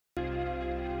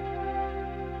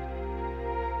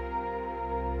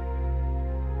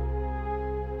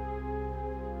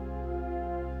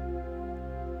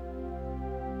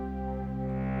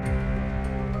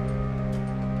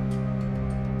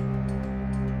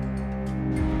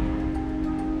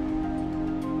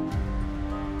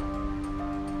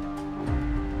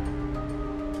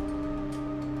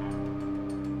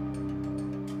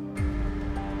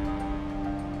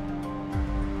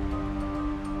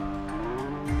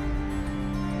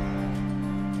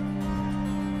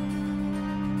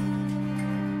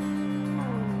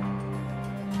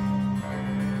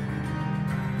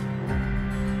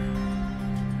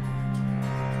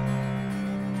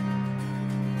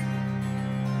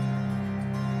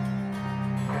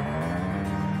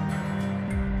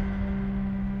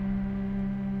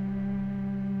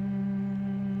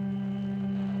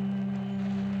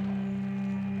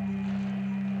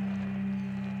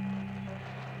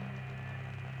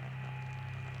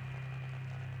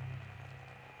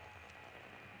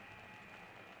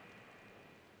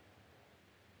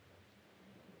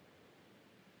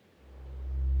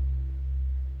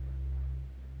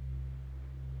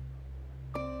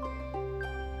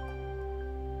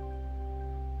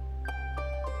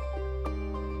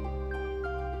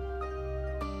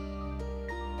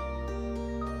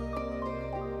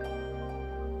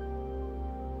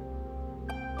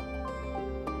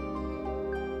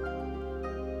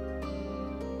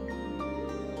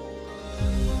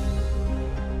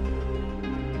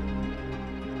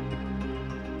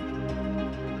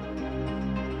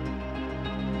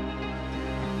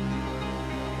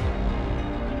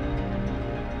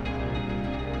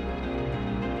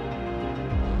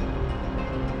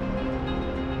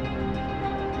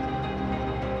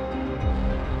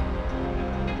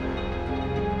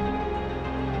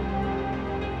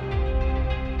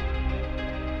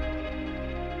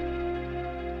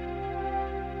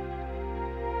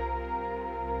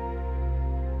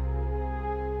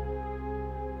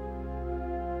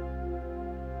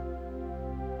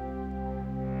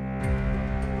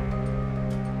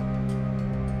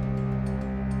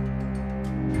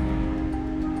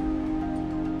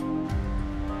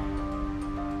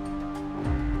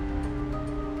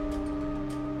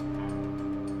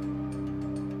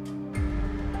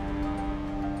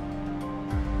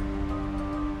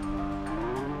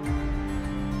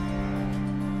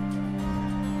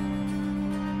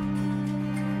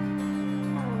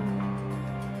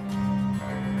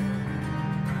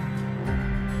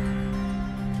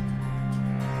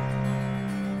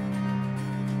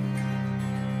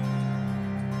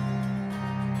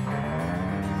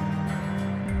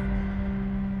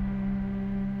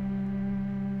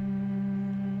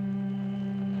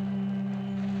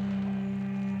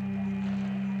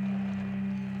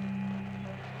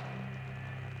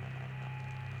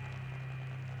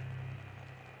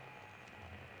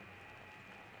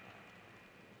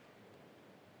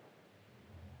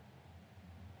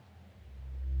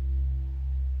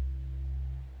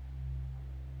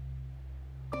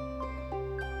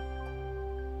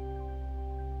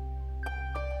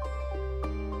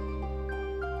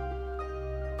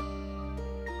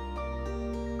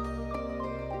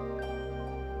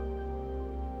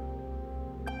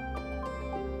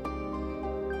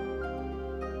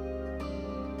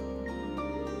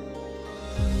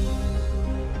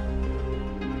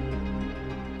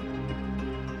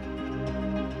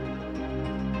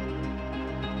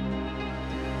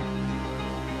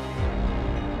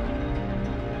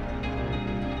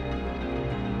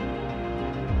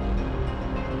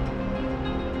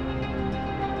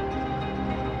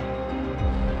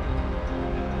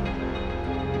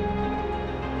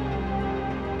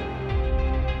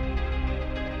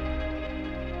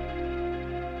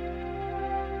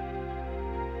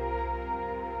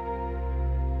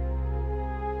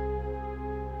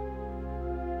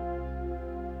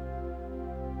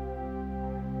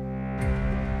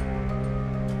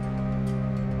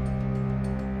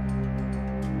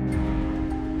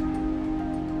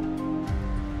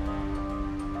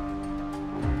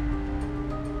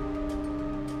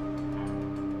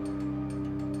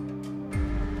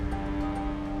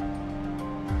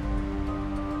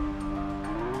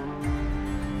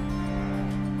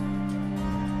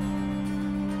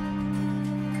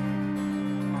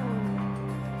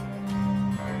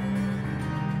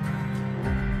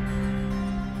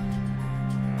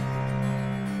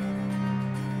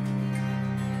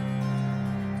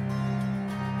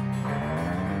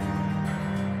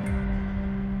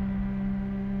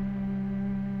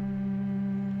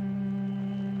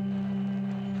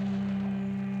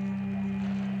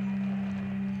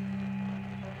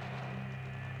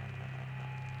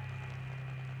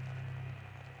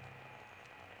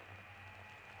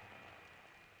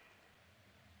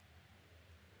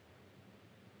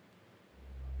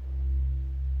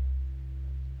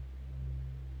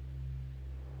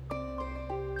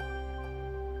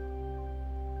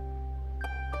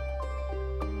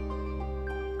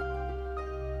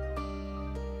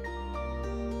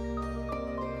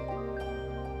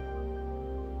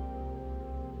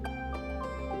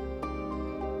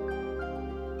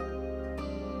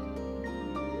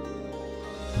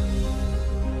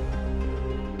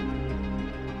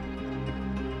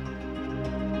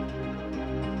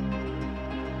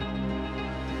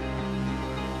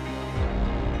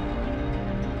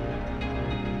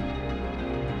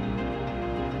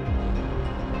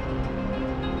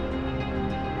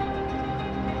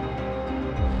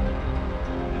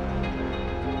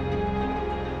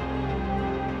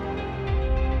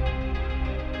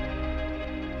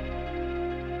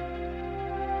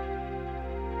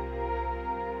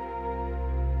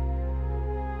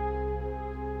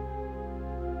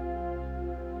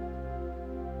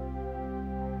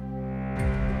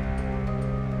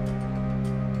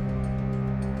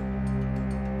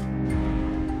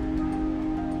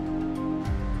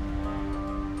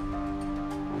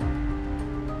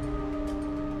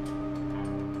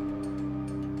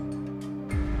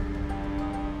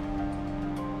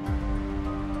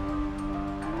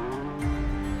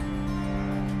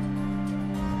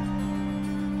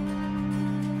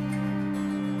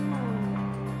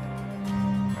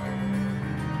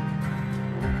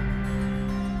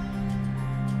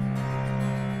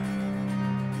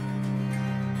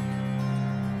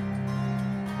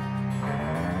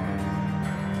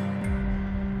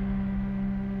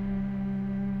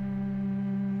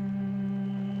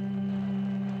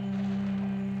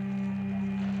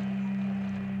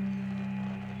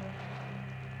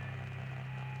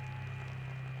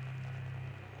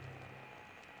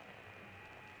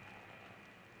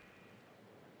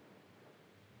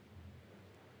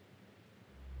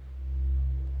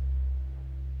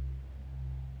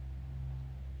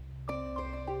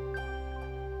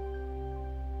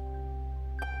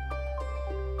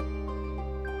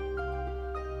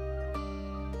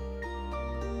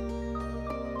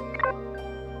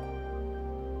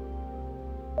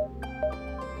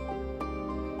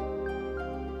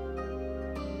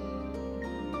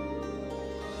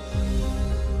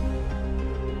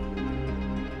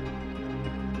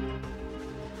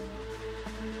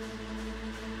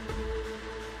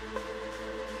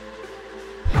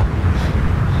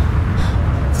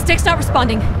Stick's not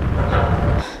responding.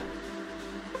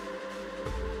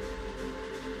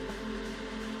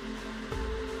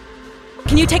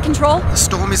 Can you take control? The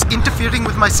storm is interfering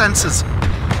with my senses.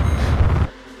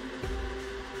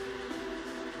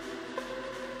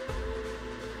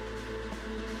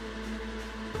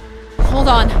 Hold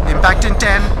on. Impact in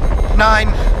 10, 9,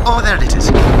 oh, there it is.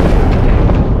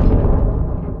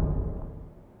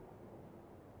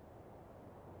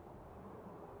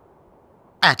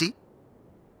 Addie?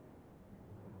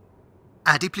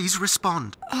 Addie, please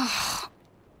respond.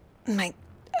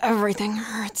 Everything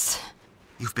hurts.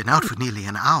 You've been out for nearly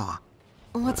an hour.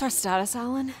 What's our status,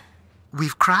 Alan?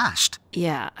 We've crashed.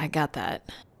 Yeah, I got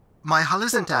that. My hull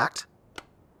is intact.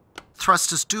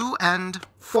 Thrusters 2 and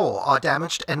 4 are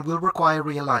damaged and will require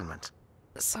realignment.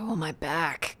 So will my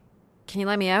back. Can you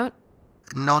let me out?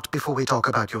 Not before we talk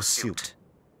about your suit.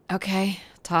 Okay,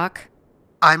 talk.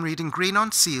 I'm reading green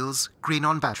on seals, green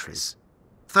on batteries.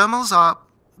 Thermals are,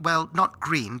 well, not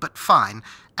green, but fine,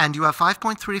 and you have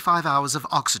 5.35 hours of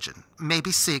oxygen,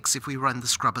 maybe 6 if we run the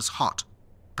scrubbers hot.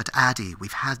 But Addie,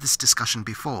 we've had this discussion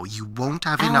before. You won't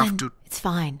have enough to... It's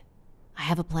fine. I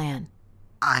have a plan.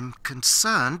 I'm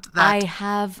concerned that... I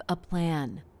have a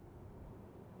plan.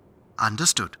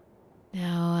 Understood.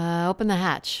 Now, open the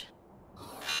hatch.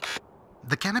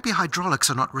 The canopy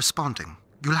hydraulics are not responding.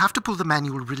 You'll have to pull the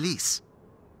manual release.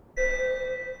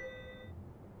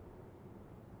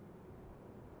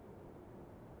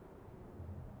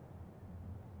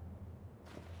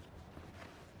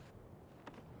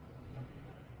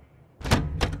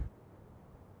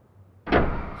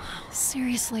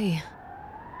 Seriously.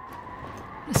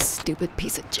 What a stupid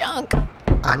piece of junk.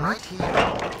 I'm right here.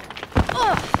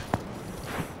 Ugh.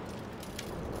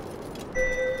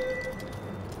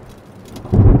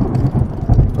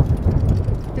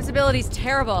 Visibility's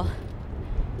terrible.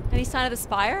 Any sign of the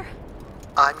spire?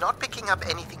 I'm not picking up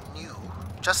anything new,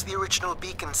 just the original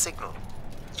beacon signal.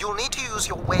 You'll need to use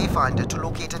your wayfinder to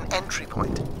locate an entry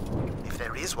point, if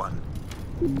there is one.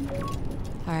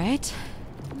 All right.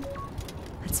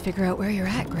 Let's figure out where you're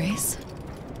at, Grace.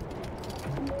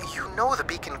 You know the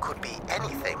beacon could be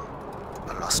anything.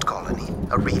 A lost colony,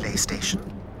 a relay station.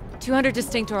 200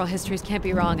 distinct oral histories can't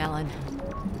be wrong, Ellen.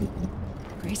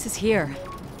 Grace is here.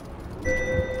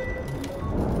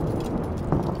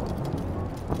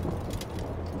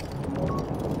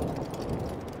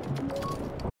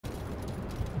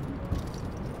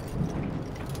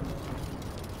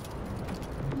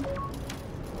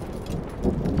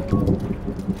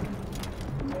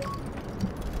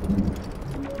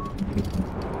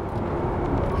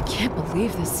 I can't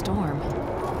believe this storm.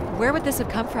 Where would this have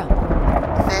come from?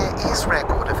 There is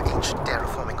record of ancient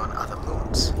terraforming on other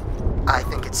moons. I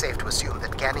think it's safe to assume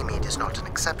that Ganymede is not an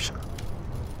exception.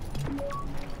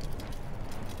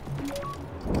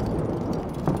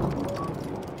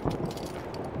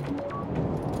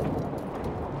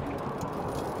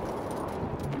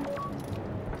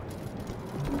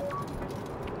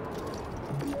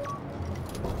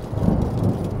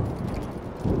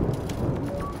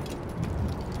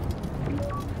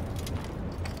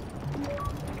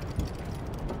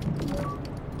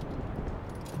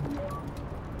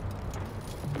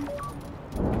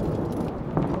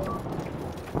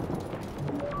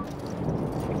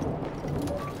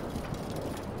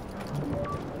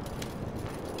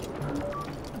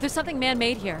 There's something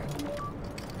man-made here.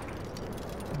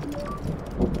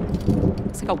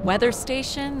 It's like a weather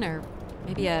station, or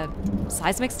maybe a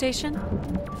seismic station.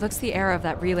 It looks the era of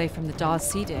that relay from the Dawes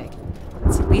Sea Dig.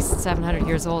 It's at least 700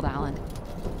 years old, Alan.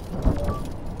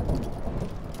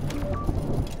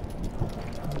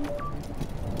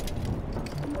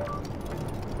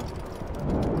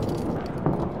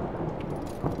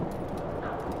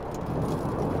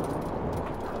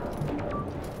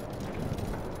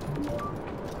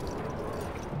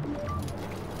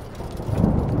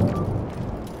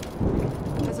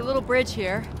 Bridge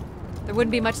here. There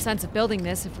wouldn't be much sense of building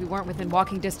this if we weren't within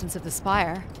walking distance of the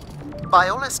spire. By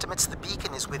all estimates, the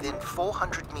beacon is within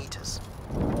 400 meters.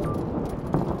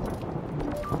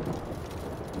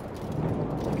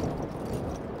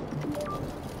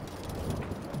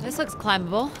 This looks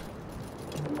climbable.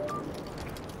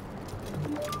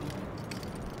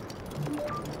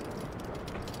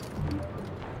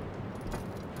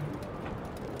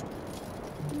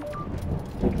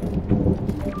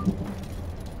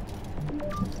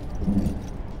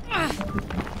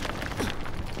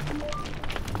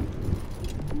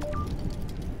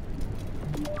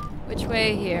 Which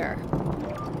way here?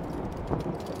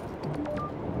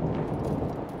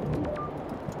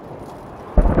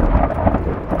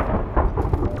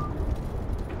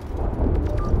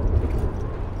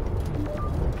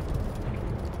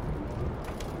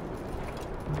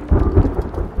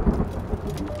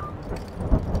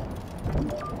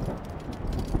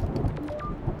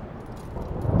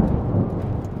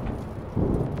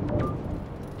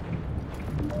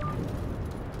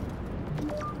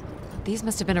 These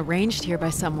must have been arranged here by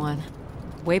someone.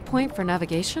 Waypoint for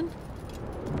navigation?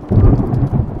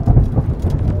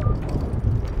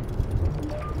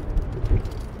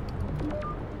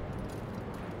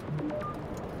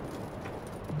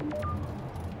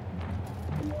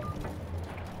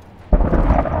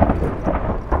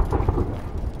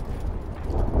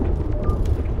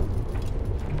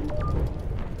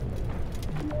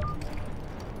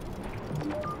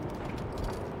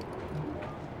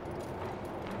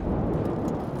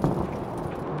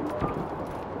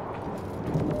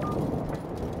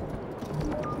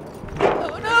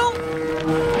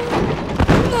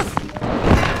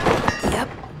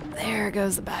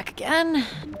 Goes the back again.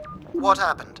 What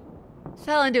happened?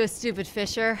 Fell into a stupid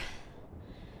fissure.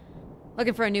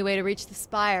 Looking for a new way to reach the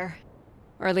spire.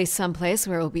 Or at least someplace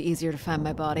where it will be easier to find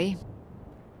my body.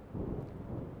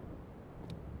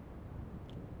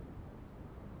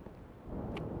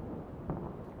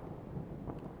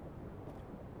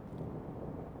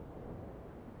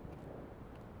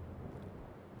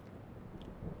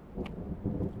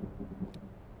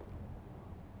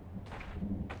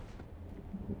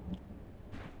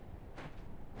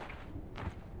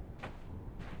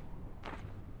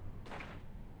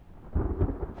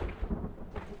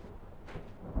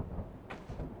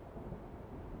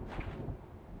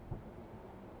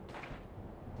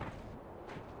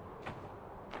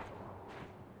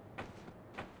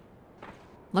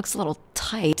 Looks a little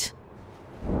tight.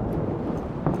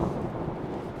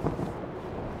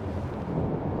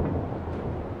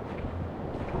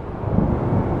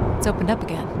 It's opened up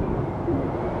again.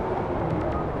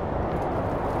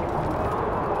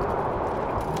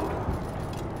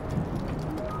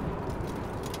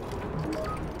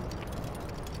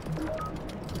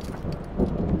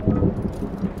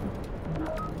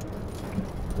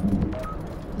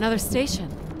 Another station.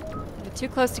 They're too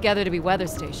close together to be weather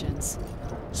stations.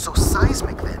 So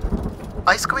seismic then.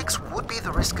 Icequakes would be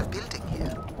the risk of building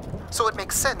here. So it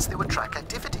makes sense they would track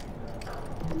activity.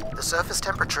 The surface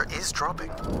temperature is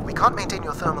dropping. We can't maintain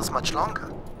your thermals much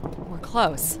longer. We're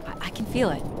close. I can feel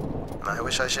it. I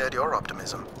wish I shared your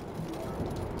optimism.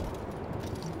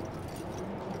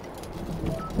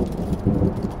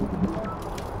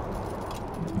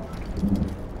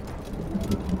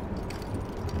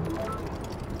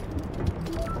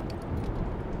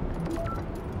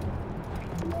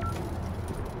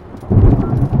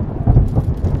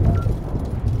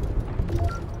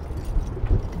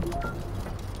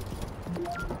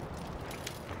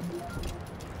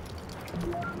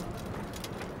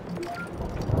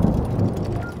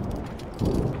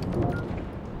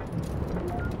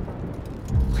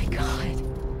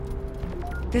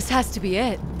 This has to be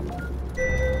it.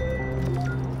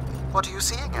 What are you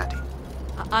seeing, Addie?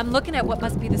 I'm looking at what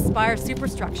must be the spire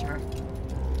superstructure.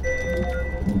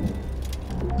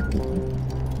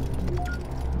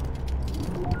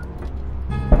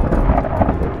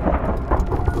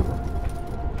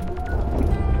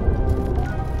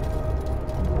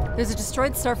 There's a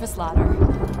destroyed surface ladder.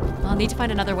 I'll need to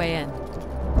find another way in.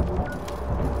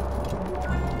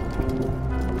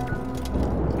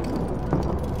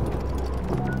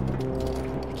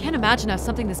 I can't imagine how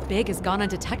something this big has gone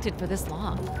undetected for this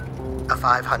long. A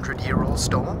 500-year-old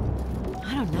storm?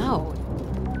 I don't know.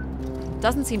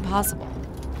 Doesn't seem possible.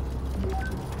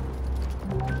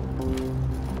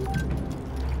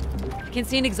 I can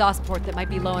see an exhaust port that might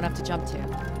be low enough to jump to.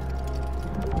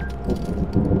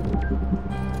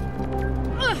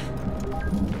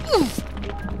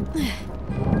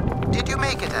 Did you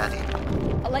make it, Addie?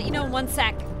 I'll let you know in 1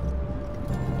 sec.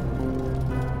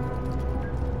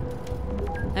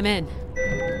 I'm in.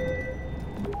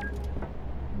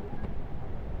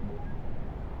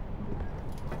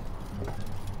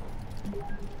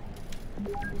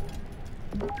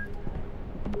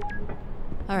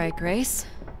 All right, Grace.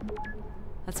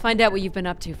 Let's find out what you've been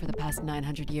up to for the past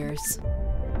 900 years.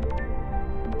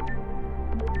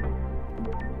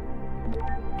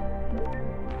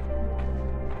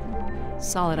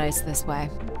 Solid ice this way.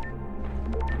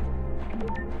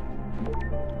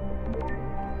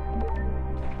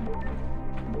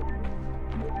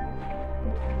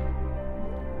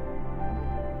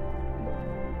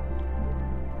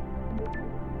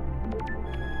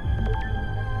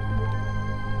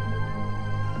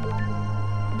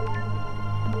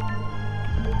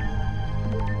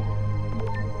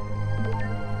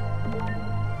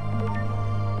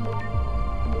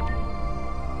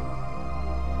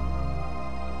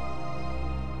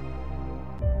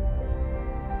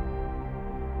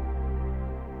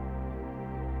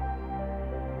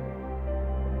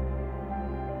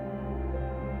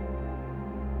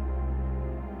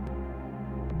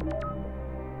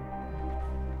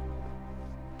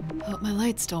 Hope my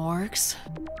light still works.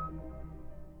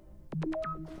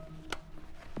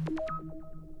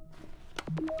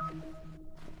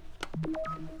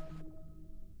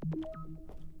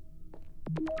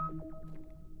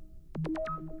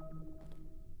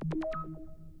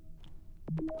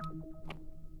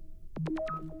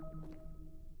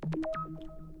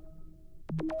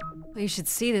 Well, you should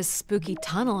see this spooky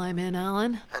tunnel I'm in,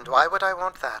 Alan. And why would I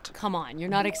want that? Come on, you're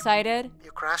not excited?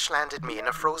 You crash-landed me in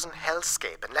a frozen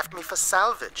hellscape and left me for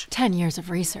salvage. 10 years of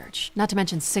research, not to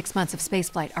mention 6 months of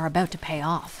spaceflight, are about to pay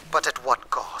off. But at what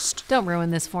cost? Don't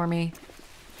ruin this for me.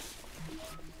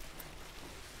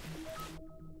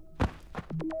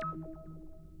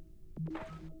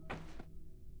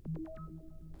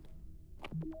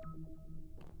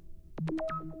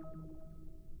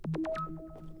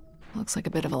 Looks like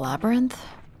a bit of a labyrinth,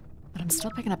 but I'm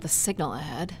still picking up the signal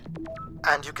ahead.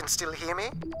 And you can still hear me?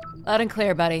 Loud and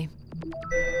clear, buddy.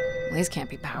 These can't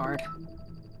be powered.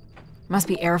 Must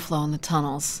be airflow in the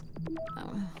tunnels.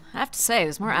 I have to say,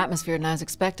 there's more atmosphere than I was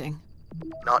expecting.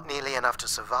 Not nearly enough to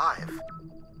survive.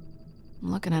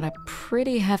 I'm looking at a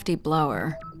pretty hefty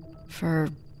blower. For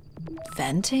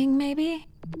venting, maybe?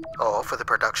 Or for the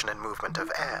production and movement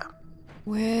of air.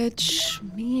 Which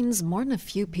means more than a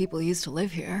few people used to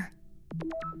live here.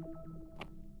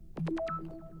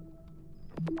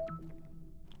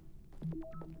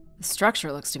 The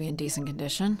structure looks to be in decent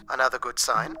condition. Another good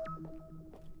sign.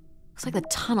 Looks like the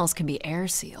tunnels can be air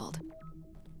sealed.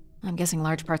 I'm guessing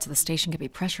large parts of the station can be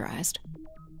pressurized.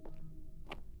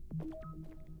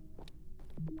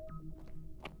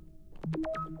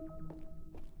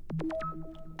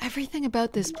 Everything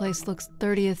about this place looks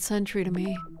 30th century to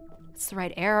me. It's the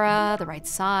right era, the right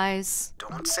size.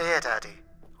 Don't say it, Addie.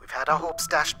 We've had our hopes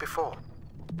dashed before.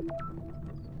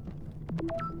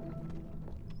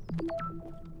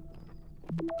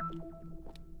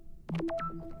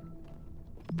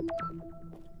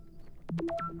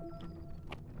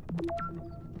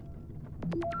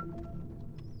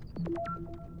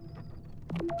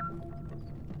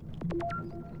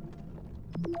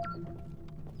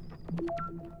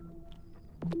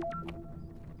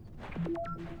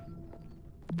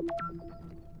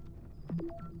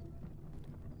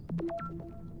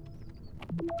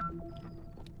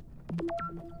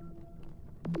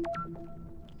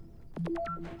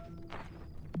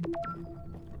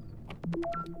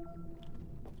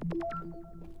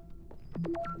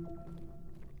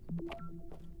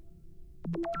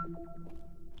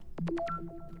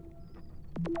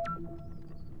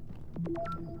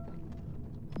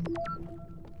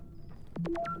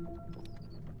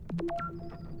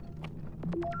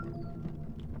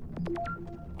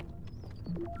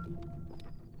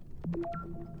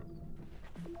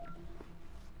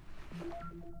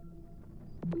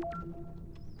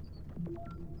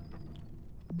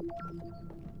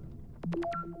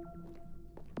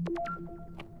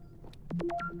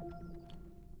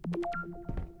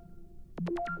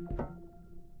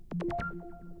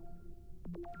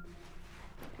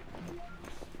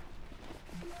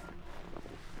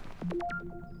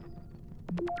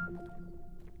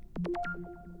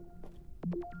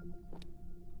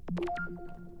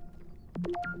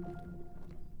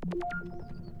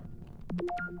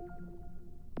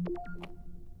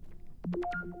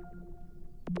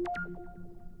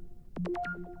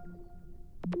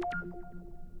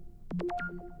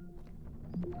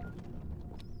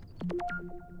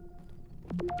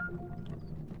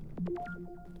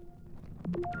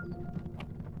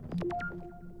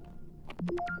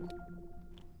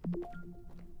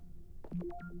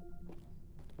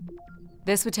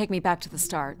 This would take me back to the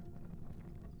start.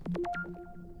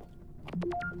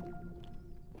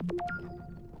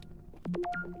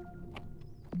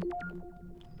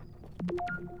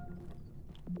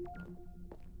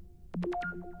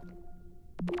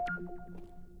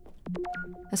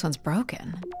 This one's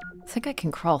broken. I think I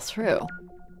can crawl through.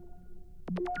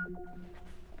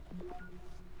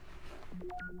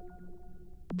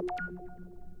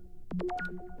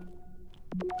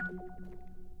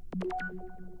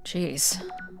 Jeez,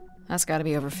 that's gotta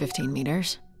be over 15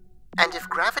 meters. And if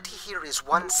gravity here is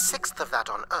 1/6 of that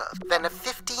on Earth, then a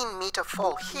 15-meter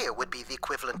fall here would be the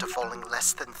equivalent of falling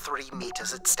less than 3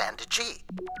 meters at standard G,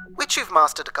 which you've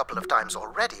mastered a couple of times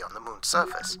already on the moon's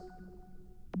surface.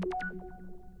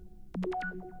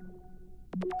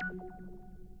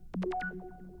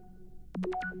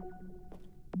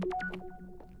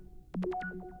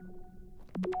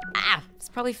 It's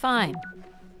probably fine.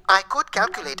 I could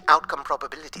calculate outcome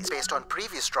probabilities based on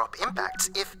previous drop impacts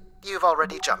if you've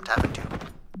already jumped, haven't you?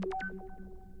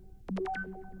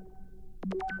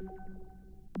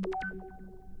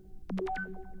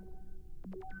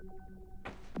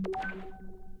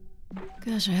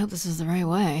 Gosh, I hope this is the right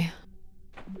way.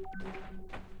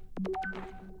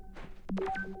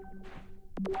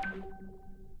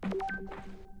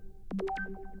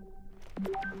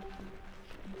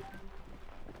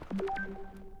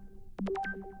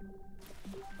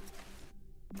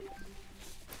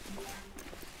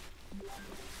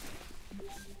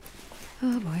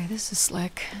 Oh boy, this is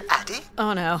slick. Addie?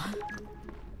 Oh no.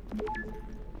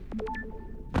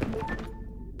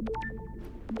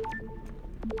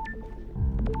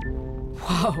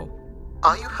 Whoa.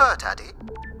 Are you hurt, Addie?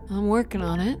 I'm working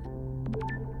on it.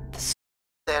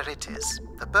 There it is.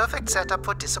 The perfect setup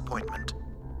for disappointment.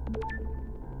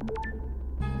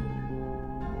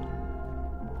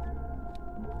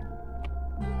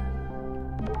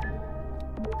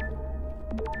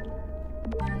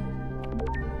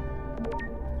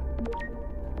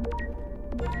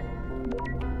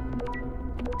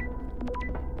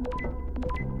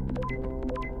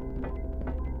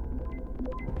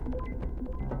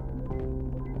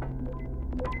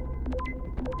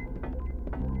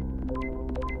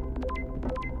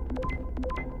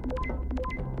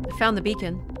 I found the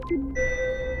beacon.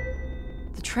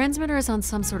 The transmitter is on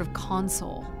some sort of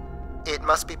console. It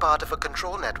must be part of a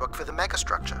control network for the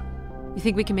megastructure. You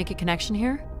think we can make a connection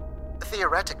here?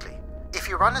 Theoretically. If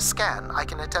you run a scan, I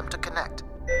can attempt to connect.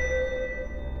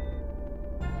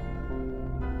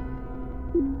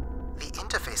 The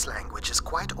interface language is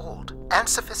quite old and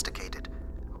sophisticated,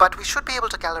 but we should be able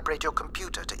to calibrate your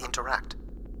computer to interact.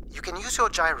 You can use your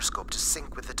gyroscope to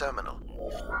sync with the terminal.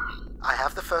 I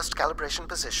have the first calibration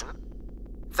position.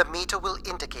 The meter will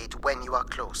indicate when you are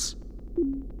close.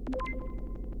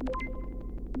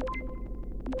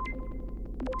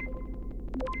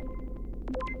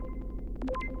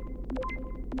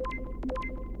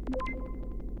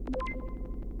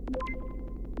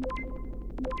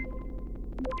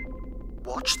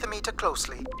 Watch the meter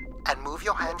closely and move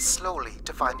your hand slowly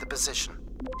to find the position.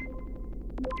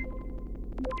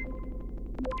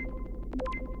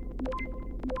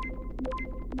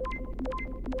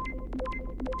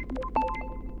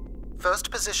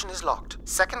 First position is locked.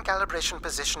 Second calibration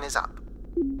position is up.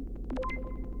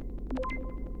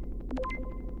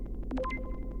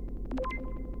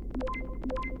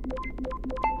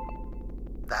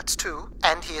 That's 2,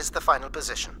 and here's the final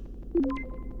position.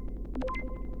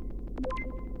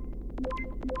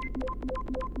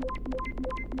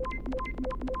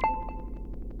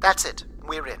 That's it.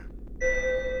 We're in.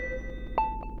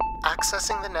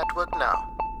 Accessing the network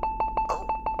now. Oh.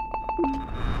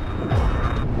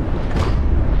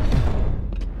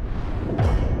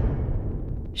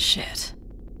 Shit.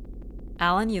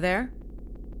 Alan, you there?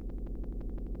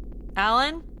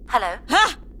 Alan? Hello?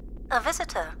 Ha! A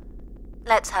visitor.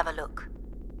 Let's have a look.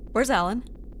 Where's Alan?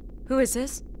 Who is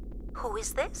this? Who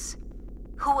is this?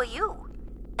 Who are you?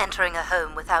 Entering a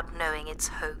home without knowing its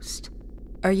host.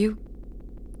 Are you...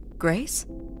 Grace?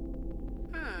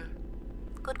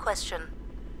 Good question.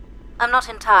 I'm not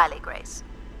entirely Grace.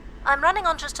 I'm running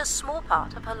on just a small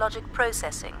part of her logic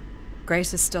processing.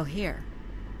 Grace is still here.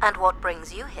 And what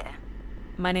brings you here?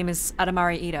 My name is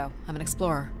Adamari Ito. I'm an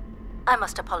explorer. I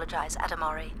must apologize,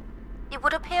 Adamari. It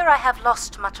would appear I have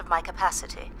lost much of my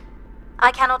capacity.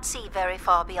 I cannot see very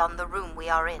far beyond the room we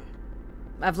are in.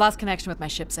 I've lost connection with my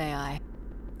ship's AI.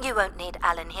 You won't need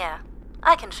Alan here.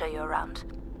 I can show you around.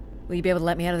 Will you be able to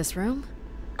let me out of this room?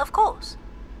 Of course.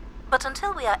 But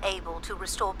until we are able to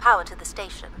restore power to the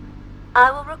station, I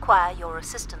will require your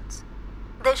assistance.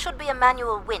 There should be a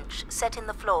manual winch set in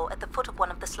the floor at the foot of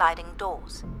one of the sliding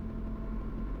doors.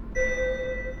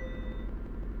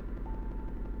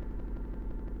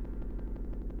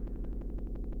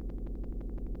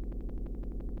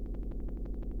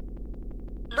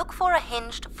 Look for a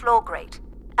hinged floor grate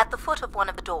at the foot of one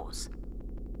of the doors.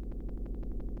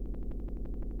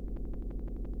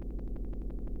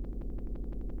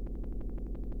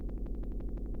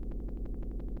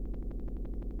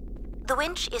 The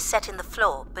winch is set in the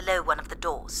floor below one of the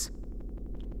doors.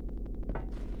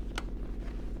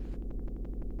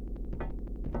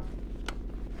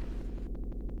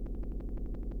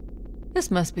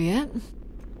 This must be it.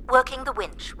 Working the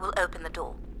winch will open the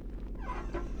door.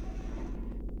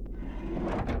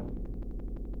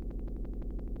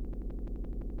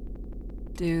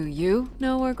 Do you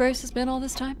know where Grace has been all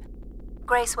this time?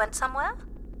 Grace went somewhere?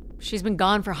 She's been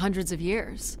gone for hundreds of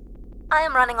years. I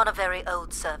am running on a very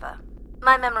old server.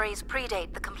 My memories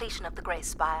predate the completion of the Grace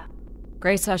Spire.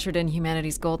 Grace ushered in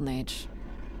humanity's golden age.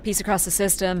 Peace across the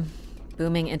system,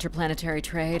 booming interplanetary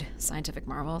trade, scientific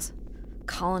marvels,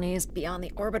 colonies beyond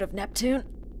the orbit of Neptune.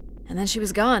 And then she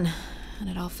was gone, and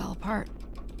it all fell apart.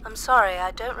 I'm sorry, I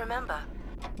don't remember.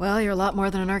 Well, you're a lot more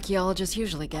than an archaeologist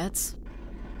usually gets.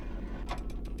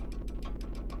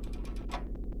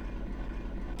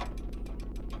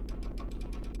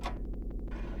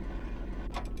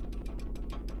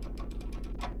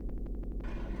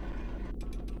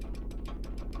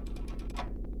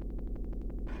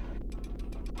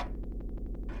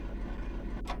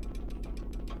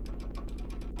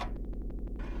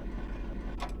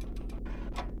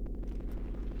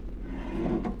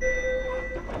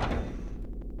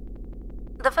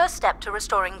 The first step to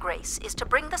restoring Grace is to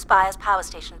bring the Spire's power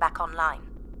station back online.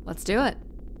 Let's do it.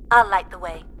 I'll light the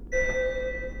way.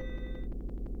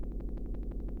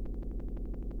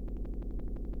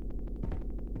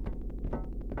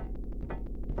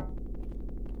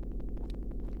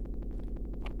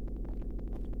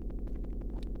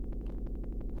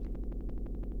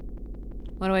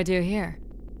 What do I do here?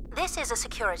 This is a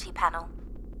security panel.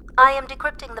 I am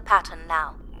decrypting the pattern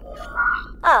now.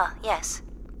 Ah, yes.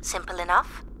 Simple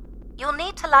enough. You'll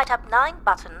need to light up 9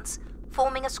 buttons,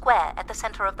 forming a square at the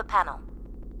center of the panel.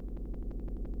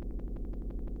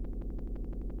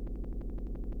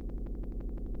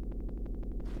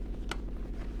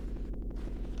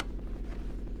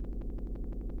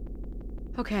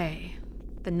 Okay,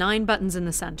 the 9 buttons in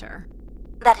the center.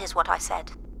 That is what I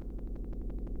said.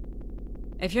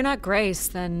 If you're not Grace,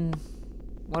 then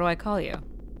what do I call you?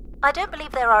 I don't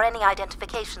believe there are any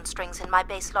identification strings in my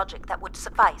base logic that would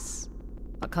suffice.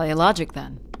 I'll call you Logic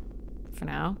then. For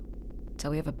now.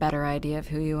 Till we have a better idea of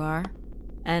who you are.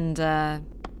 And,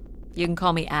 you can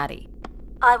call me Addie.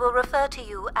 I will refer to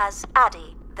you as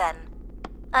Addie, then.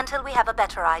 Until we have a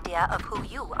better idea of who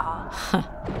you are.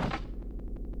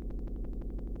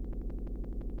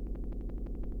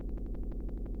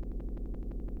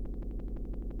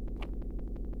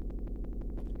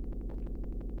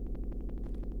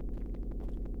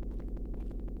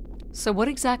 So what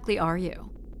exactly are you?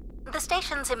 The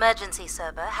station's emergency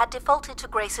server had defaulted to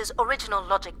Grace's original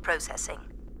logic processing.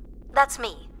 That's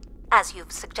me, as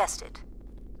you've suggested.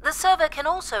 The server can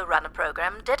also run a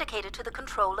program dedicated to the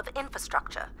control of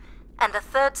infrastructure, and a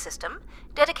third system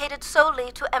dedicated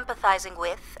solely to empathizing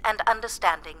with and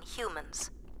understanding humans.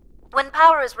 When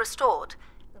power is restored,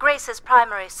 Grace's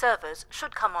primary servers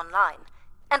should come online,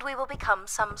 and we will become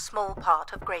some small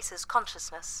part of Grace's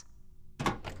consciousness.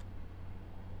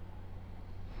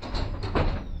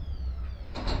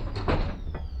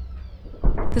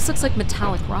 This looks like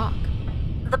metallic rock.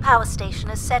 The power station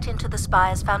is set into the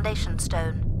Spire's foundation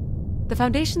stone. The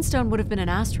foundation stone would have been an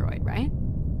asteroid, right?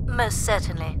 Most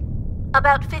certainly.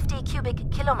 About 50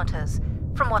 cubic kilometers,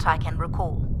 from what I can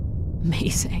recall.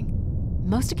 Amazing.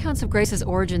 Most accounts of Grace's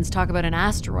origins talk about an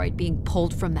asteroid being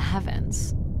pulled from the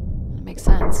heavens. That makes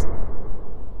sense.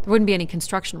 There wouldn't be any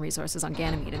construction resources on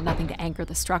Ganymede and nothing to anchor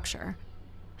the structure.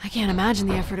 I can't imagine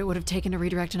the effort it would have taken to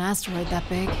redirect an asteroid that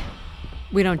big.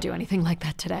 We don't do anything like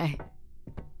that today.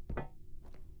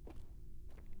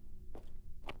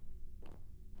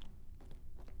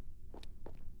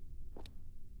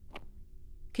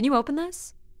 Can you open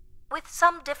this? With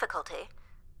some difficulty.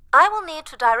 I will need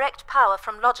to direct power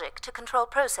from logic to control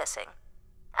processing.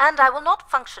 And I will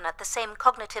not function at the same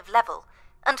cognitive level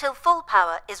until full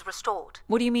power is restored.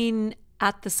 What do you mean,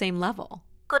 at the same level?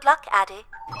 Good luck, Addie.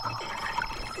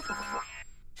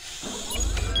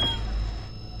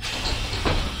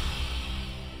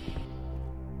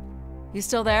 You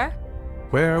still there?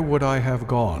 Where would I have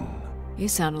gone? You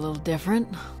sound a little different.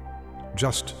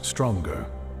 Just stronger.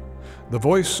 The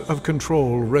voice of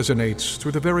control resonates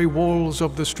through the very walls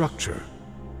of the structure.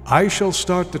 I shall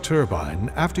start the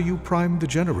turbine after you prime the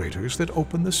generators that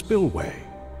open the spillway.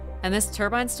 And this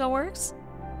turbine still works?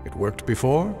 It worked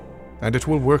before, and it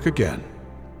will work again.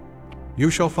 You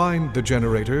shall find the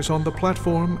generators on the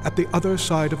platform at the other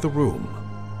side of the room.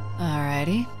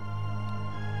 Alrighty.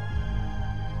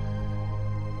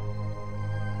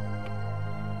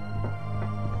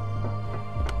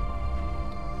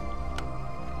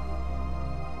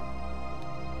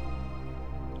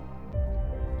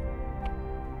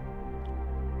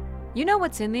 You know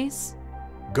what's in these?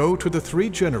 Go to the 3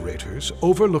 generators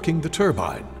overlooking the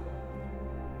turbine.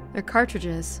 They're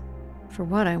cartridges. For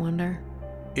what, I wonder?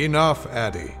 Enough,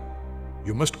 Addie.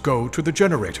 You must go to the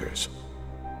generators.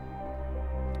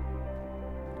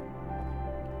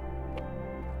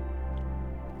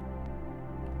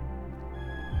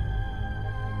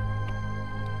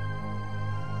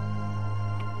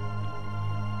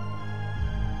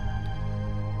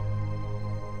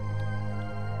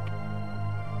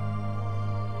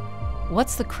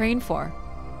 What's the crane for?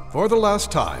 For the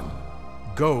last time,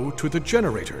 go to the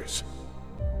generators.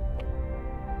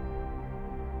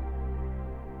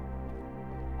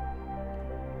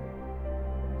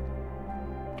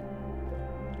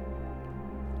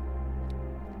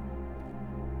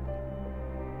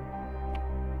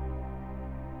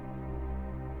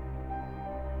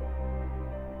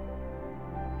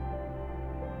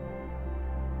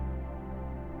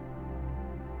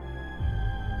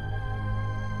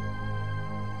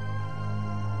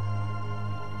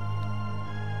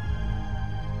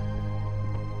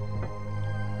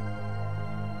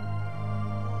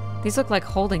 These look like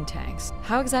holding tanks.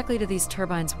 How exactly do these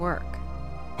turbines work?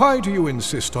 Why do you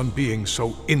insist on being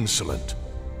so insolent?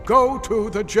 Go to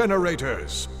the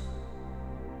generators!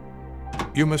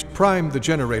 You must prime the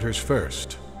generators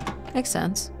first. Makes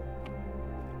sense.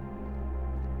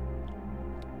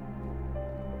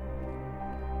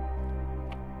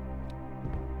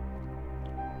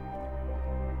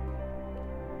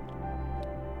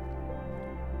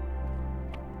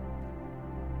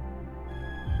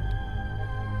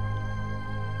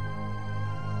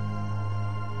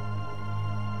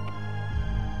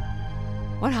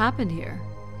 What happened here?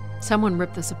 Someone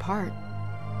ripped this apart.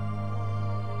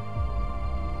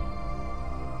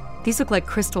 These look like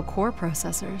crystal core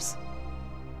processors.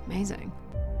 Amazing.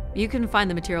 You can find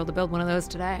the material to build one of those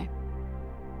today.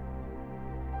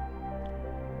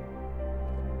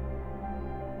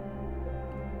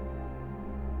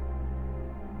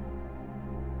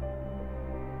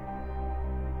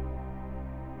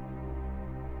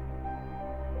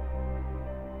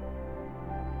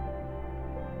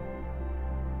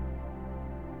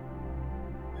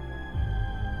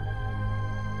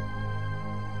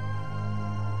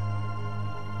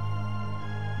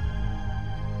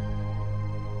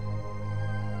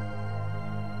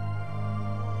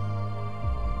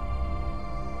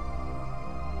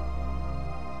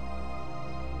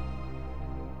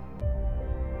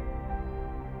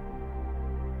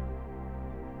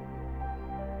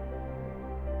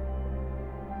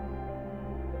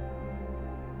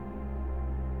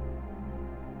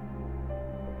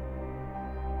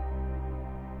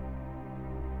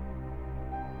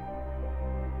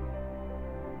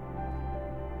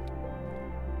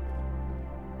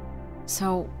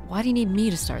 So, why do you need me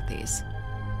to start these?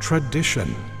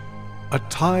 Tradition. A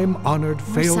time-honored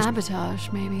More failed... sabotage,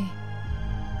 maybe.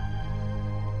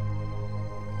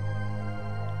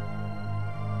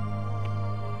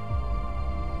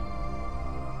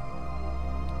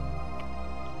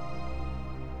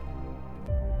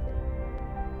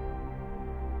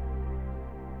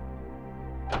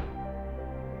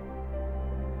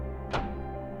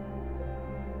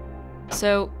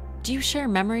 So, do you share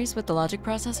memories with the logic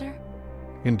processor?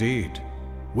 Indeed.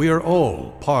 We are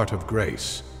all part of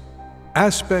Grace.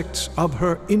 Aspects of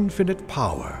her infinite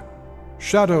power.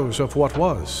 Shadows of what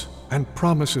was, and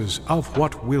promises of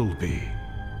what will be.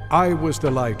 I was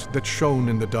the light that shone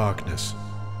in the darkness.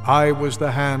 I was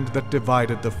the hand that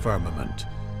divided the firmament.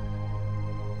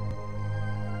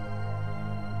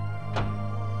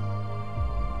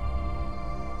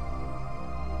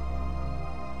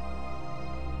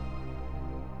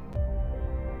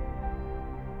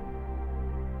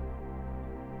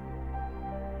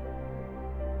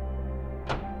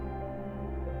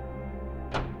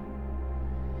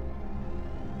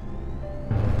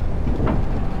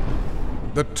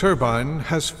 The turbine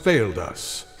has failed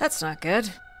us. That's not good.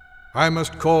 I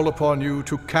must call upon you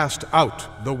to cast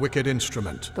out the wicked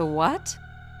instrument. The what?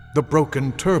 The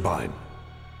broken turbine.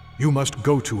 You must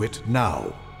go to it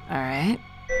now. All right.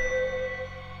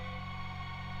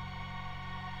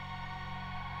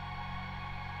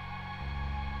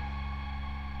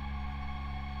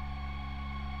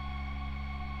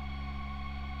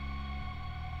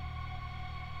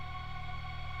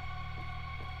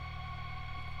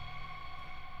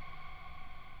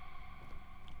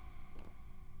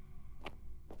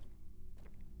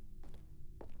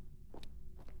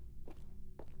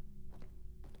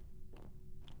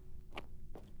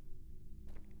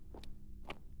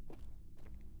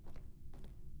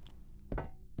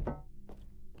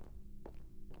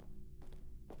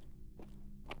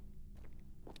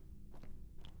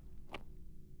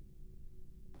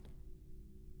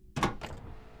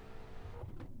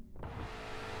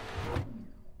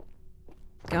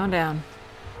 Going down.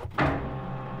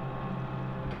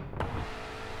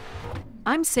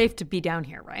 I'm safe to be down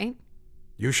here, right?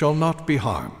 You shall not be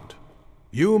harmed.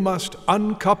 You must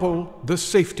uncouple the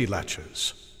safety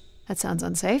latches. That sounds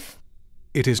unsafe.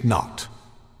 It is not.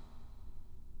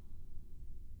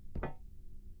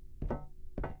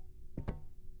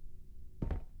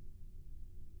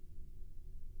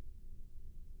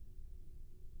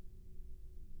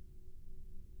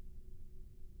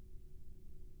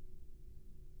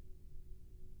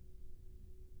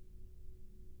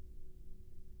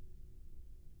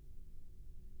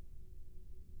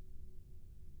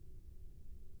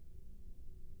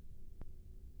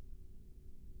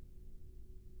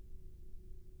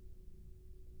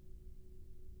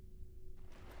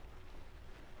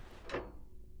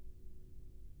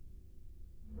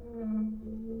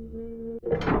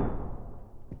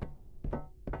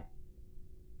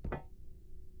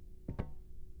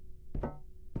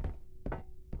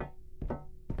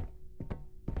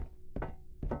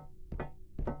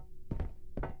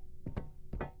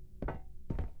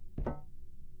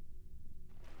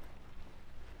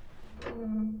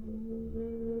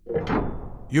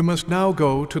 You must now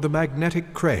go to the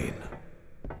magnetic crane.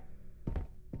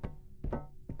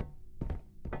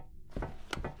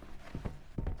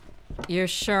 You're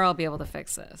sure I'll be able to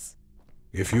fix this?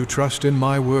 If you trust in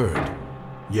my word,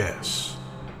 yes.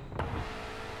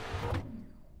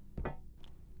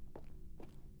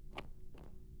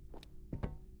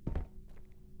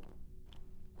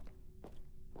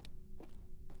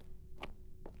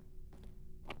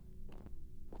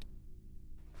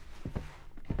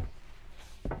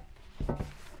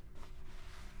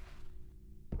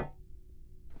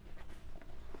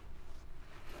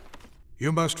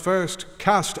 You must first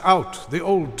cast out the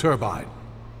old turbine.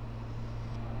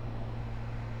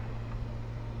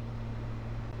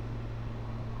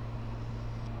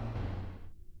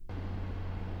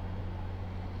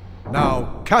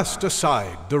 Now cast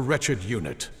aside the wretched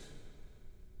unit.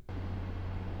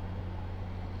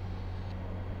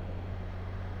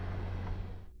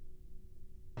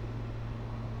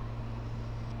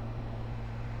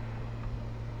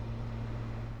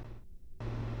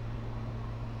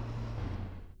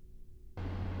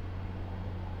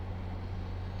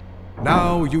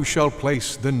 Now you shall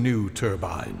place the new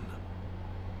turbine.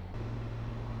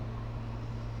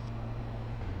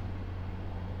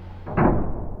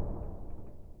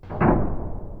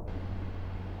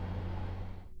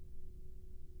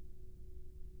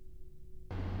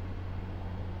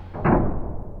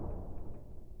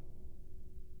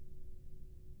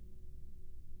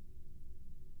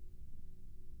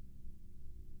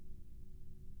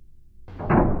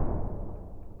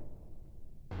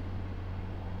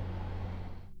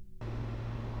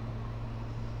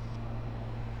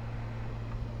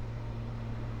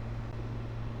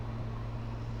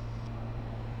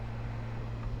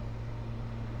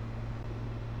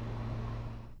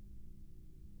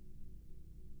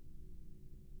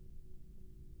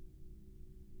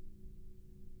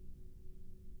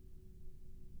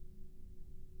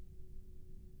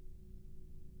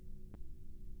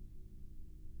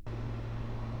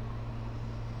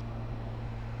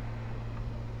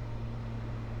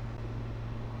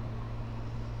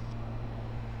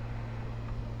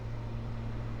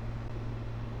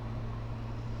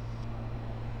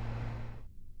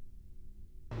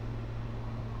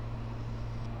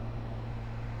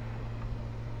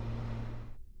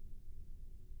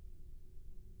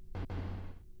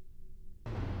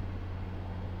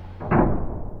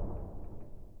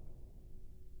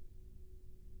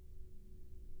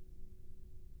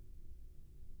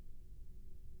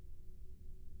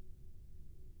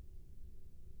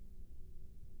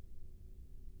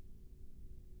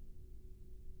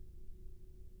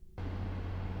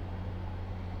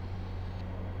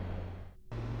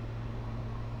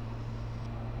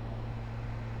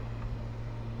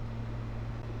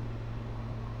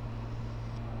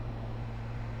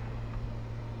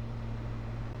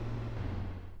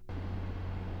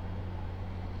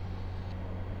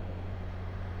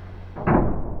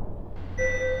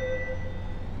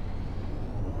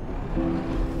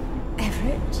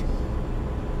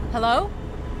 Hello?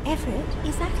 Everett,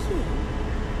 is that you?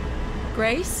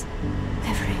 Grace?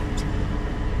 Everett.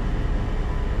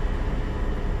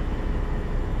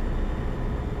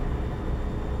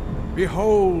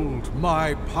 Behold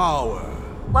my power.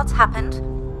 What's happened?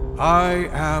 I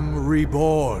am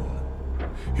reborn.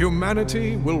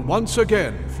 Humanity will once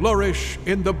again flourish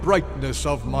in the brightness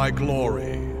of my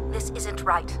glory. This isn't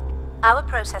right. Our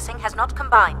processing has not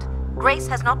combined. Grace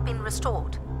has not been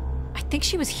restored. I think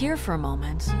she was here for a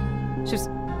moment. She was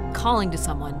calling to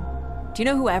someone. Do you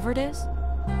know who Everett is?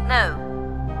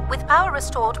 No. With power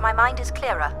restored, my mind is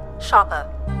clearer, sharper.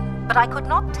 But I could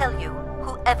not tell you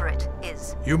who Everett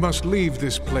is. You must leave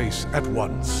this place at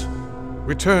once.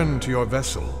 Return to your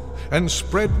vessel and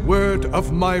spread word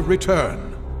of my return.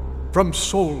 From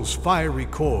Sol's fiery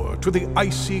core to the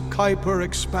icy Kuiper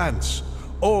expanse,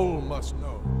 all must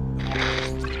know.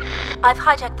 I've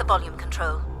hijacked the volume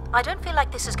control. I don't feel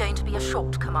like this is going to be a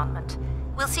short commandment.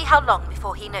 We'll see how long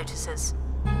before he notices.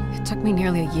 It took me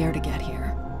nearly a year to get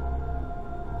here.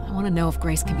 I want to know if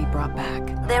Grace can be brought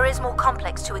back. There is more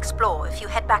complex to explore if you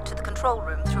head back to the control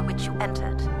room through which you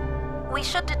entered. We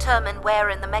should determine where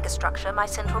in the megastructure my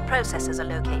central processors are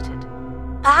located.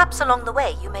 Perhaps along the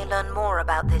way you may learn more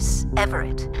about this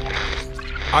Everett.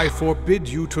 I forbid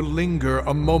you to linger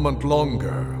a moment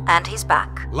longer. And he's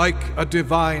back. Like a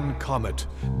divine comet,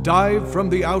 dive from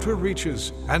the outer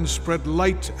reaches and spread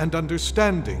light and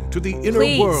understanding to the inner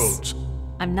Please. worlds.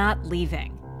 I'm not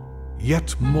leaving.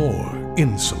 Yet more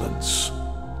insolence.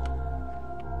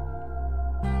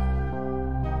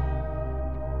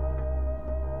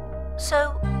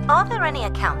 So, are there any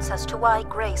accounts as to why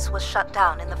Grace was shut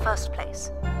down in the first place?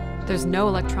 There's no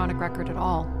electronic record at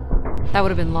all. That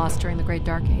would have been lost during the Great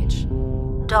Dark Age.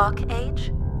 Dark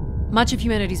Age? Much of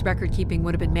humanity's record-keeping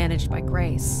would have been managed by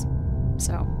Grace.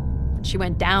 So, when she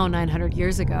went down 900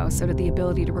 years ago, so did the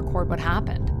ability to record what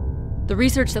happened. The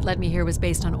research that led me here was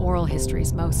based on oral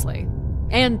histories mostly,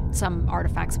 and some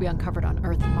artifacts we uncovered on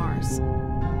Earth and Mars.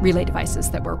 Relay devices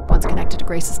that were once connected to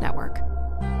Grace's network.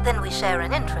 Then we share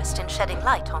an interest in shedding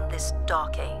light on this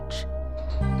Dark Age.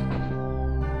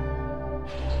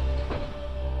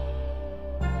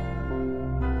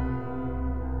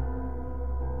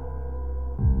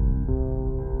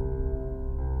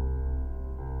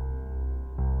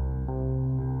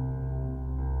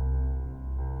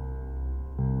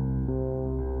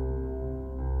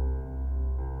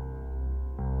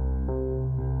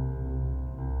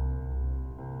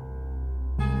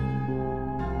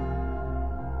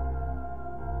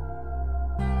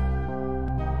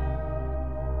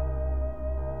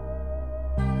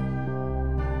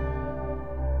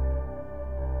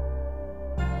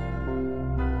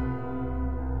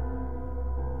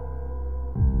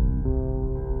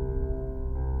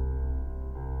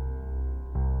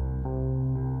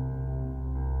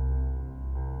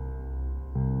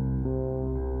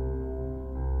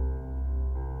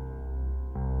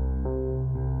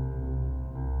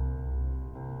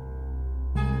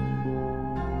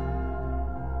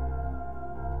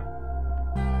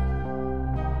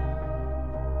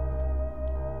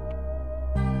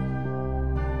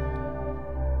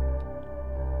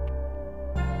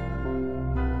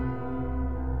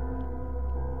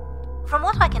 From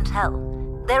what I can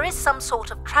tell, there is some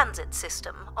sort of transit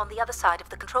system on the other side of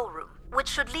the control room, which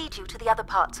should lead you to the other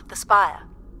parts of the spire.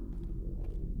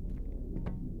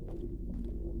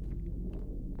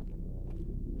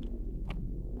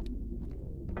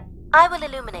 I will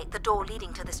illuminate the door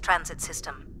leading to this transit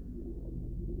system.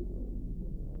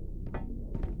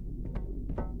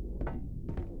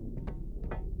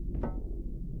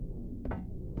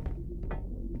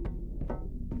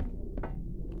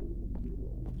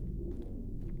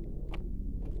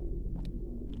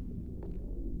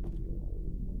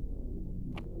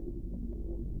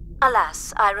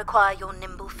 Alas, I require your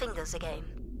nimble fingers again.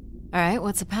 Alright,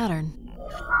 what's the pattern?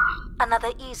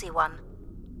 Another easy one.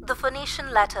 The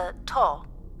Phoenician letter Taw.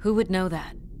 Who would know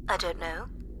that? I don't know.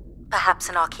 Perhaps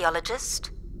an archaeologist?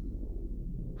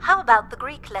 How about the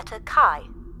Greek letter Chi?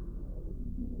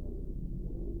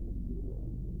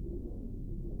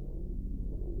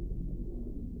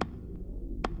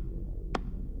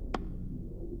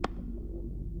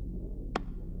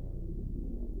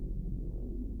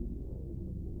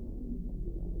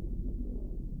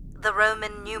 The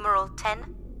Roman numeral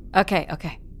 10? Okay.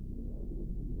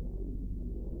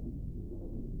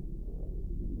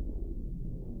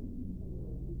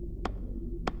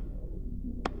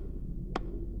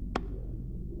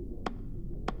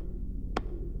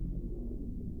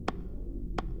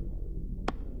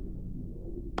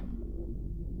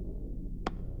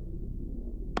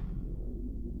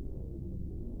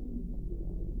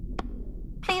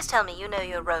 Please tell me you know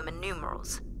your Roman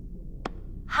numerals.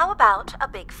 How about a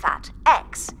big fat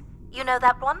X? You know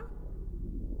that one?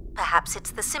 Perhaps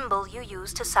it's the symbol you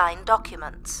use to sign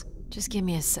documents. Just give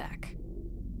me a sec.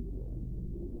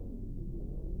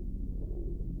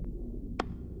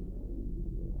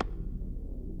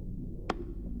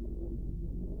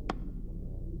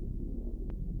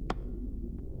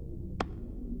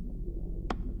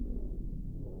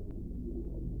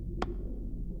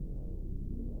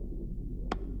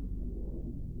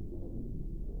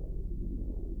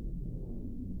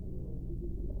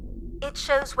 It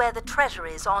shows where the treasure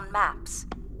is on maps.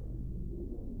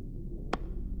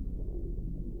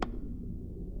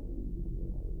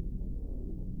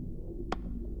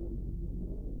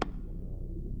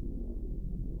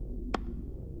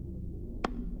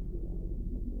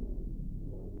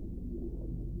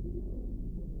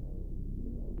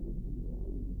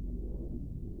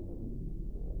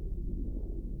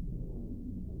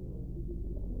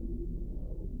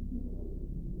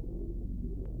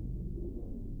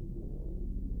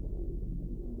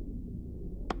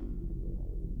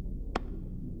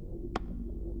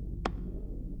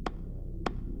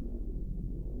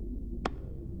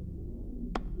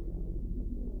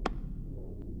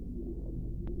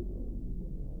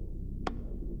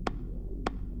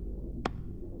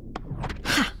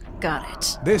 Got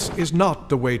it. This is not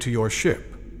the way to your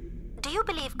ship. Do you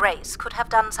believe Grace could have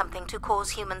done something to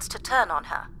cause humans to turn on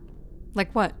her?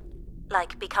 Like what?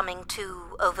 Like becoming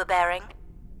too overbearing?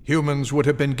 Humans would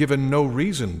have been given no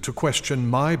reason to question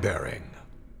my bearing.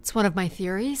 It's one of my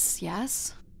theories,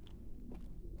 yes.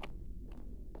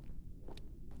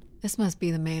 This must be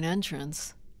the main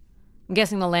entrance. I'm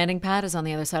guessing the landing pad is on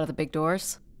the other side of the big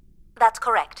doors? That's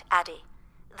correct, Addy.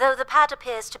 Though the pad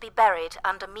appears to be buried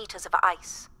under meters of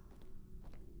ice.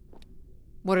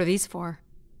 What are these for?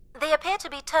 They appear to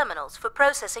be terminals for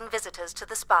processing visitors to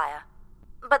the spire,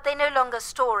 but they no longer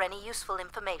store any useful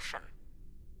information.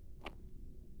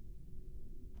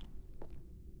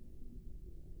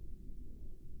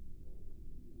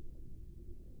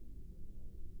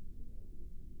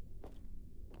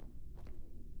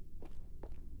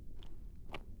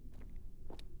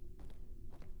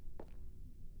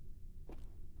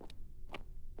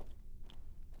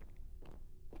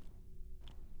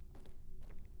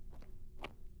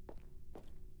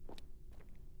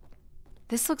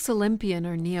 This looks Olympian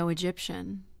or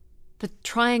Neo-Egyptian. The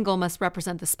triangle must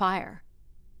represent the spire.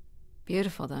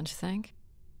 Beautiful, don't you think?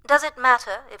 Does it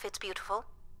matter if it's beautiful?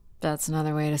 That's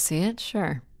another way to see it,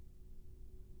 sure.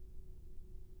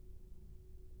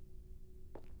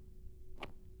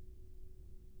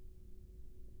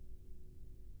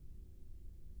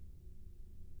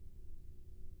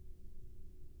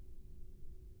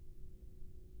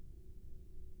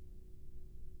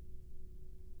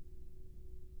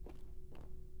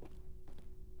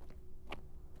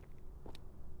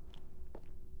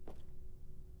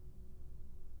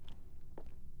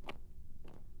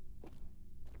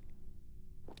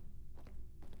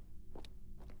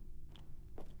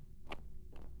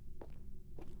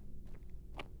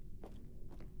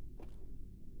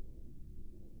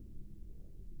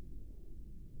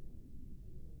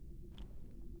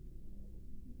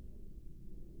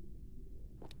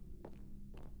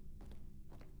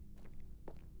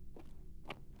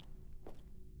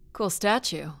 Cool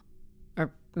statue.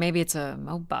 Or maybe it's a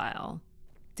mobile.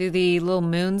 Do the little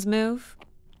moons move?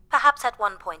 Perhaps at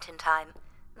one point in time,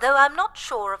 though I'm not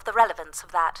sure of the relevance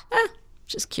of that.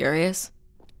 Just curious.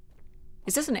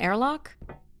 Is this an airlock?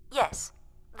 Yes.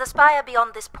 The spire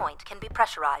beyond this point can be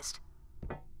pressurized.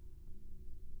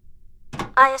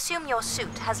 I assume your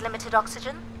suit has limited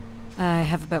oxygen? I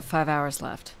have about 5 hours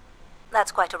left.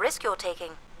 That's quite a risk you're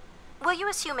taking. Were you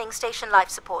assuming station life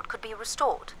support could be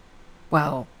restored?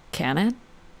 Well, can it?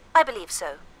 I believe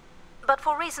so. But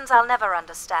for reasons I'll never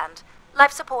understand,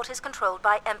 life support is controlled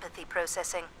by empathy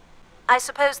processing. I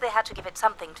suppose they had to give it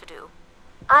something to do.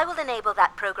 I will enable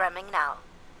that programming now.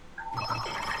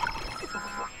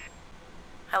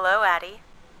 Hello, Addie.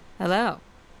 Hello.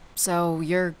 So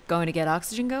you're going to get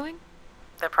oxygen going?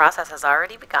 The process has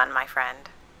already begun, my friend.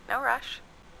 No rush.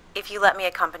 If you let me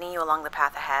accompany you along the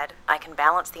path ahead, I can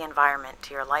balance the environment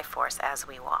to your life force as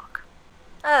we walk.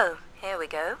 Oh, here we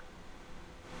go.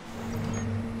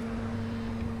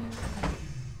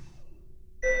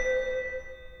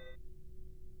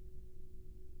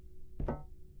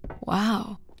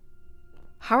 Wow.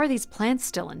 How are these plants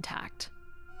still intact?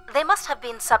 They must have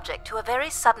been subject to a very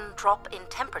sudden drop in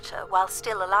temperature while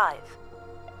still alive.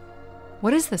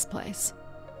 What is this place?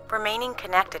 Remaining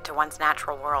connected to one's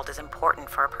natural world is important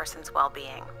for a person's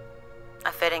well-being.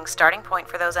 A fitting starting point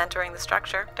for those entering the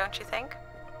structure, don't you think?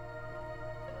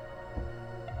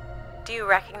 Do you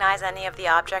recognize any of the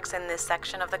objects in this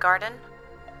section of the garden?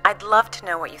 I'd love to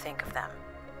know what you think of them.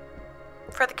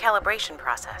 For the calibration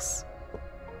process.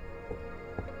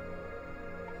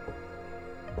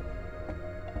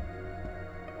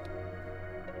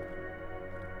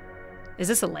 Is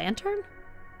this a lantern?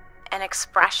 An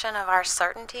expression of our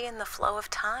certainty in the flow of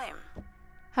time.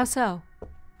 How so?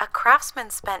 A craftsman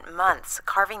spent months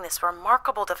carving this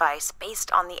remarkable device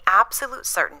based on the absolute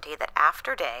certainty that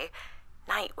after day,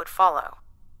 night would follow.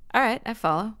 All right, I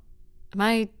follow. Am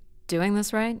I doing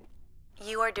this right?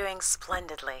 You are doing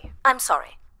splendidly. I'm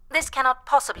sorry. This cannot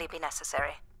possibly be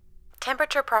necessary.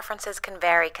 Temperature preferences can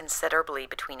vary considerably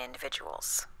between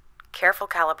individuals. Careful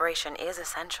calibration is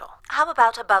essential. How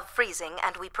about above freezing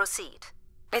and we proceed?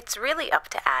 It's really up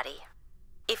to Addie.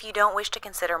 If you don't wish to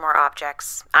consider more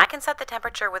objects, I can set the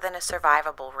temperature within a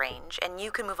survivable range, and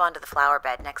you can move on to the flower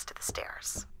bed next to the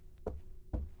stairs.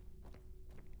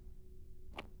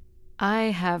 I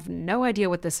have no idea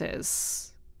what this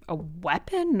is. A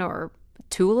weapon or a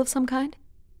tool of some kind?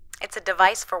 It's a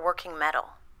device for working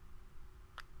metal.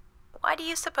 Why do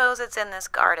you suppose it's in this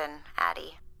garden,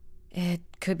 Addie? It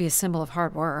could be a symbol of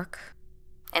hard work.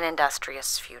 An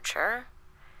industrious future?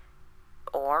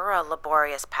 Or a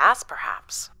laborious past,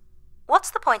 perhaps?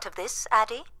 What's the point of this,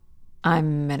 Addie?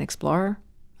 I'm an explorer.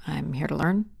 I'm here to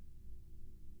learn.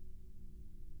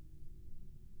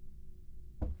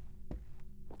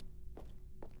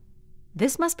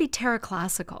 This must be Terra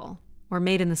Classical, or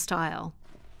made in the style.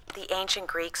 The ancient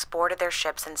Greeks boarded their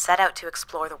ships and set out to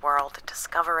explore the world,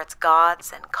 discover its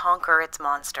gods, and conquer its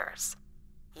monsters.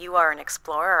 You are an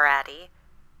explorer, Addie.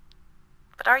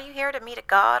 But are you here to meet a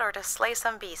god or to slay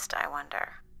some beast, I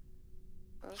wonder?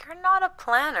 You're not a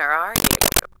planner, are you?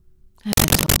 I've been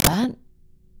told that.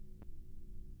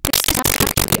 It's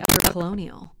the upper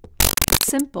colonial.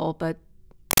 Simple, but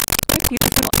quite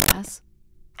beautiful, I guess.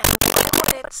 And why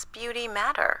would its beauty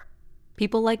matter?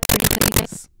 People like pretty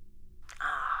things.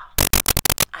 Ah,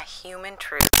 a human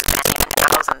truth in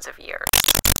thousands of years.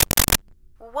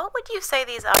 What would you say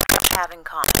these objects have in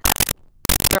common?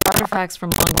 They're artifacts from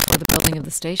long before the building of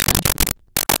the station.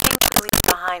 Things we leave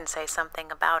behind say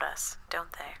something about us,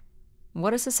 don't they?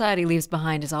 What a society leaves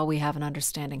behind is all we have in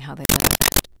understanding how they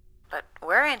live. But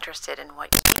we're interested in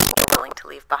what you're willing to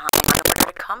leave behind in order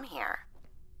to come here.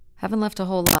 Haven't left a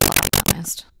whole lot, to be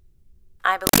honest.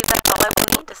 I believe that's all I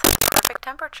will need to set the perfect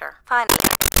temperature. Finally.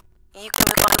 You can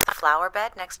move on to the flower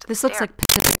bed next to the This stair. looks like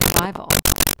Pacific survival.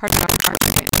 Part of our art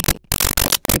family.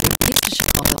 Maybe we used to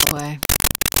ship all this way.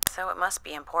 So it must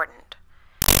be important.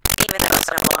 Even though it's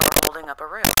no longer holding up a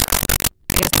room.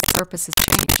 I guess the purpose has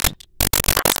changed.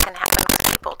 That can happen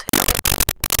with people too.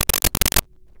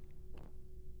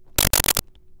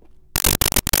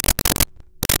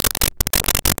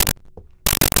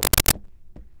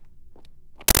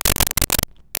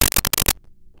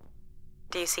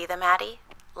 Do you see them, Addie?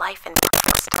 Life in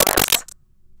stillness.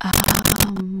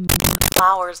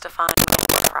 Flowers define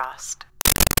frost.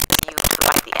 You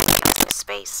provide the emptiness of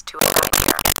space to abide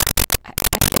here. I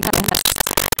think I have.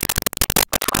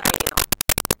 Which one are you?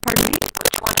 Pardon me?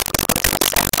 Which one are you?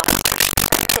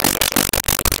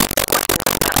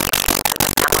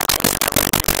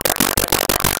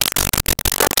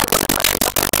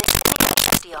 This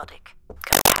is idiotic.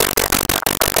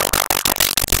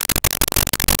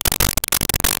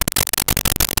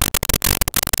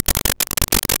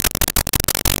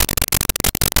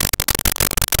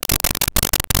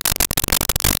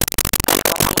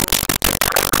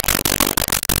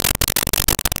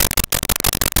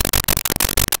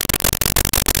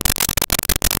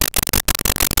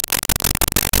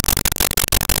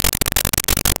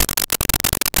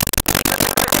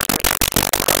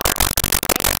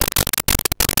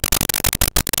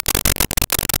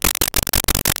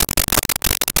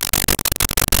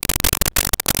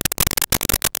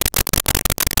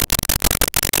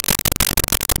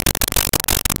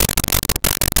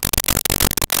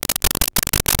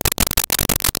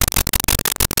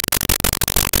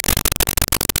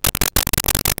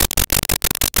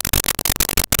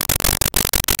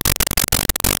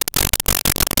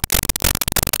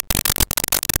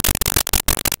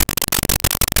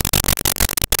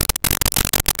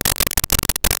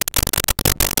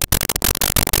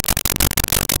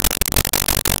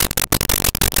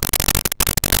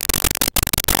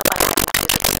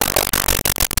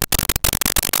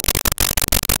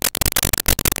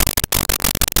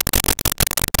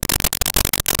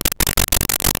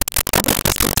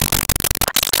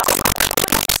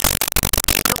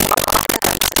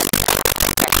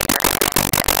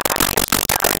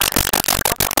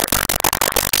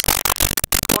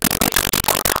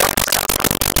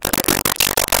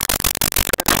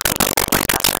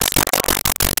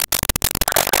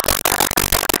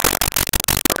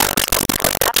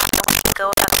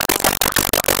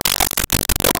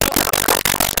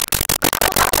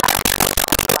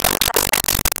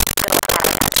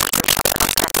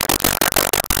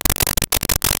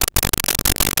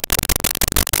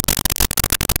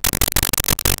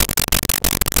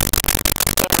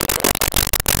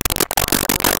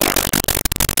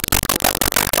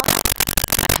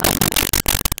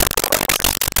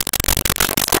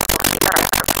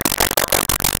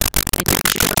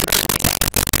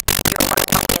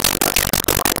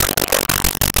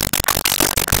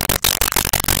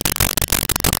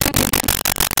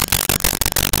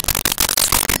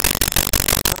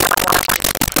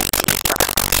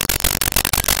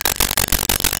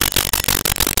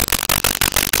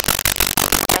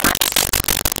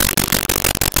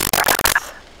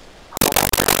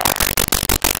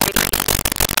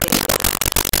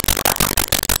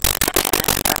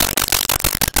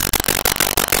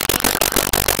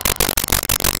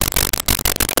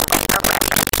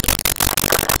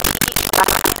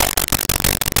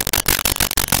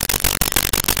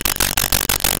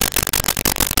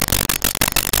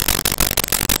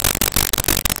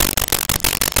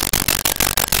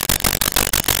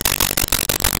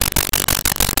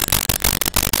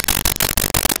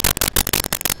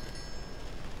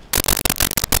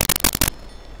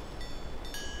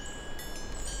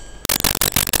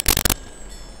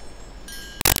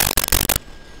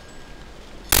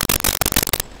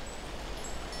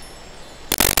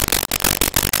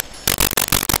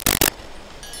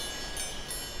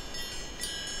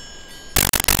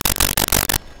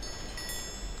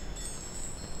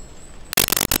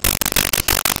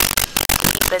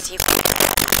 as you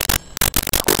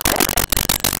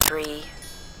 3,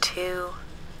 2,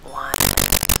 1,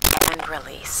 and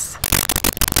release.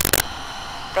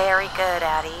 Very good,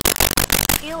 Addie.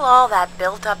 Feel all that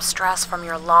built-up stress from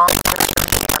your long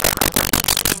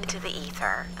into the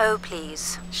ether. Oh,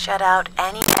 please. Shut out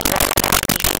any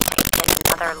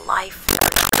another life.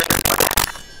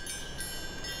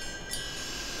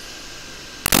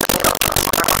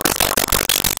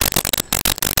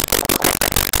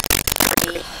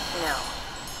 No.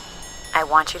 I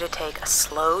want you to take a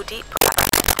slow, deep breath until I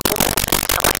tell you to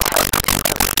release.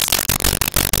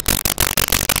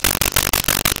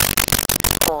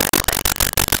 Hold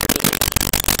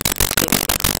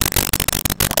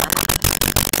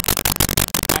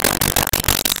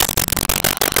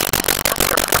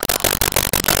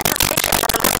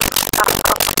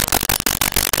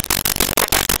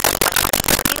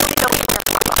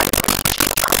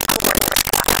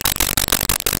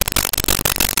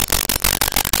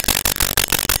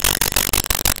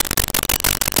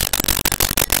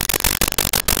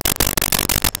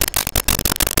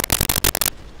 2,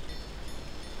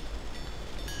 1, and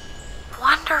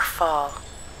wonderful.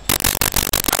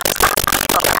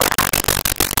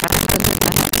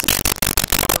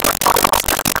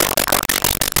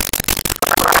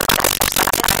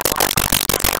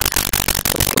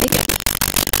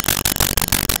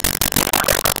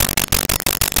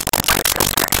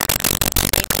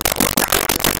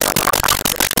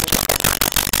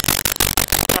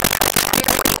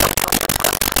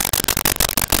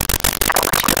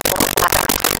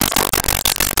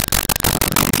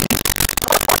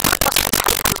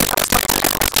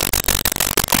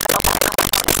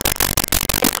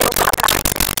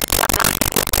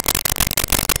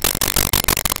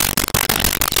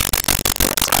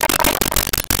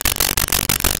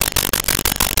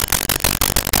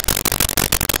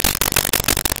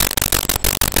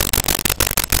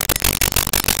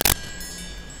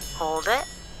 Hold it.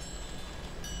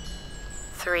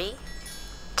 3,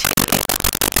 2,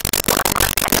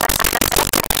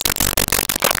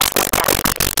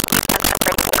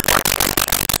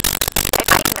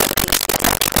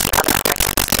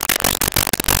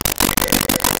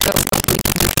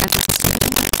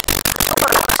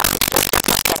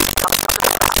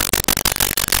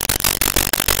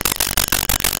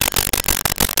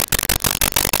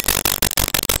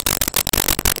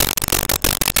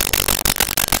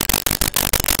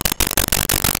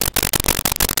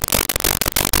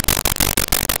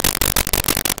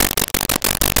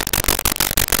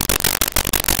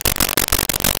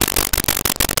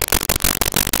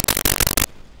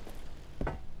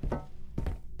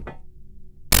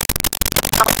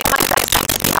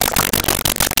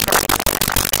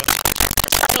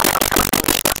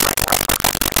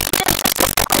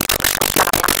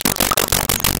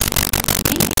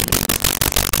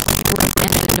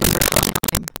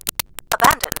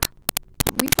 abandoned.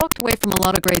 We've walked away from a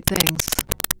lot of great things.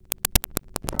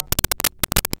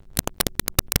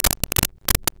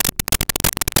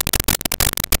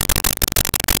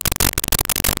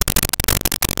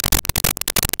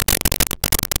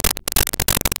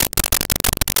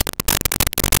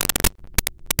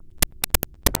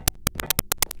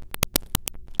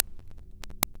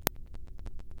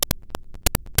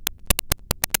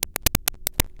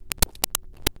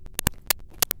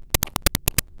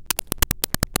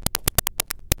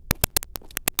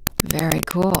 Very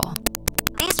cool.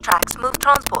 These tracks move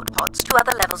transport pods to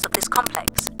other levels of this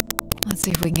complex. Let's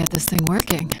see if we can get this thing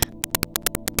working.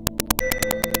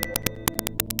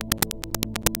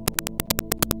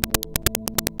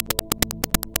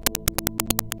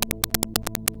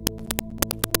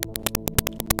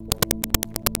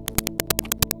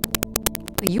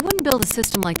 You wouldn't build a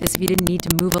system like this if you didn't need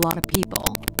to move a lot of people,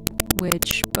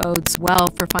 which bodes well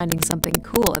for finding something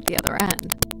cool at the other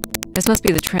end. This must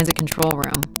be the transit control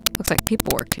room. Looks like people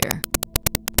worked here.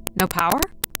 No power?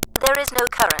 There is no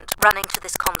current running to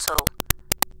this console.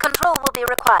 Control will be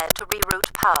required to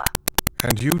reroute power.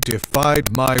 And you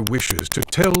defied my wishes to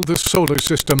tell the solar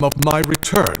system of my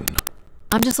return.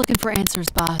 I'm just looking for answers,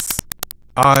 boss.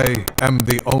 I am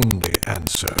the only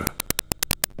answer.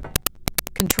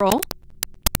 Control?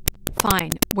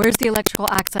 Fine. Where's the electrical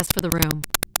access for the room?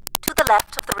 To the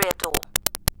left of the rear door.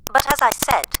 But as I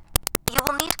said, you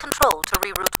will need control to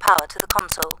reroute power to the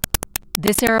console.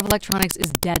 This era of electronics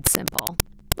is dead simple.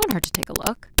 Won't hurt to take a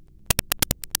look.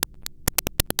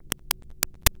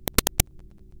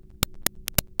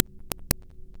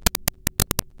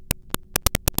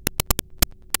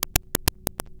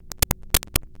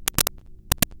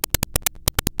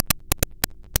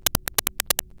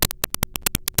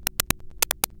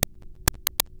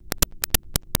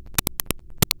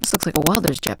 This looks like a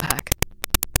welder's jetpack.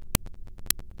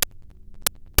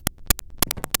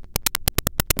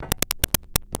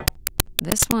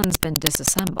 This one's been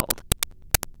disassembled.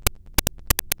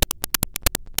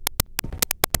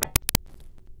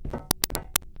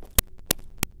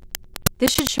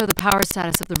 This should show the power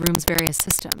status of the room's various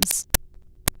systems.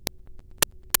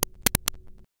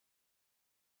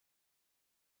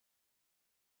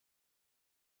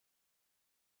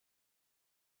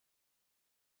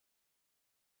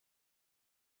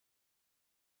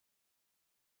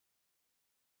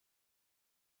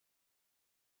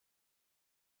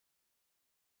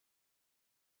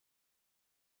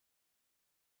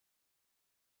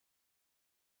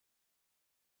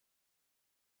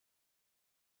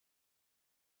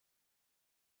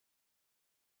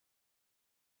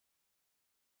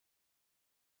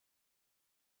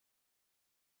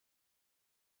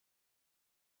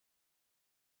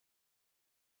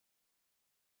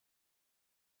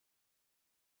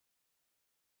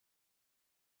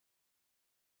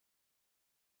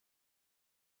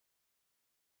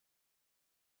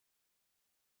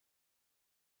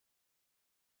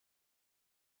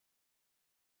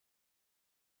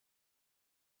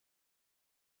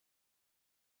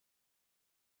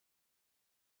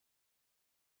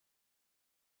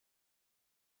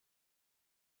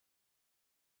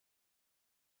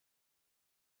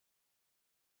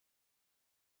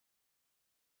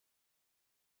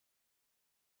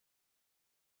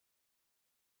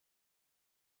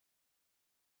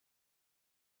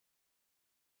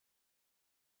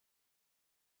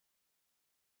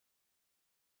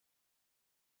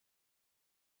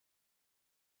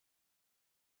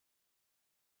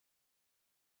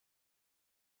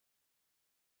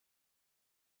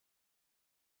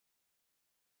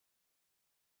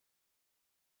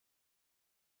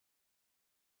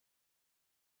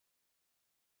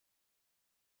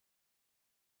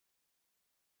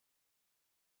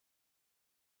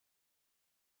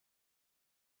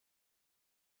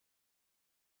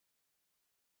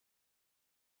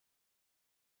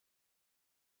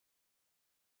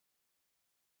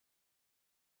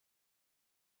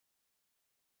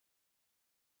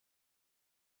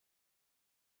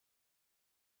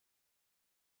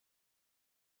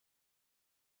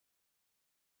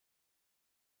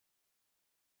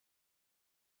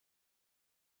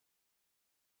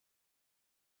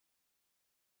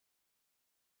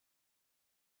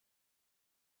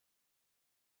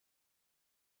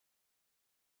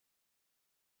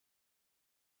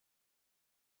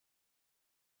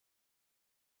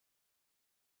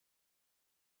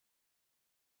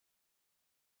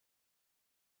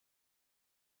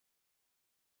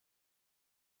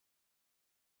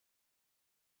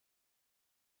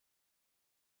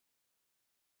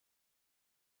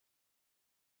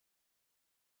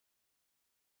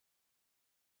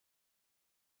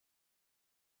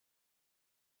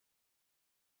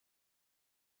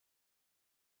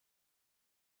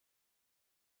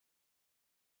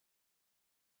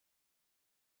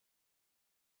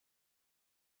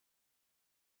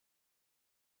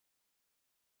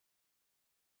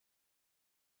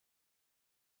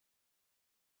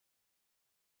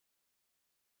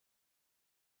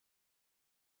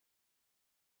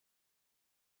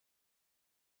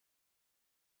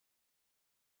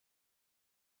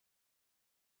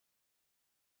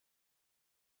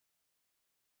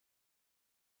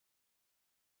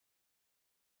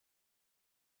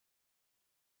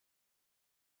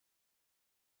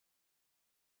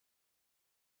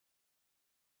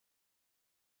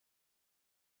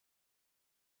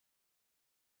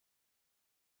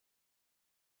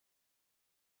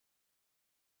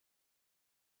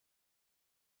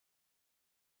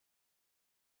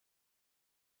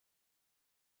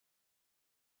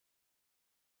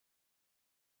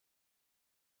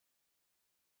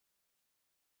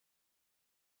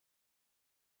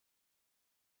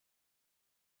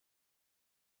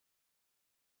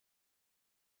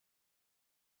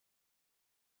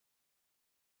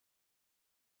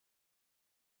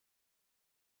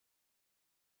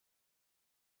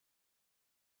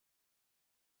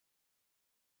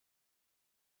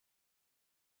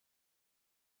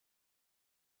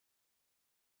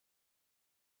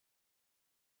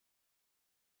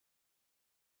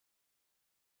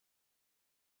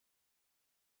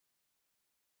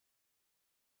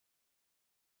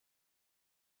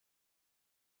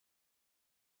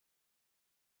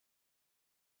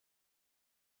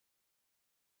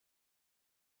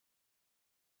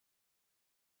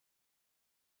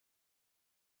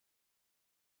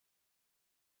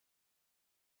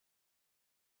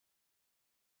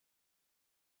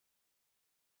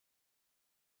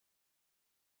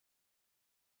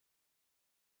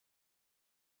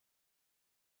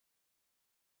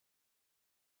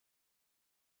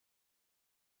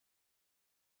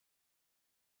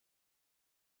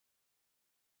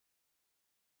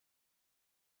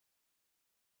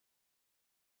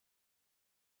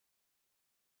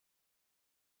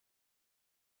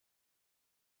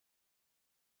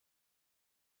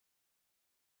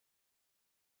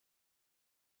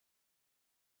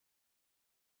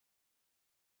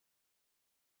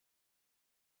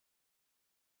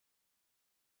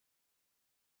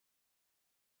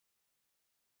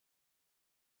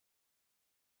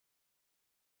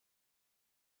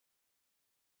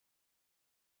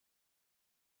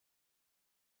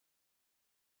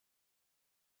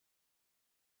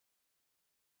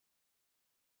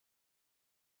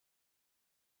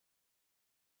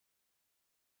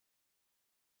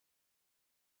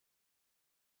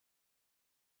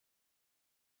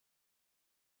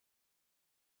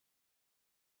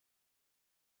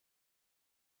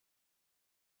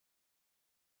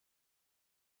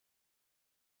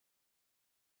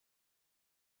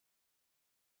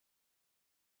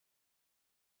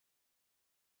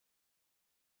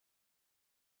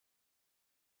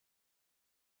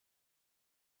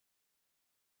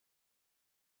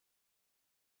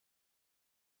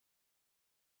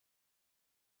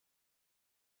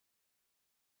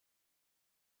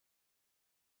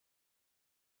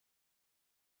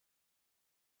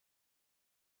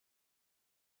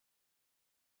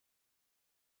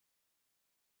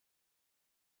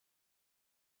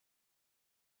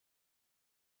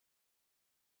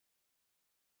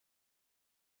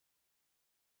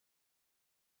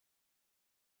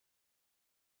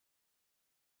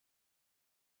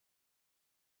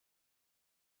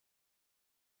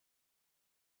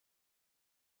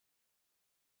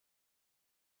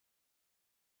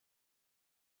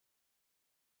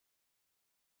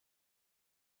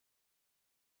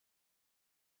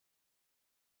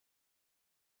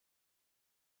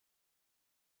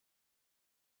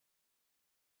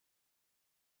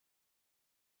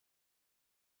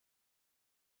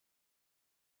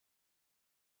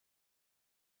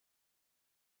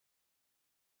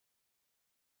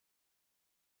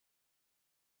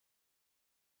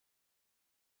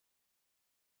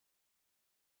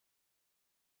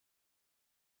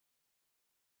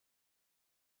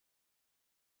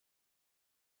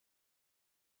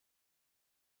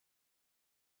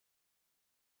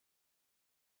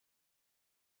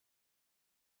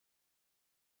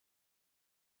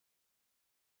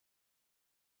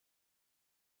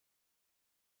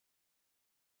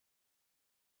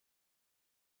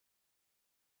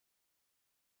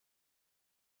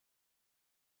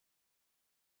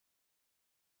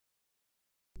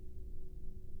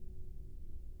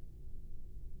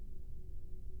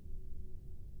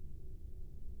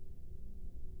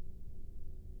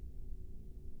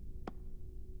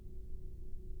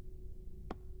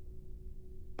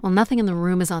 Well, nothing in the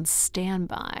room is on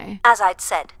standby. As I'd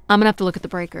said. I'm gonna have to look at the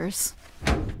breakers.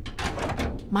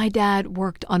 My dad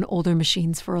worked on older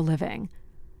machines for a living.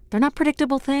 They're not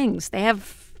predictable things. They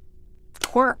have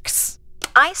quirks.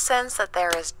 I sense that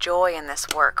there is joy in this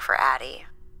work for Addie.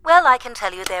 Well, I can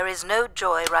tell you there is no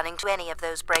joy running to any of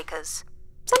those breakers.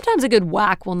 Sometimes a good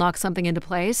whack will knock something into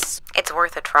place. It's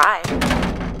worth a try.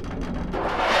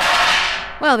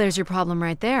 Well, there's your problem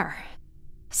right there.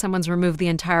 Someone's removed the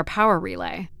entire power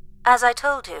relay. As I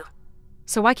told you.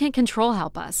 So why can't Control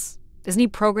help us? Isn't he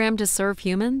programmed to serve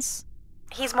humans?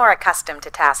 He's more accustomed to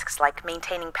tasks like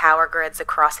maintaining power grids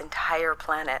across entire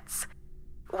planets,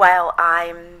 while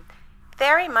I'm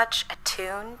very much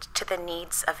attuned to the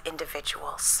needs of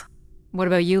individuals. What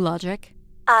about you, Logic?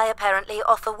 I apparently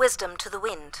offer wisdom to the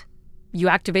wind. You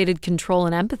activated Control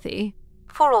and Empathy.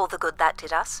 For all the good that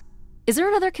did us. Is there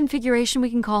another configuration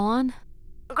we can call on?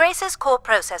 Grace's core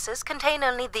processors contain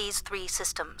only these 3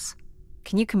 systems.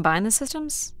 Can you combine the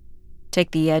systems?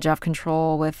 Take the edge off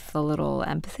Control with a little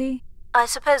empathy? I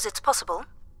suppose it's possible,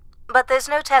 but there's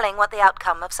no telling what the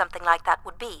outcome of something like that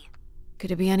would be.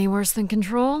 Could it be any worse than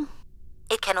Control?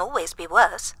 It can always be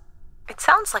worse. It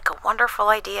sounds like a wonderful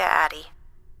idea, Addie.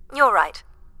 You're right.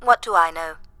 What do I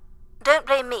know? Don't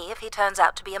blame me if he turns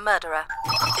out to be a murderer.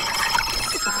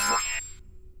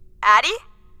 Addie?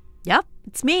 Yep,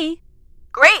 it's me.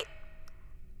 Great!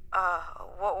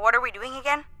 What are we doing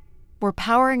again? We're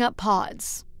powering up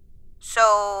pods.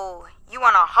 So, you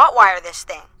want to hotwire this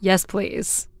thing? Yes,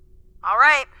 please.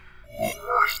 Alright.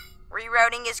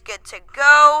 Rerouting is good to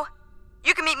go.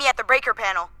 You can meet me at the breaker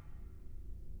panel.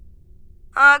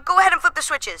 Go ahead and flip the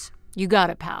switches. You got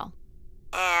it, pal.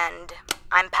 And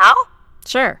I'm Pal?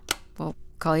 Sure. We'll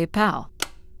call you pal.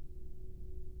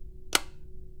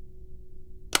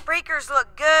 Breakers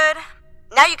look good.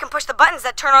 Now you can push the buttons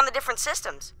that turn on the different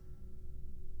systems.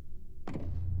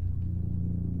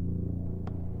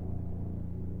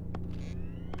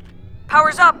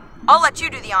 Power's up. I'll let you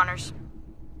do the honors.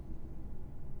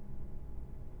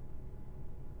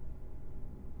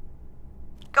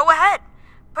 Go ahead.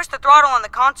 Push the throttle on the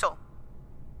console.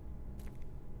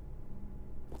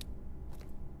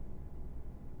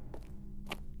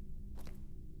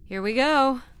 Here we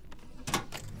go.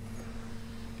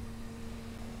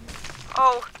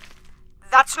 Oh,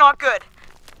 that's not good.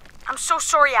 I'm so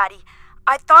sorry, Addie.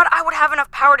 I thought I would have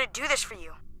enough power to do this for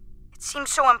you. It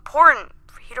seems so important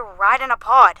for you to ride in a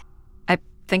pod. I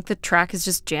think the track is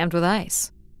just jammed with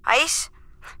ice. Ice?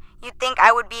 You'd think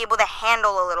I would be able to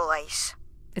handle a little ice.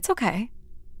 It's okay.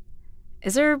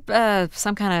 Is there,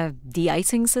 some kind of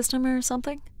de-icing system or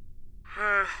something?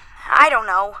 I don't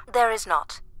know. There is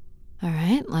not. All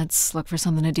right, let's look for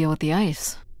something to deal with the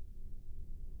ice.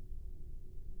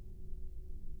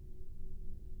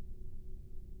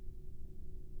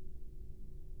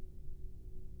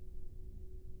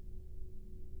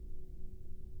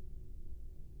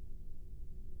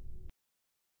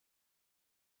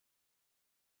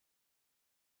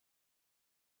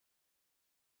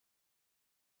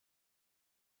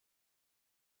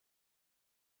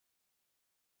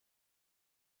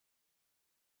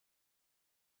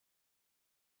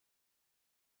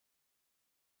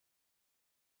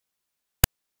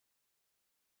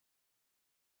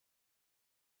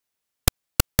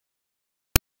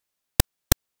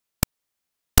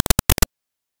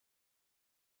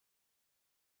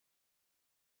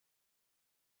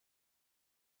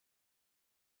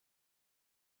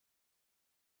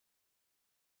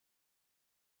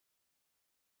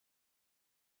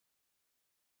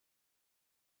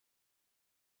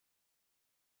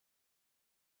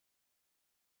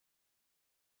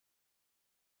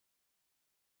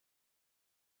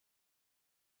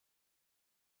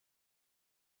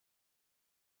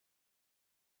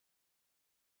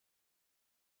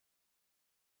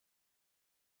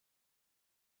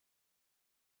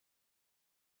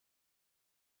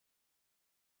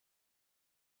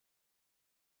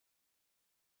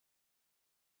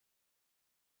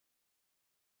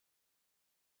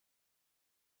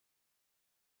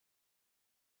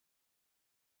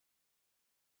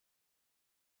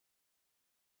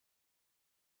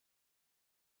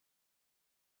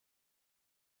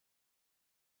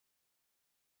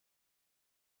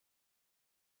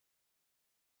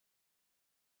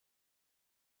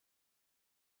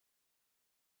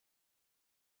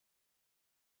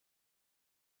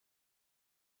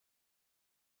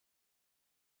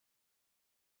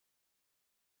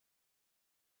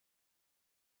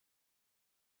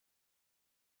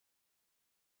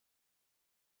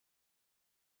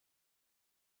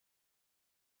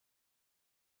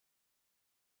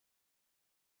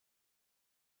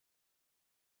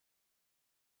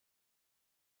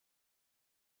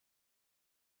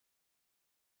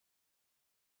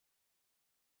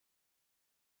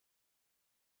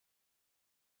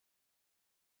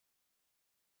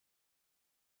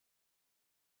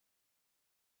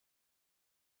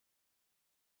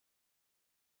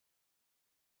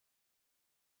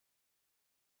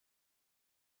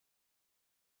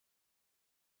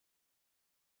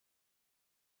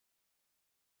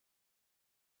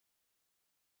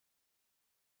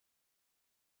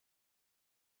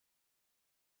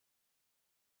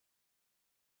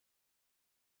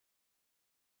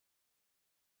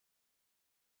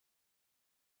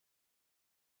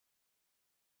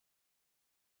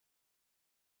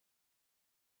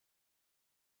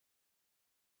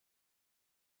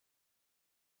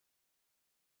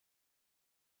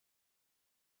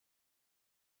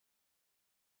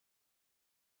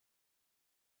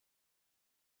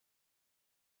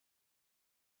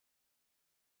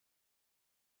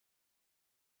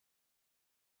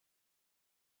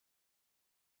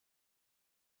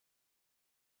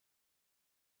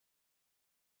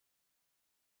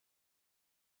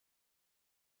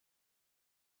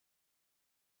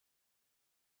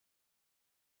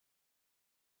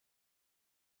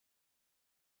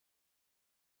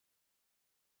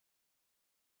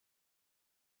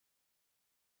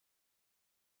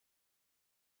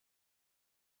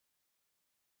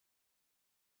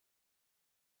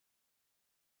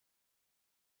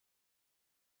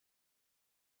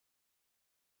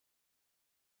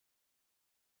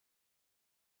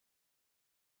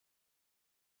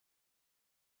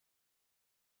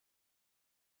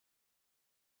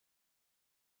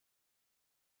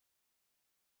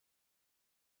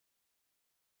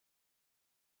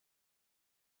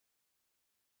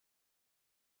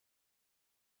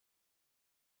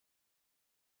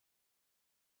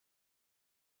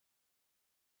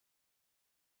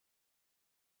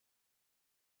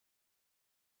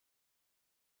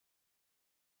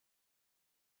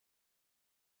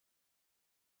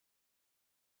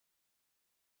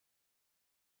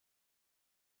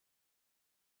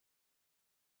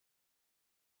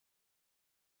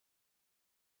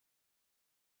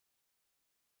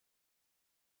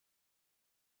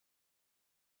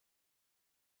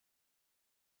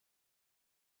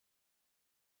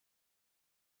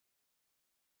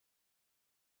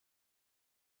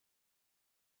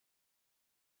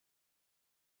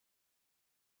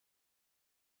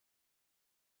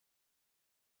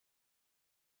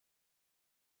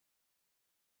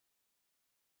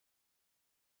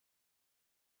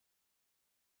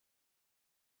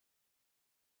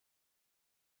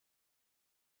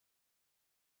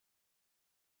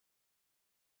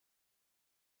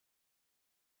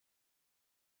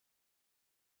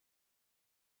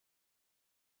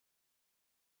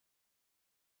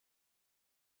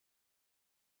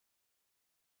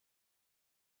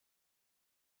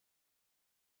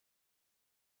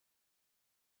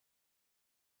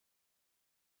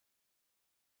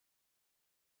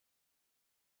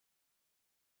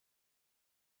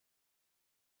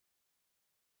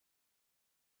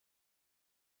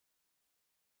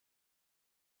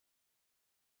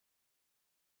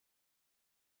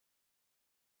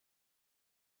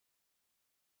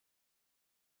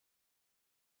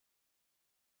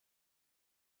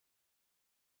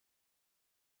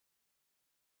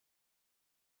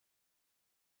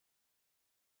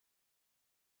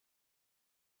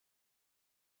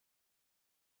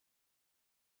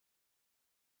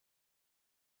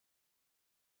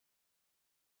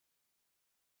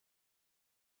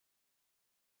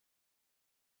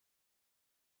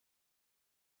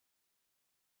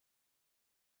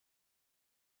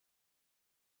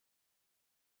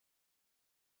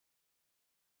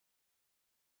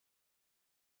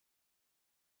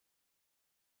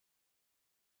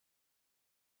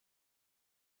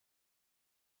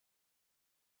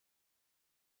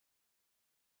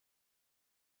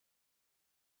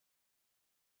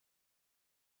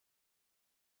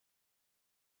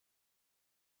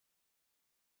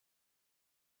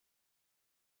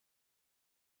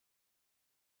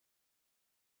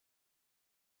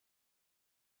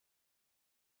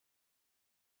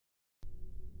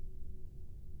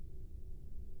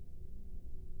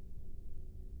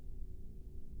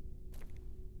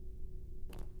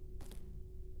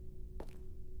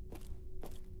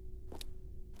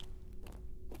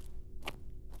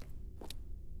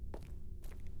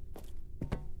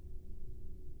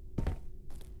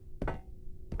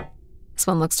 This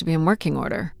one looks to be in working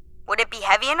order. Would it be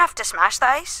heavy enough to smash the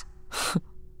ice?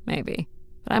 Maybe.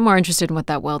 But I'm more interested in what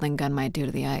that welding gun might do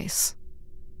to the ice.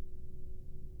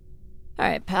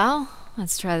 Alright, pal.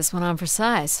 Let's try this one on for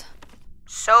size.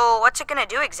 So, what's it gonna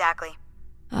do exactly?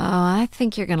 Oh, I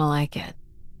think you're gonna like it.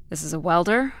 This is a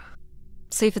welder.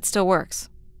 See if it still works.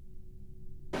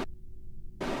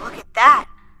 Look at that!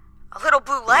 A little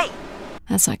blue light.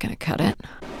 That's not gonna cut it.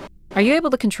 Are you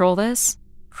able to control this?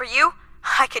 For you,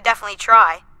 I could definitely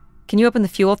try. Can you open the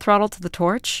fuel throttle to the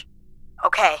torch?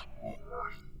 Okay.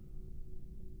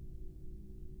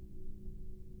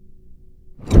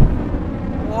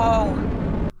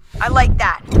 Whoa. I like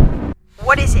that.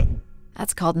 What is it?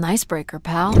 That's called an icebreaker,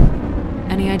 pal.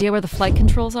 Any idea where the flight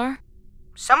controls are?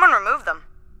 Someone removed them.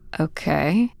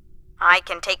 Okay. I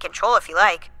can take control if you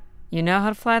like. You know how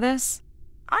to fly this?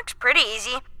 Looks pretty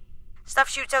easy. Stuff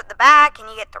shoots out the back and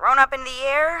you get thrown up in the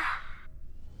air.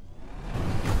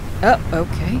 Oh,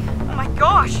 okay. Oh my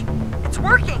gosh! It's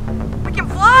working! We can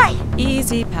fly!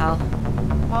 Easy, pal.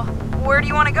 Well, where do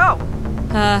you want to go?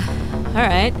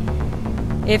 Alright.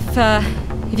 If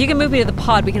you can move me to the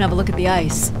pod, we can have a look at the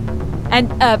ice. And,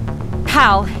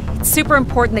 pal, it's super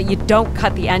important that you don't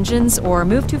cut the engines or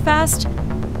move too fast.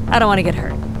 I don't want to get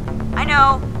hurt. I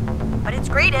know, but it's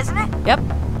great, isn't it? Yep.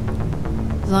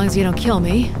 As long as you don't kill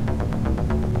me.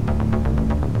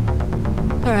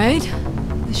 Alright.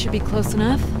 This should be close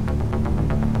enough.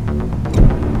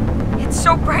 It's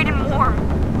so bright and warm.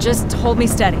 Just hold me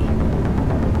steady.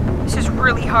 This is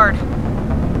really hard.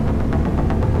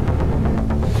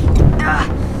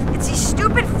 It's these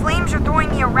stupid flames are throwing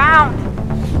me around.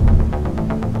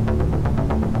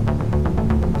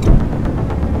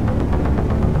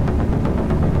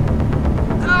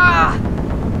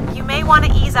 You may want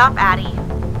to ease up, Addie.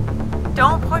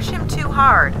 Don't push him too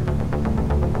hard.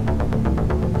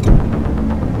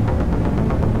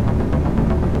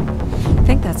 I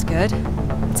think that's good.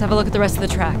 Let's have a look at the rest of the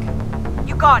track.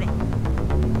 You got it.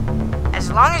 As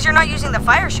long as you're not using the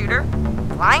fire shooter,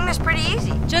 flying is pretty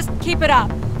easy. Just keep it up,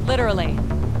 literally.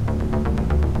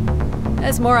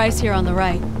 There's more ice here on the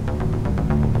right.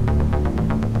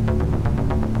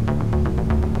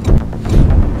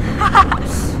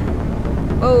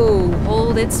 Whoa,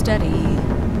 hold it steady.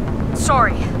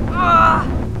 Sorry.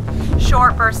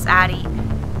 Short bursts, Addie.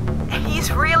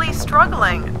 He's really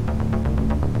struggling.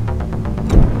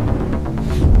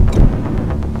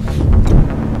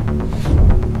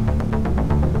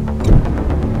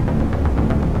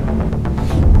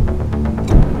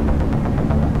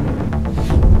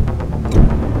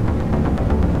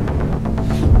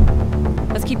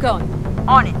 Let's keep going.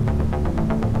 On it.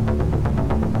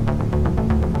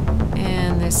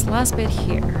 And this last bit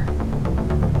here.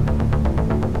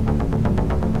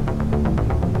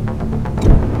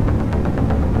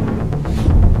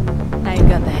 Now you've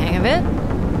got the hang of it.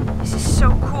 This is so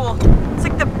cool. It's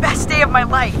like the best day of my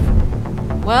life.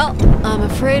 Well, I'm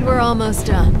afraid we're almost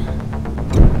done.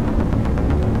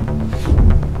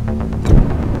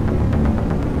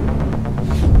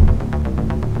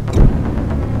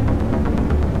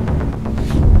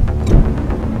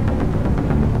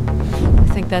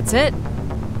 I think that's it.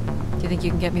 Do you think you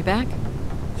can get me back?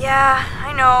 Yeah,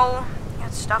 I know. You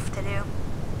got stuff to do.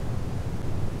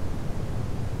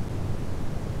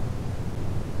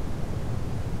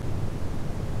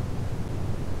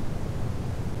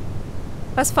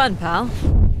 That's fun, pal.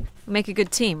 We make a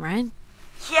good team, right?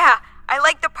 Yeah, I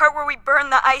like the part where we burn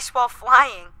the ice while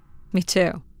flying. Me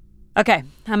too. Okay,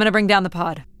 I'm gonna bring down the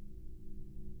pod.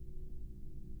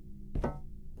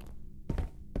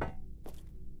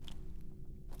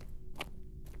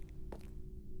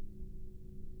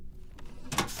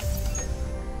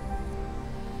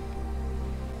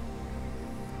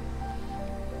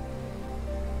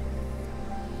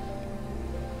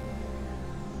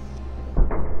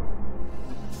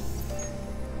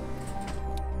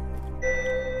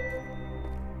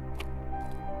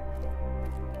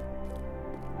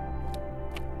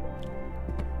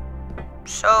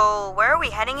 So, where are we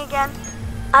heading again?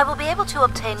 I will be able to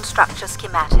obtain structure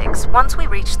schematics once we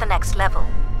reach the next level.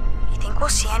 You think we'll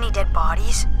see any dead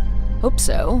bodies? Hope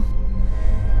so.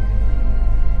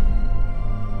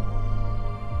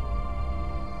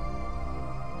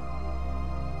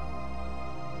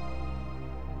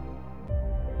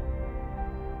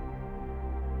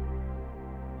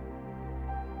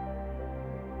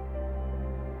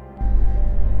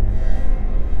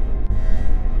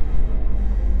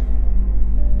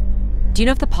 Do you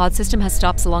know if the pod system has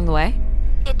stops along the way?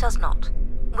 It does not.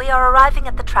 We are arriving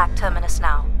at the track terminus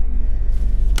now.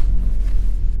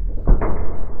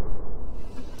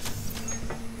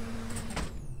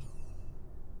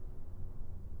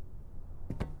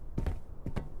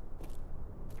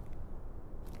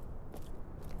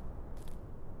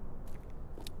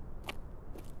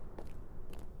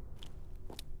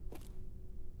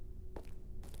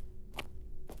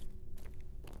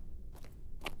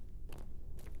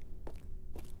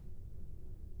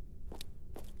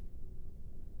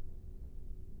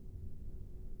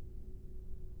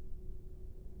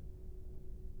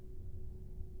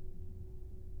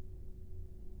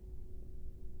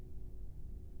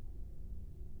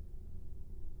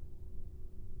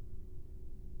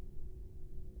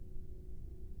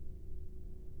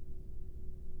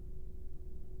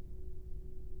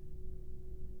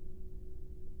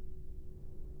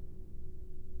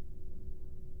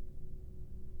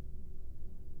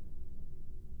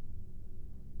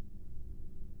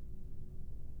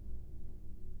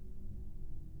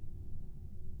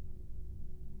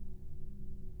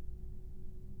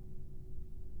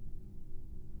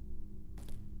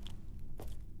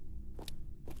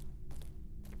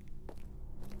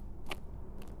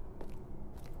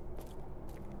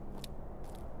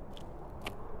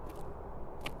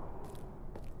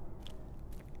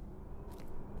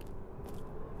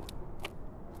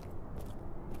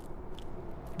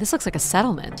 This looks like a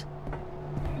settlement.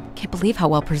 Can't believe how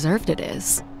well preserved it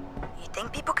is. You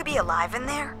think people could be alive in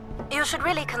there? You should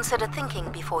really consider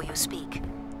thinking before you speak.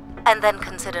 And then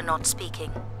consider not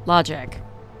speaking. Logic.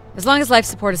 As long as life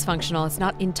support is functional, it's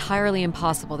not entirely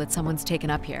impossible that someone's taken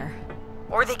up here.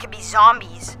 Or they could be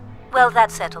zombies. Well,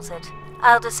 that settles it.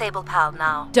 I'll disable Pal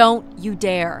now. Don't you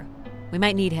dare. We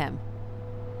might need him.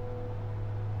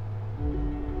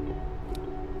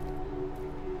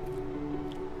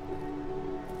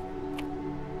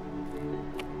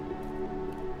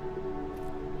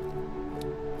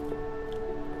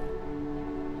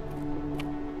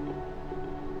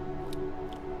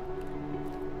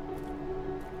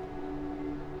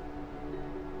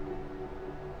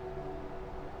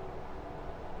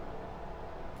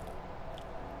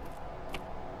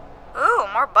 Ooh,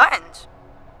 more buttons.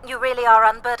 You really are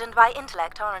unburdened by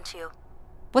intellect, aren't you?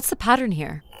 What's the pattern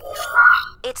here?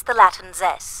 It's the Latin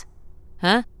zes.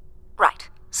 Huh? Right,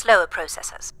 slower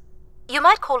processors. You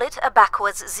might call it a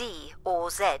backwards Z or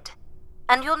Z,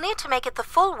 and you'll need to make it the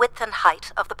full width and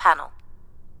height of the panel.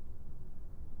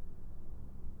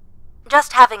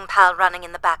 Just having PAL running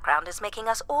in the background is making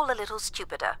us all a little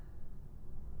stupider.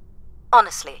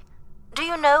 Honestly, do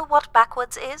you know what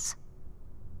backwards is?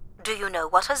 Do you know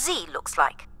what a Z looks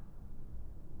like?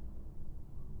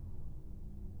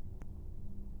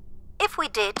 If we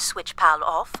did switch PAL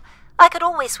off, I could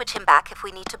always switch him back if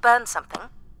we need to burn something.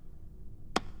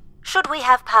 Should we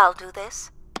have PAL do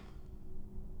this?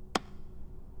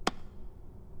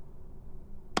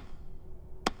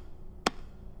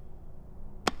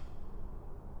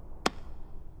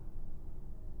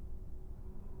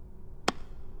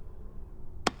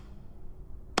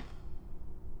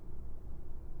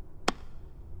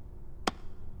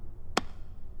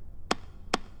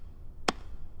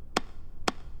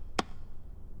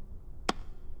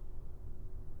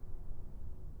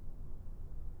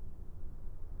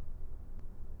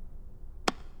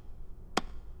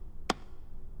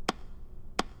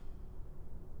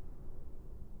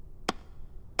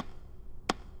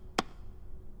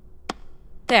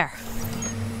 There.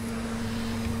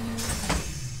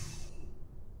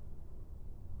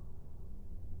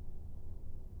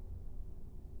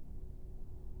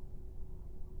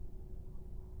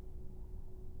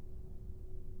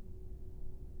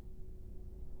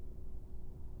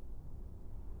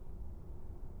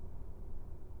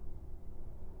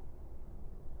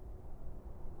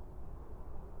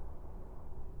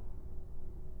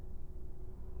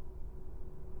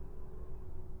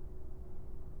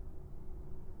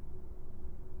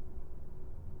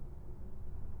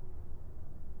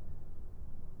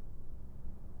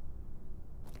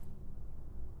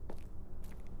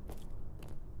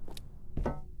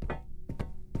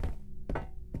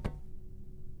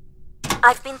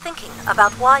 I've been thinking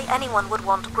about why anyone would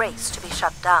want Grace to be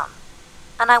shut down.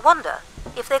 And I wonder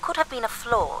if there could have been a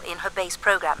flaw in her base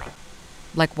programming.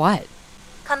 Like what?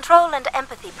 Control and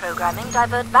empathy programming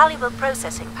divert valuable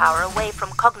processing power away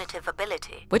from cognitive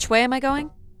ability. Which way am I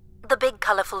going? The big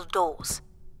colorful doors.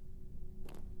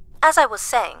 As I was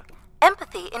saying,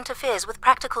 empathy interferes with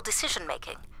practical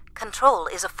decision-making. Control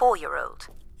is a 4-year-old.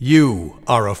 You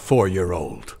are a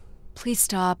 4-year-old. Please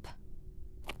stop.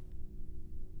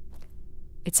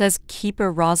 It says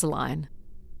Keeper Rosaline.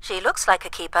 She looks like a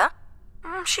keeper.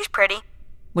 She's pretty.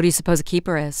 What do you suppose a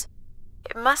keeper is?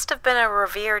 It must have been a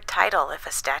revered title if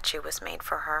a statue was made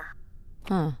for her.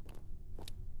 Huh.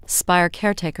 Spire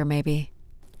caretaker, maybe.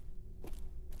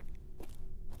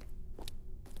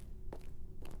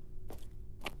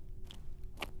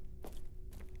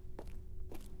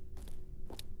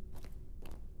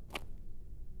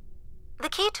 The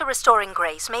key to restoring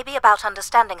Grace may be about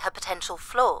understanding her potential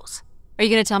flaws. Are you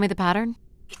going to tell me the pattern?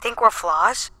 You think we're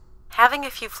flaws? Having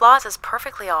a few flaws is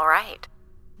perfectly all right.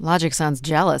 Logic sounds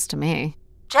jealous to me.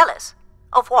 Jealous?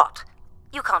 Of what?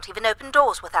 You can't even open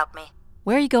doors without me.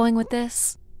 Where are you going with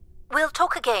this? We'll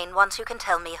talk again once you can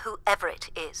tell me whoever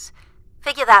it is.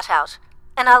 Figure that out,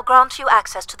 and I'll grant you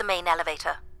access to the main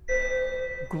elevator.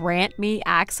 Grant me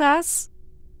access?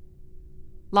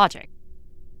 Logic.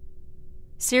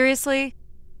 Seriously?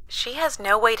 She has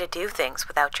no way to do things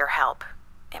without your help.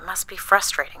 It must be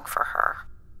frustrating for her.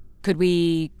 Could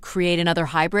we create another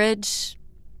hybrid?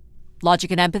 Logic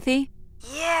and empathy?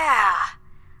 Yeah.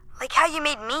 Like how you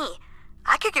made me.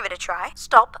 I could give it a try.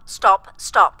 Stop, stop,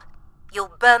 stop.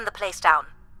 You'll burn the place down.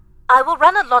 I will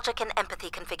run a logic and empathy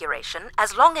configuration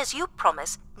as long as you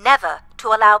promise never to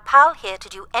allow Pal here to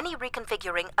do any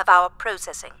reconfiguring of our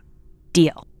processing.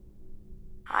 Deal.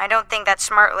 I don't think that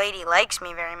smart lady likes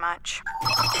me very much.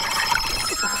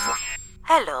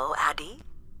 Hello, Addie.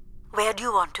 Where do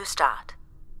you want to start?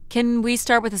 Can we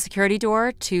start with the security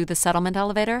door to the settlement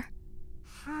elevator?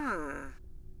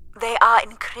 They are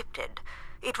encrypted.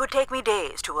 It would take me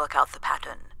days to work out the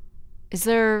pattern. Is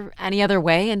there any other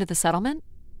way into the settlement?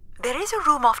 There is a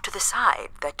room off to the side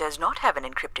that does not have an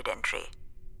encrypted entry.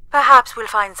 Perhaps we'll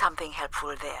find something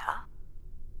helpful there.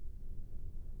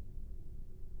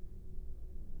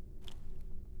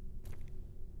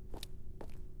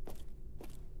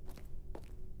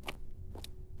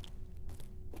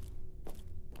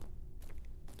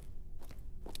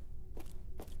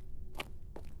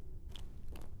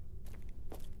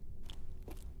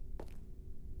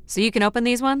 So you can open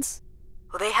these ones?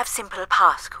 They have simple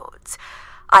passcodes.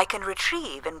 I can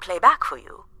retrieve and play back for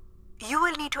you. You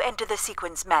will need to enter the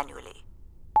sequence manually.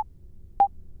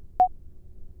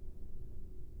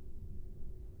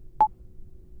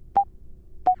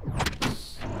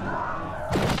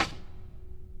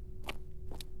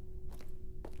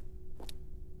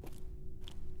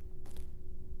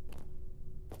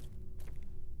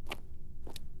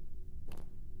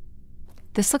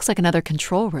 This looks like another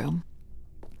control room.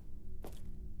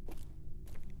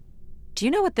 Do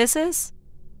you know what this is?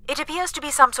 It appears to be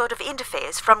some sort of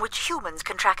interface from which humans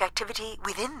can track activity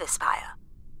within the spire.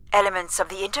 Elements of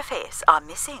the interface are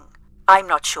missing. I'm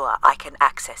not sure I can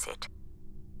access it.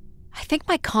 I think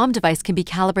my comm device can be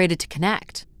calibrated to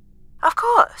connect. Of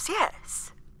course,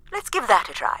 yes. Let's give that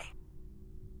a try.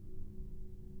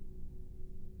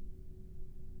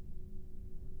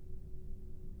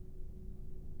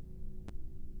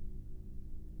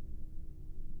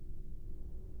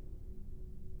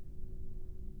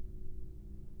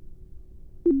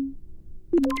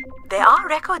 There are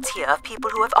records here of people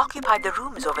who have occupied the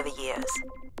rooms over the years.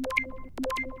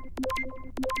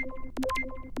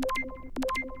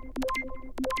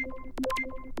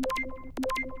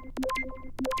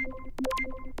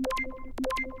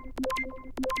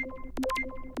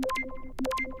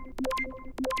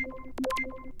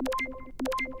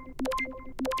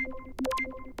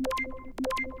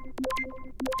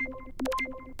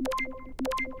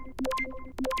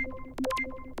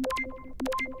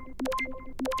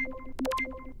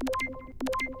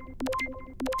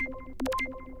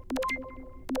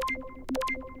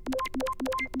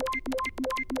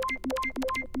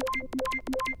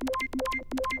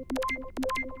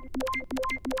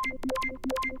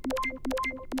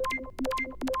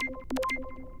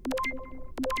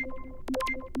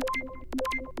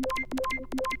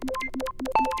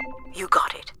 You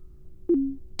got it.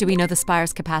 Do we know the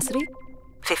spire's capacity?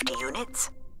 50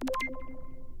 units.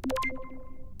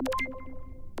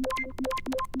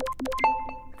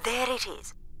 There it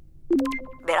is.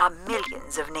 There are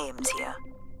millions of names here.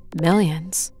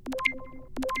 Millions.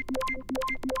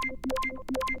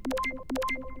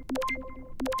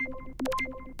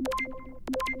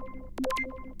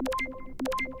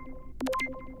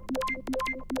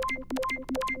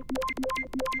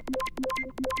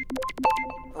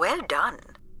 Well done.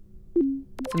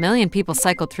 If a million people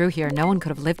cycled through here, no one could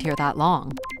have lived here that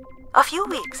long. A few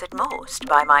weeks at most,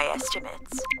 by my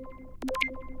estimates.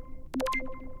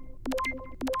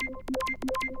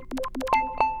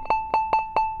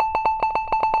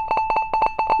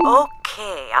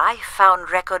 Okay, I found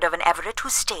record of an Everett who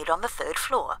stayed on the 3rd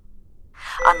floor.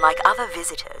 Unlike other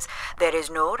visitors, there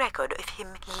is no record of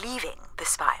him leaving the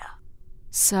spire.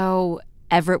 So,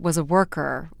 Everett was a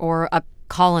worker, or a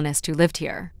colonist who lived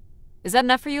here. Is that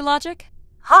enough for you, Logic?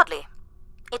 Hardly.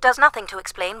 It does nothing to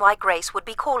explain why Grace would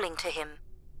be calling to him.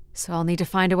 So I'll need to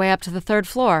find a way up to the 3rd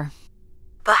floor.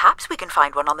 Perhaps we can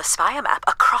find one on the spire map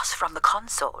across from the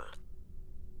console.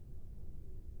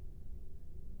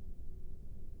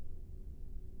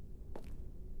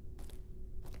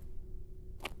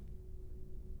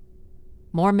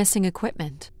 More missing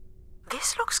equipment.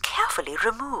 This looks carefully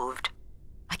removed.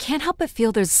 I can't help but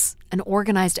feel there's an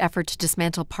organized effort to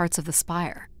dismantle parts of the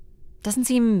spire. Doesn't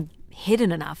seem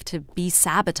hidden enough to be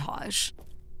sabotage.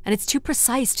 And it's too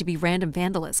precise to be random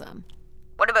vandalism.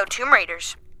 What about Tomb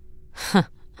Raiders?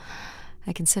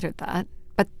 I considered that.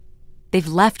 But they've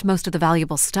left most of the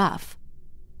valuable stuff.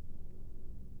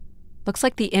 Looks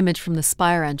like the image from the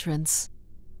spire entrance.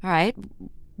 All right,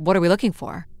 what are we looking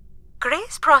for?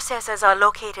 Grace processors are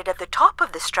located at the top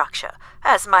of the structure,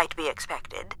 as might be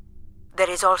expected. There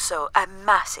is also a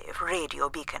massive radio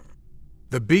beacon.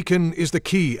 The beacon is the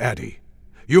key, Addie.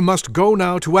 You must go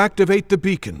now to activate the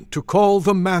beacon to call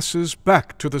the masses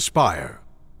back to the spire.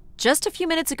 Just a few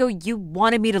minutes ago, you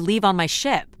wanted me to leave on my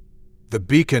ship. The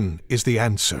beacon is the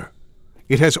answer.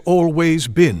 It has always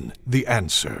been the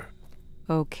answer.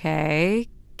 Okay.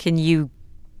 Can you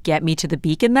get me to the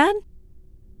beacon then?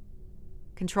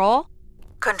 Control?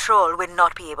 Control will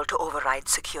not be able to override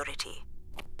security.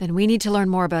 Then we need to learn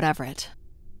more about Everett.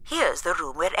 Here's the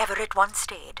room where Everett once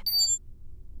stayed.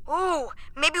 Ooh,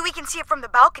 maybe we can see it from the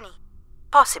balcony.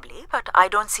 Possibly, but I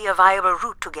don't see a viable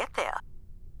route to get there.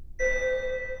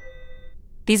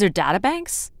 These are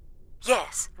databanks?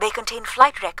 Yes, they contain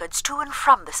flight records to and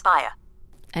from the spire.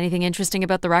 Anything interesting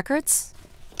about the records?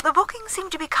 The bookings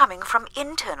seem to be coming from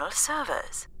internal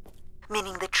servers,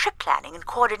 meaning the trip planning and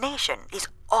coordination is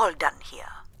all done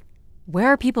here. Where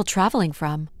are people traveling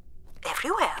from?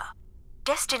 Everywhere.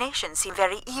 Destinations seem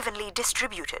very evenly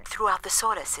distributed throughout the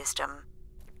solar system.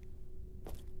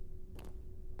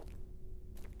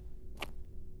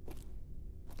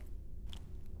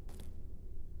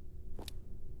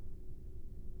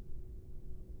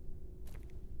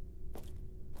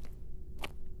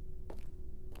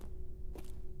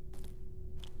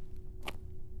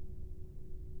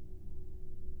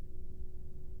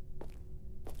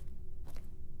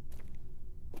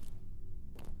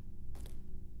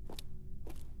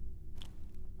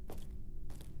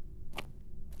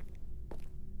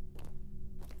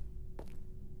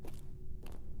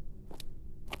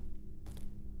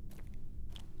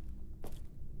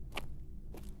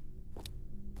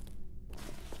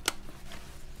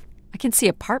 I can see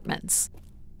apartments.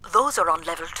 Those are on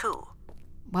level 2.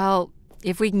 Well,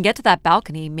 if we can get to that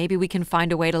balcony, maybe we can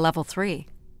find a way to level 3.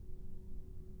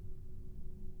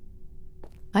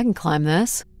 I can climb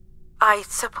this. I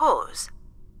suppose.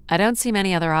 I don't see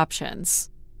many other options.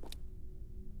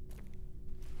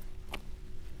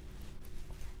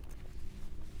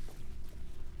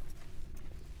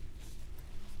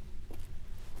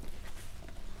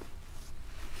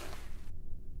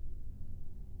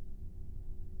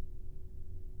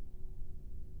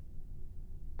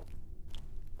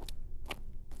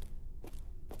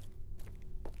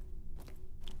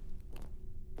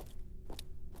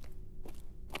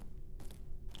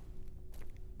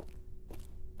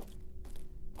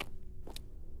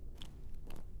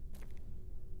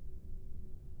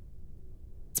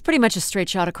 Pretty much a straight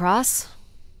shot across.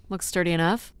 Looks sturdy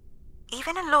enough.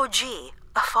 Even in low G,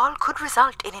 a fall could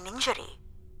result in an injury.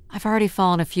 I've already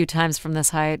fallen a few times from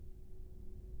this height.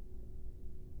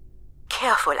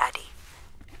 Careful, Addie.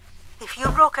 If you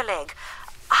broke a leg,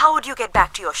 how would you get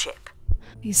back to your ship?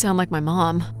 You sound like my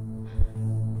mom.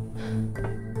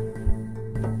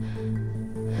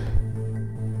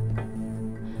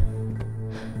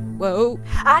 Whoa.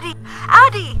 Addie!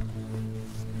 Addie!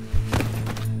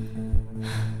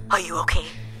 Are you okay?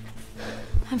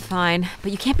 I'm fine, but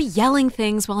you can't be yelling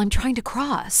things while I'm trying to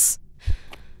cross.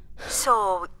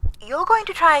 So, you're going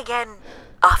to try again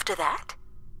after that?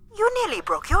 You nearly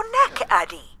broke your neck,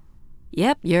 Addie.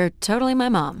 Yep, you're totally my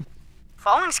mom.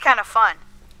 Falling's kind of fun.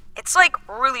 It's like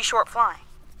really short flying.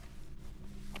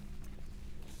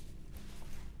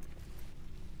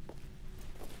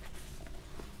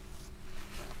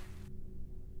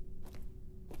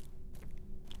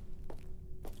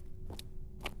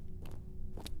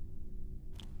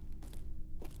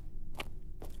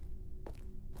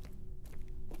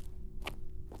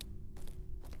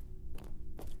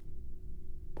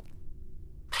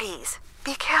 Please,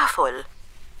 be careful.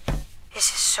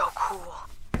 This is so cool.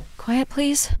 Quiet,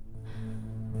 please.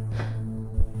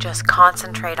 Just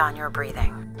concentrate on your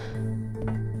breathing.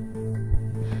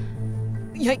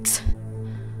 Yikes.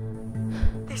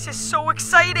 This is so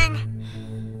exciting.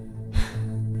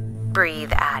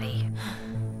 Breathe, Addie.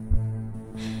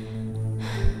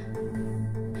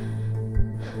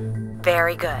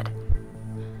 Very good.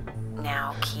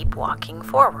 Now keep walking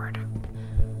forward.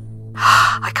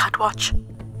 I can't watch.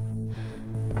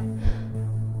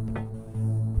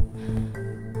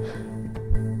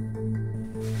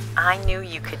 I knew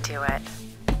you could do it.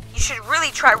 You should really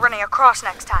try running across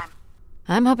next time.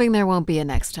 I'm hoping there won't be a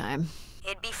next time.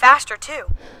 It'd be faster, too.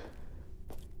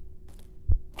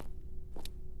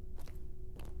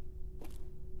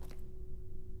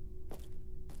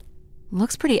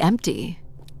 Looks pretty empty.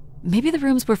 Maybe the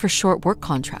rooms were for short work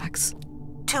contracts.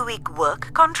 2-week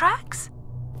work contracts?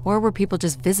 Or were people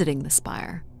just visiting the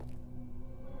spire?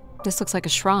 This looks like a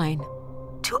shrine.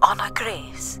 To honor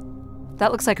Grace.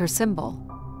 That looks like her symbol.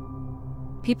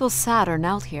 People sat or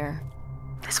knelt here.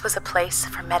 This was a place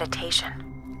for meditation.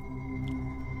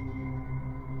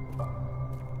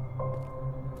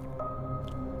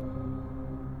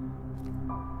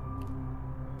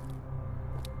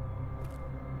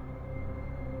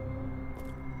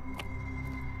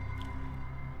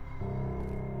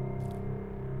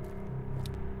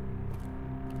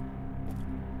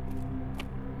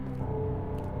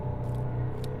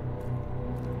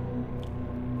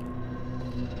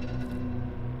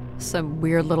 Some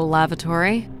weird little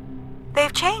lavatory.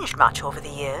 They've changed much over the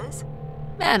years.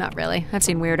 Not really. I've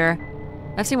seen weirder.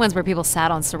 I've seen ones where people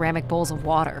sat on ceramic bowls of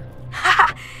water.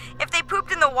 If they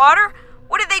pooped in the water,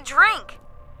 what did they drink?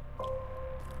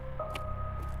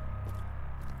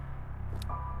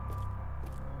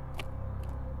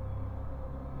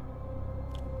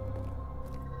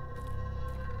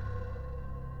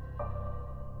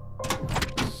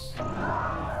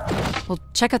 Well,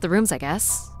 check out the rooms, I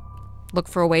guess. Look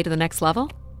for a way to the next level?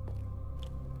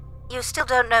 You still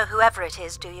don't know whoever it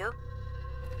is, do you?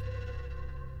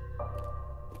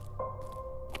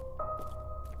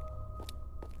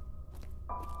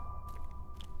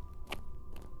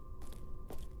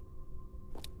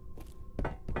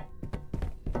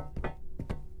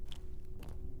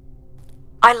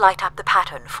 I'll light up the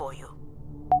pattern for you.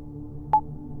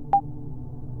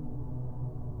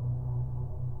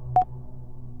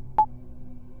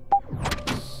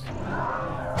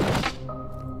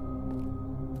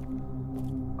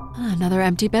 Another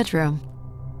empty bedroom.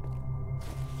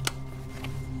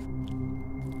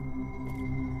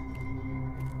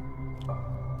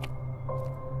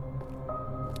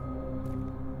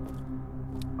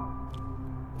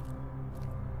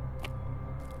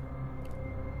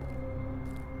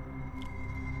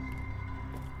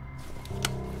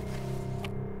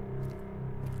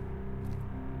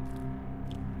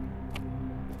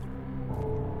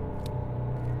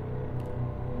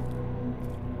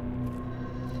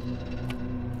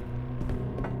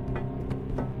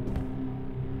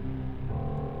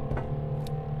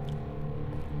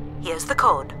 Here's the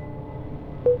code.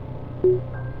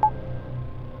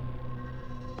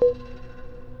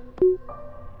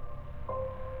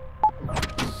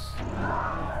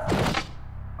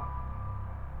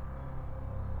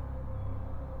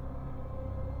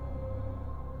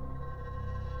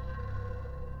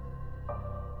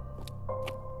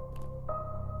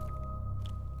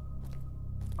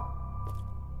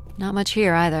 Not much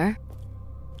here either.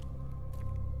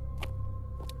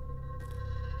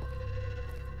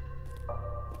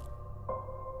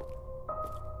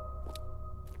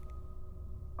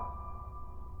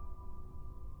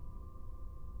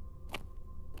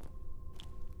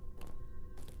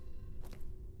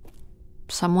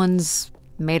 Someone's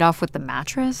made off with the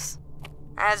mattress?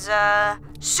 As a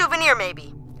souvenir,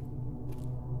 maybe.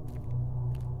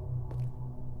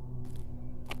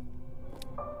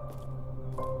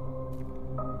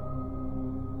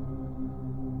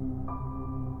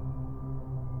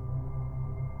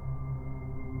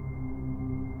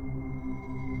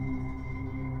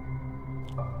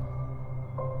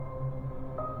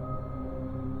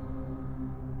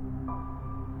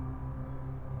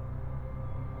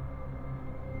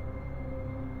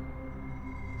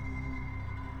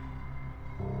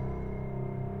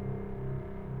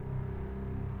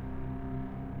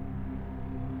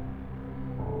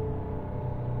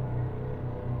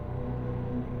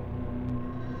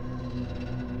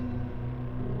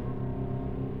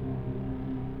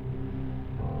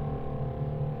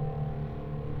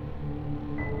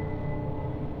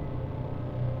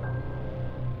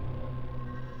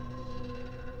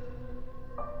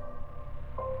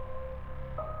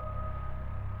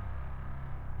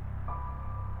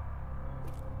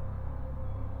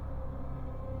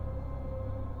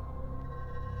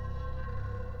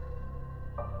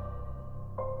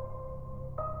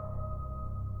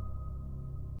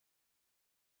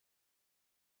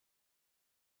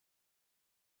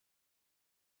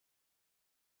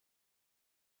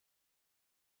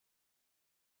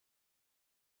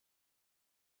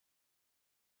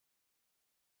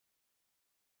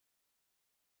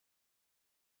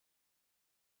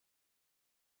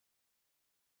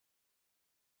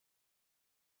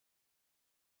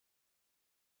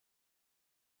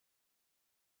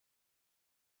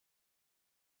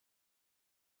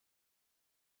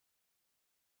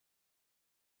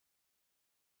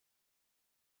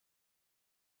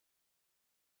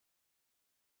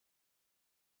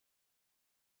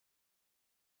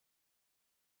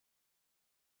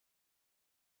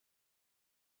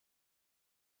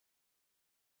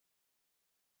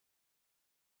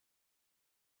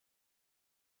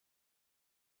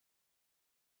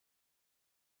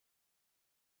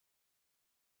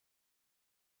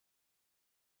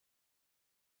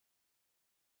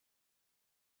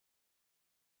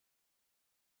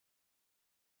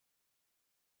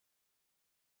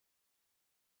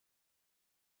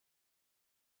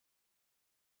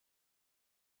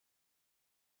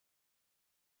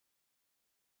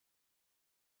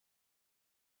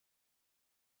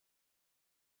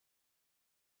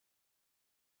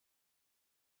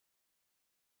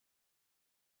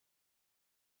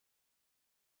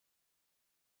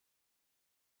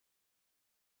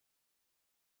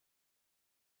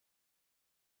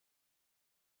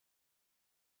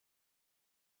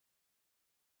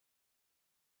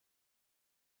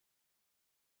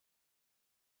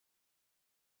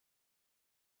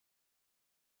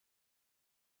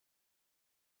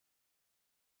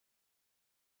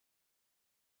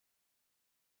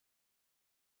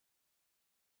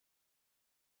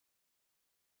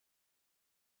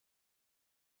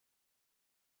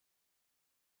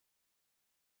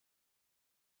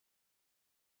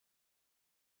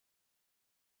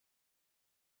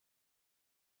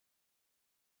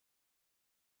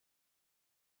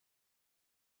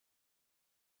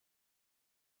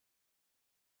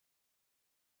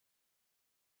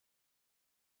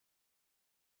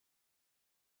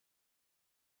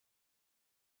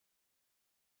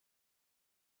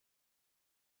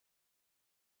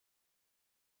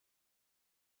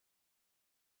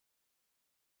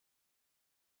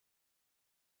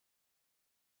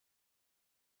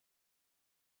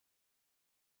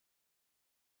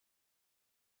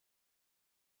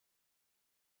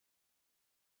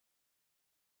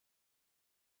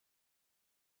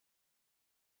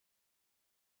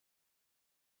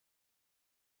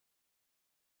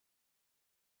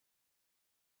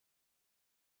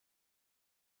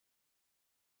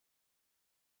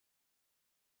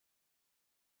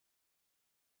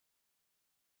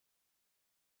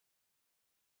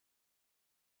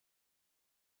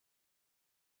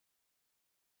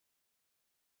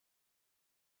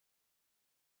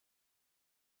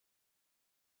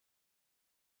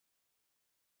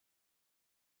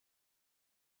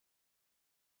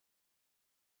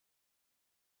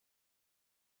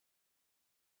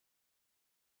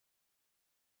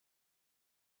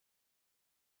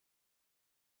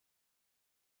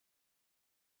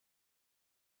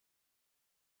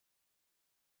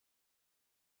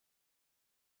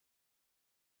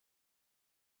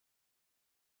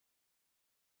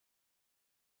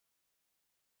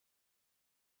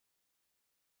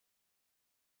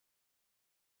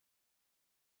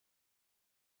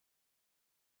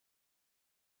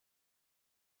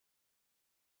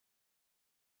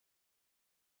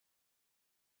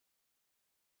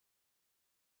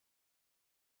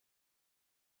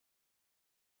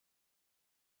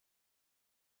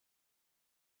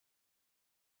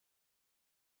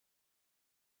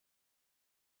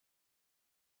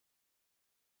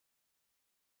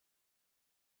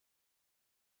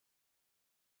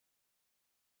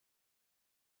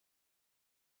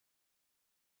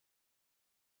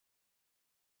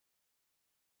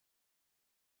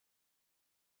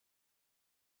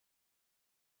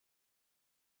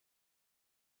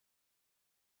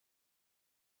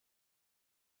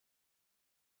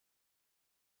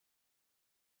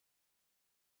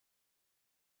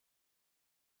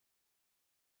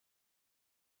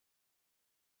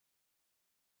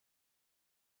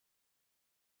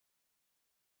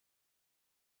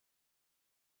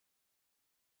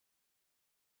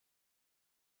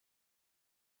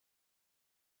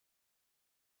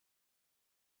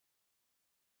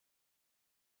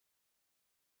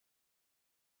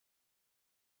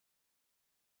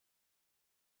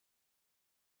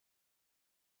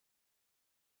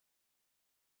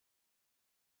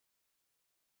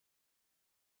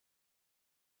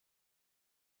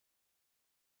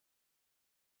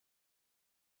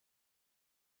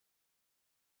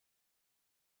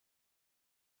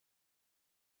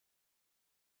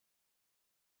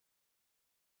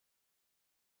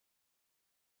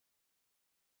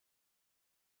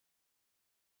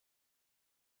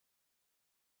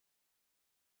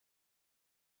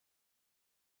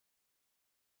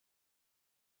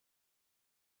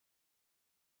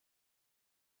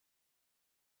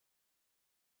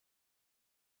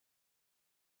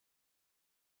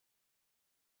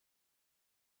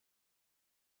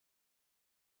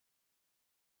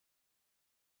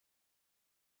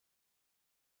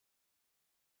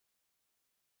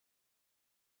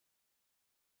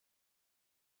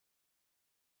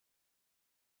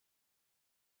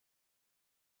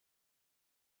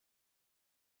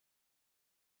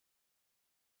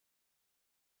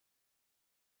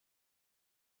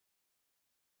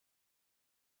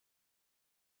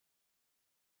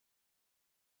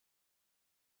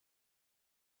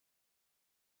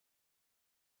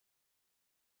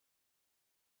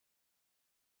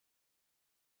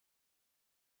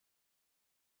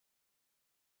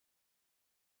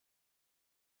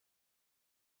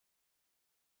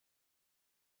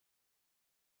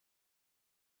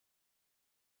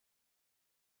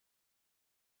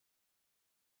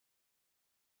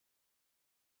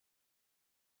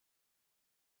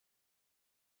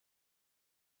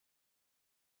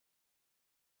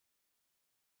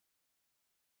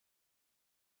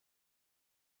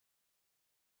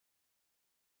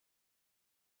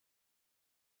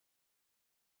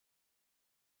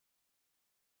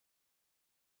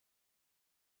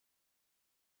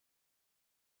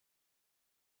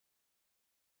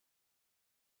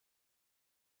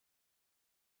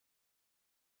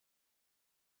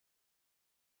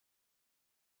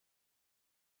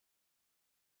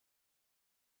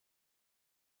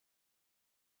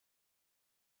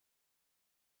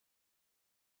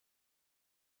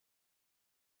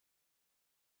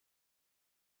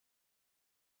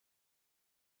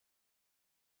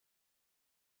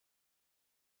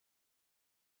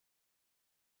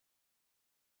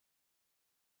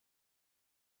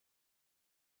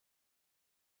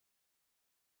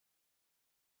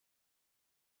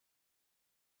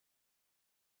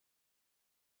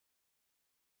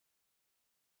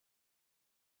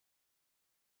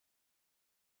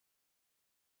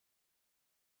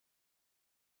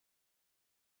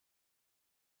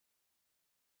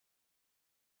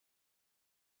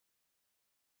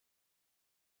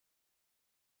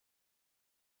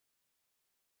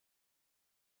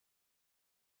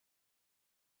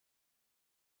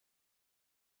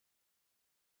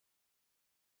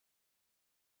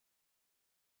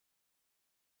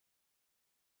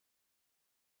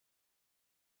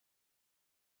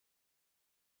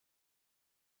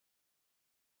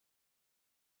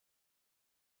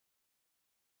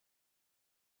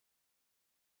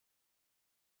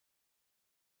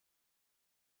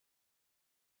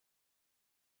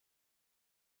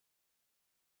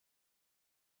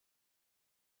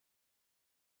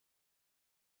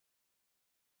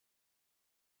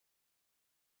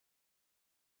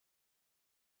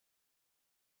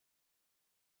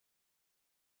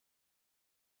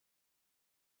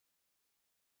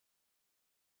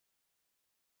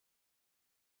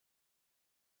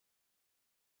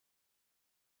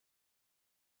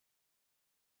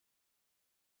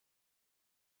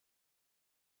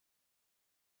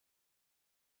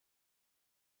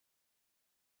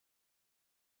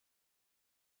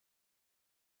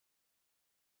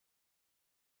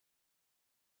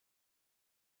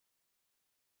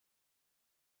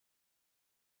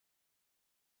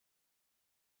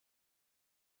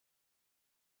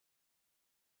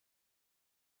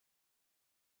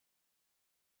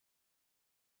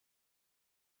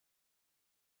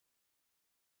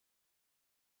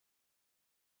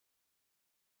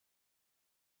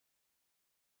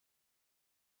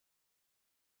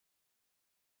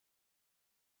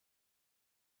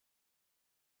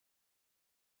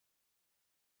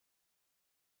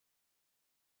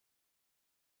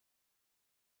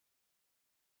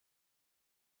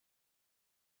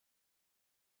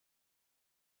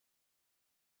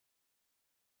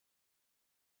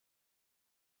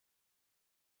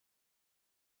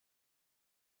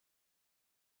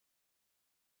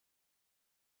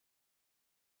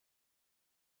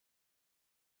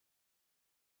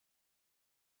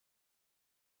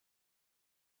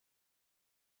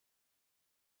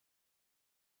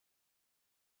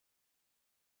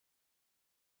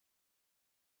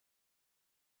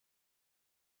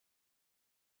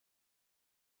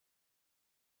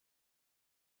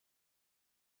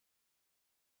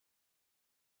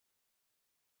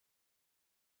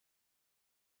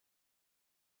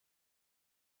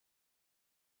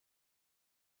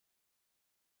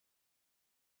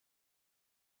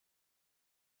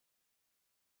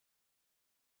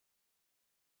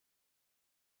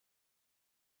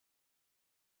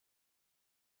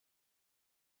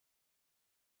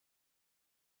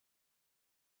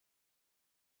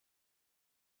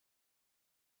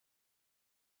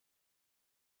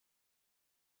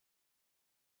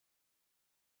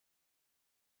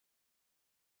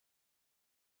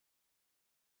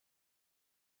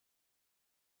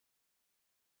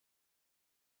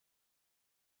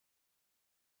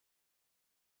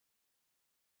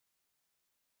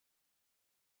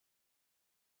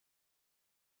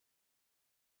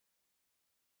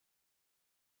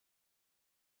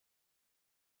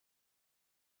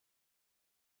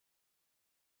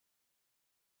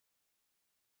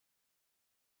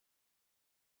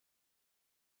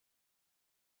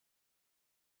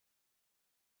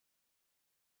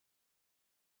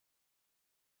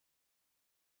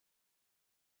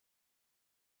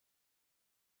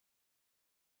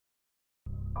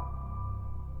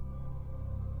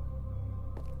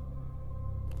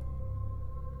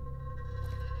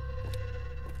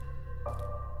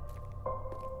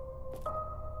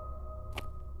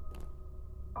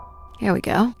 Here we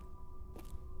go.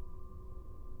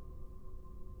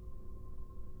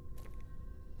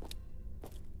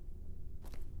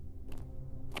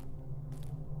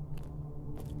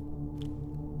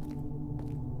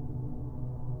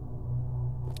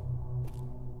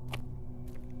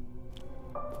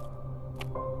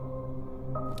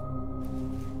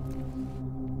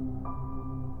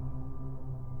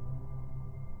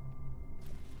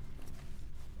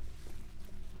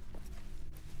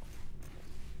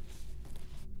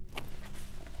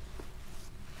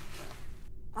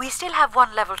 We still have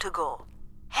one level to go.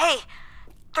 Hey,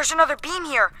 there's another beam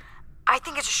here. I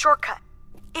think it's a shortcut.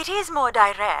 It is more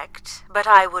direct, but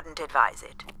I wouldn't advise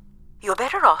it. You're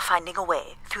better off finding a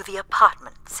way through the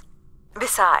apartments.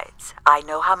 Besides, I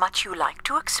know how much you like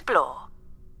to explore.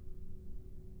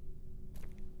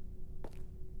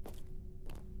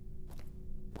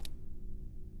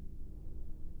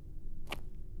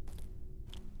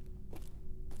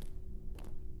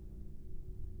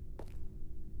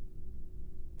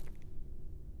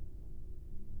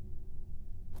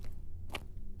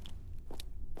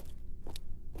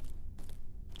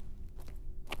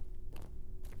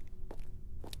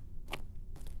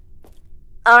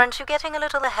 Aren't you getting a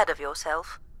little ahead of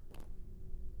yourself?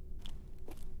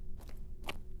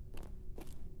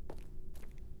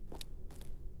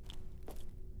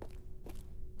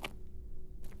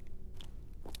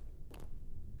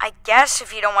 I guess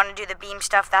if you don't want to do the beam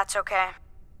stuff, that's okay.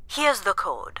 Here's the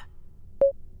code.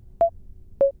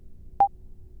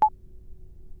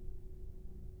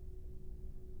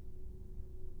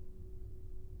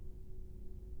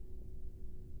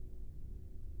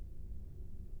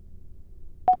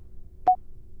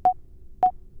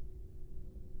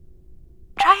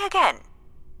 Try again.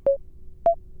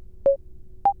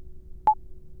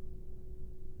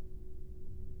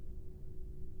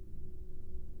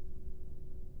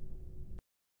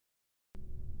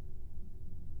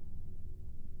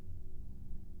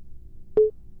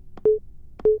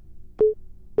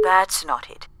 That's not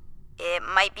it. It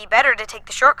might be better to take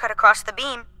the shortcut across the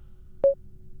beam.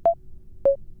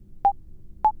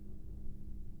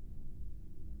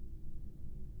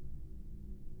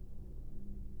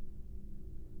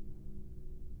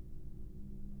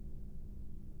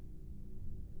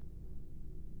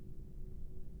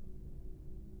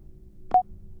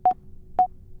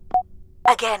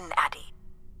 Again, Addie.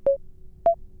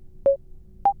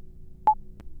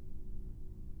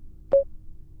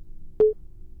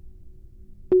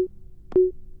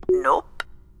 Nope.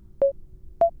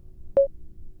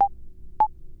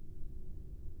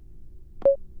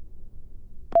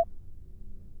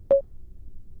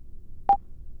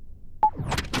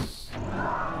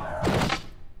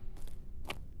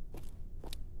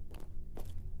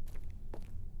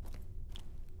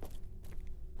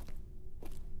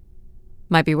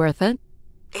 Might be worth it.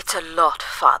 It's a lot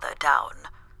farther down.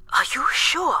 Are you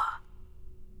sure?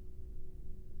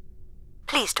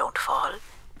 Please don't fall.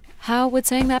 How would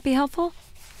saying that be helpful?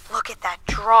 Look at that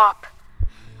drop.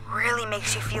 Really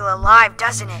makes you feel alive,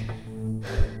 doesn't it?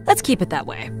 Let's keep it that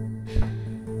way.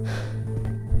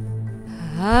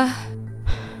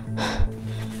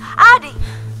 Addie!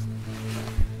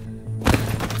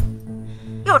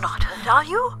 You're not hurt, are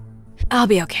you? I'll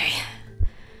be okay.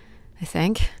 I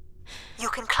think. You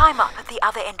can climb up at the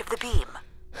other end of the beam.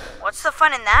 What's the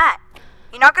fun in that?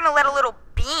 You're not gonna let a little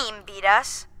beam beat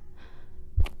us.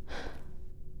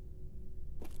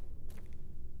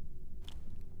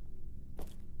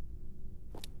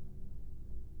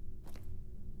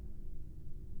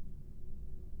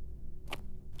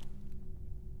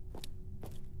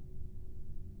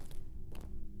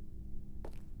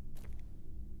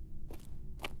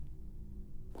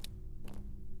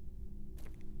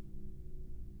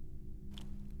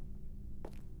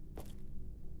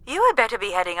 You had better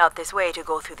be heading out this way to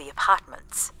go through the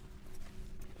apartments.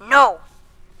 No!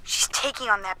 She's taking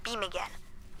on that beam again.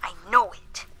 I know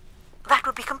it. That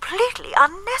would be completely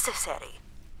unnecessary.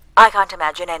 I can't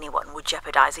imagine anyone would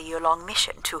jeopardize a year-long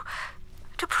mission to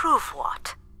prove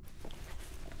what?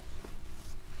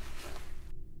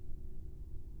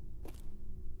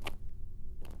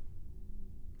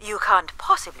 You can't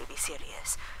possibly be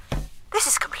serious. This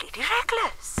is completely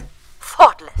reckless.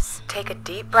 Thoughtless. Take a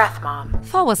deep breath, Mom.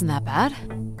 Fall wasn't that bad.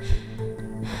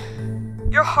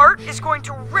 Your heart is going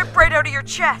to rip right out of your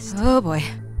chest. Oh boy.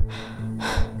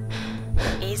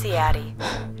 Easy, Addie.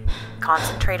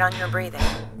 Concentrate on your breathing.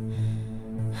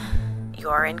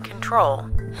 You're in control.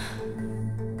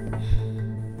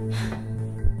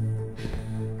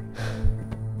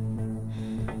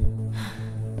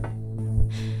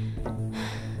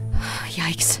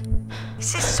 Yikes.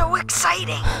 This is so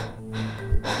exciting.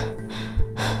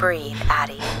 Breathe,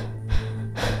 Addie.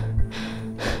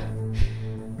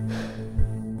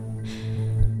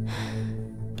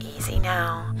 Easy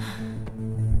now.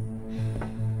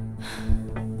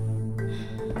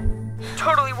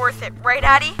 Totally worth it, right,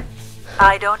 Addie?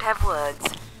 I don't have words.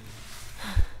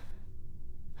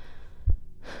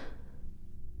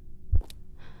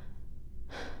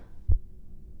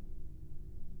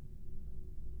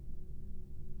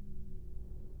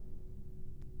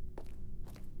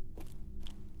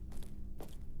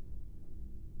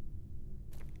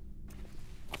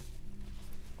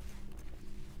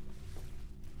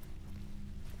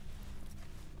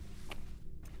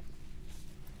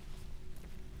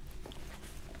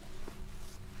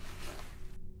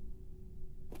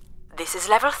 This is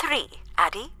level 3,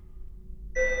 Addie.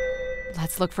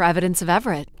 Let's look for evidence of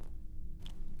Everett.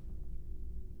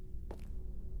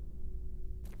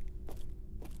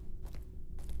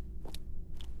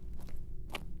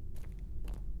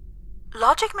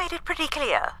 Logic made it pretty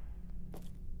clear.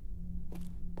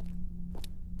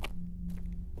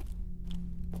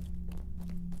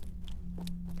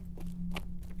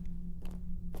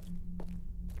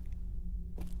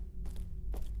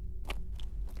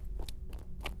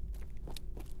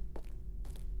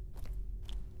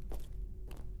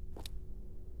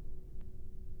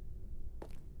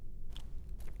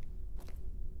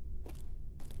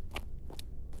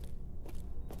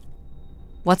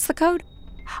 What's the code?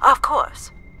 Of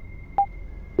course.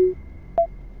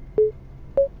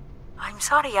 I'm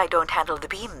sorry I don't handle the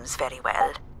beams very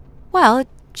well. Well, it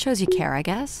shows you care, I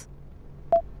guess.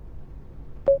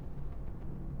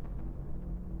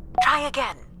 Try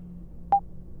again.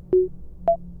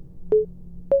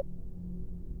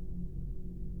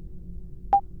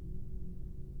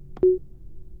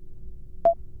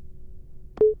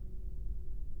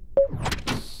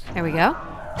 There we go.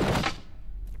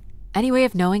 Any way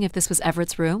of knowing if this was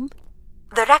Everett's room?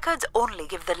 The records only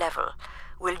give the level.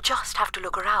 We'll just have to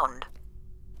look around.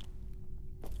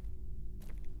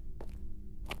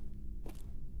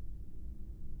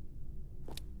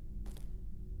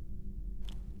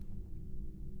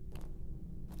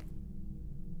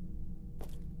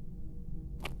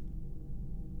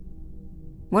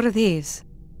 What are these?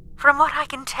 From what I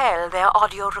can tell, they're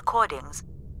audio recordings.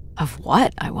 Of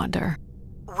what, I wonder?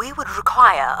 We would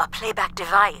require a playback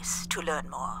device to learn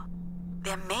more.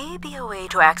 There may be a way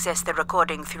to access the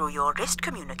recording through your wrist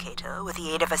communicator with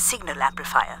the aid of a signal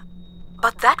amplifier.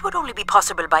 But that would only be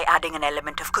possible by adding an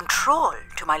element of control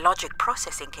to my logic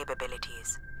processing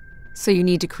capabilities. So you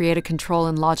need to create a control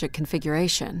and logic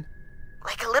configuration.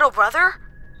 Like a little brother?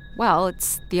 Well,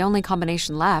 it's the only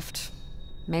combination left.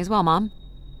 May as well, Mom.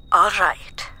 All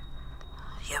right.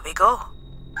 Here we go.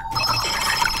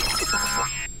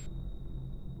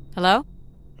 Hello?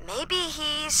 Maybe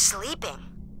he's sleeping.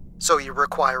 So you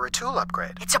require a tool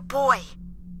upgrade. It's a boy.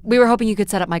 We were hoping you could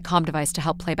set up my comm device to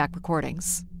help play back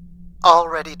recordings.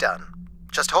 Already done.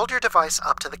 Just hold your device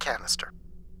up to the canister.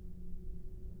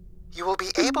 You will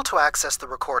be able to access the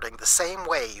recording the same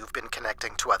way you've been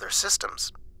connecting to other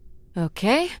systems.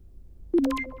 Okay.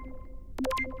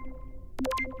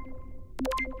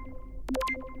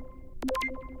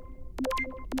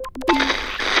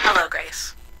 Hello,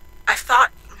 Grace. I've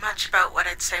thought much about what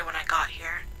I'd say when I got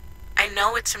here. I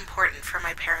know it's important for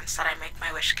my parents that I make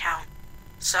my wish count.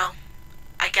 So,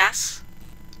 I guess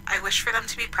I wish for them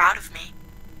to be proud of me.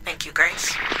 Thank you,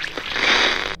 Grace.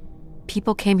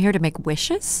 People came here to make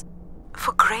wishes?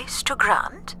 For Grace to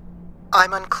grant?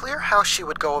 I'm unclear how she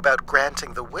would go about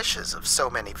granting the wishes of so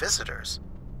many visitors.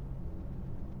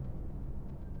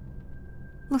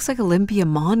 Looks like Olympia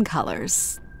Mon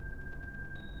colors.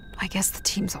 I guess the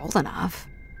team's old enough.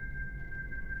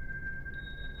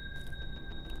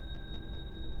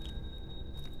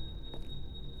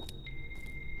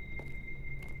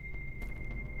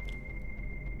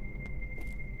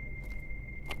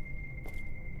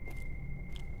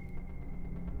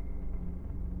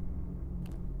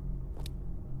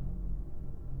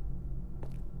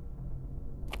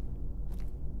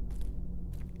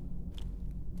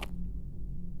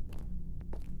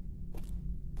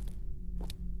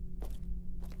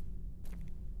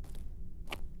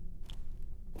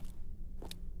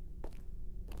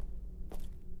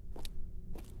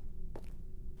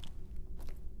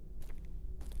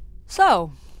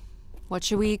 So, what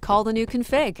should we call the new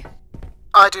config?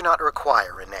 I do not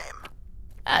require a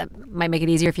name. Might make it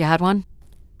easier if you had one.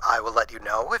 I will let you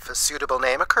know if a suitable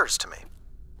name occurs to me.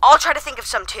 I'll try to think of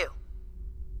some too.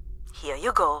 Here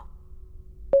you go.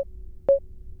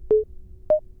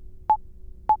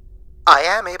 I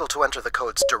am able to enter the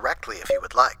codes directly if you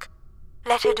would like.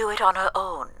 Let her do it on her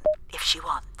own, if she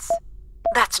wants.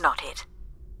 That's not it.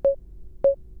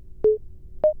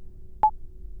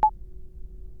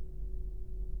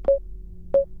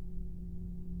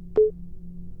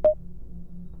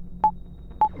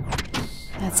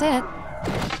 That's it.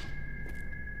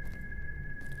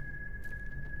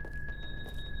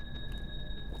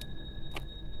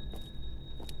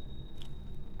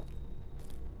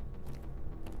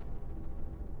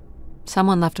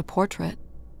 Someone left a portrait.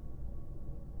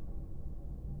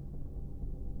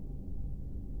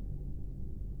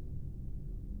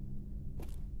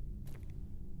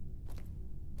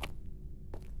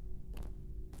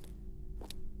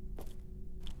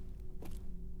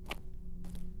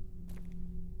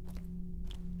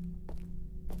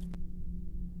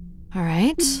 All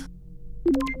right.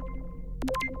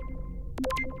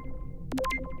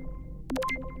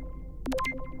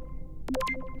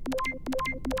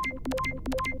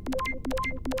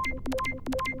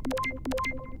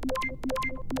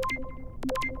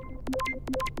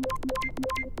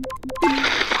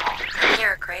 I'm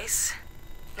here, Grace.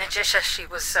 Najisha, she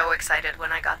was so excited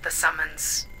when I got the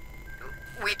summons.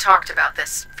 We talked about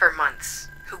this for months,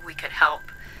 who we could help,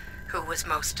 who was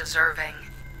most deserving.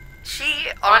 She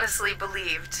honestly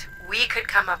believed we could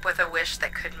come up with a wish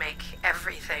that could make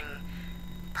everything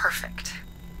perfect.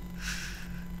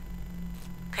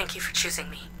 Thank you for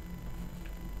choosing me.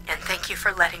 And thank you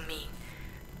for letting me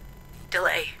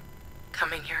delay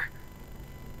coming here.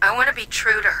 I want to be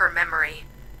true to her memory,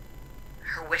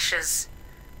 her wishes,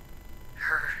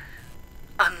 her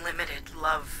unlimited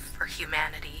love for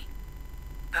humanity.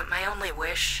 But my only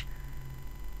wish,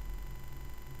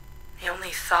 the only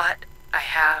thought I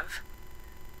have,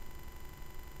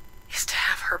 is to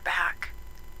have her back.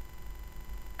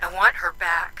 I want her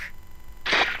back.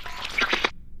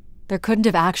 There couldn't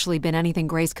have actually been anything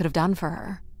Grace could have done for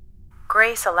her.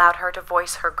 Grace allowed her to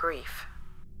voice her grief.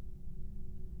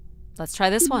 Let's try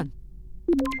this one.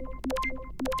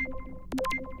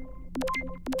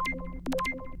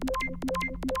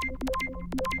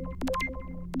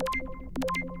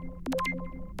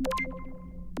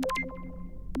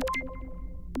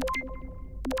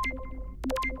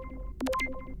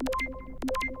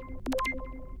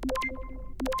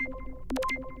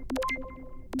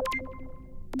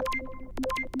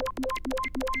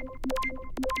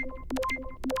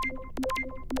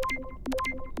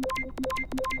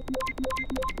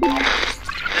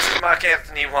 This is Mark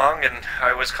Anthony Wong, and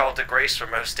I was called to Grace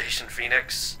from Earth Station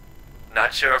Phoenix.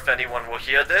 Not sure if anyone will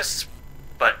hear this,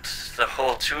 but the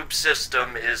whole tube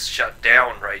system is shut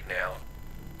down right now.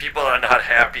 People are not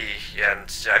happy,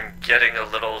 and I'm getting a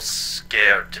little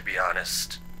scared, to be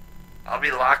honest. I'll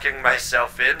be locking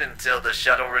myself in until the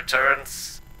shuttle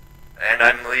returns, and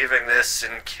I'm leaving this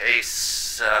in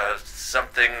case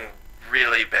something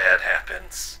really bad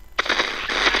happens.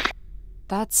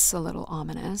 That's a little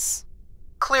ominous.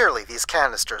 Clearly, these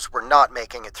canisters were not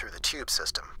making it through the tube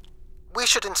system. We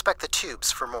should inspect the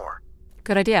tubes for more.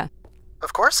 Good idea.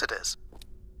 Of course it is.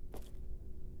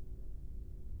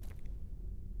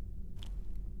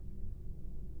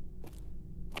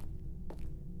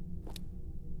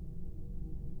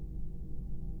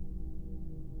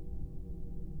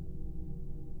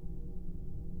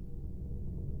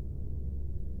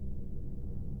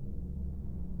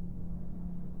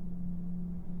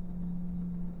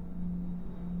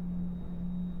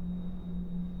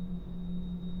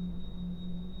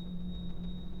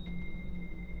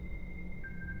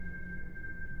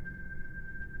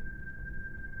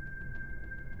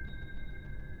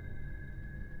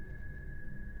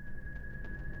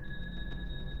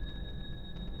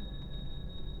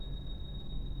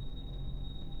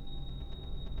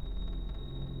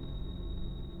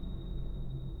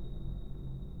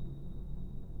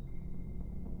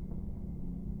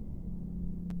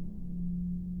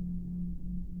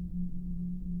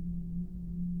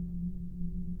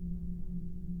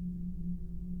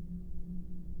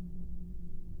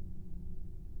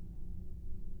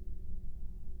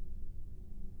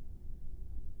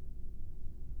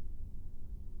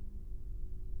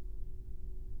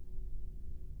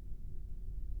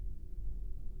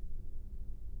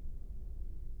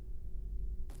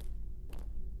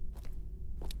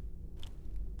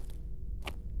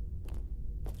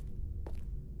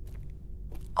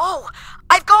 Oh,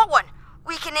 I've got one!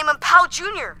 We can name him Pal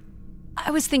Jr. I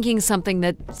was thinking something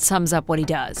that sums up what he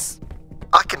does.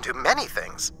 I can do many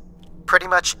things. Pretty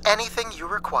much anything you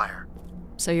require.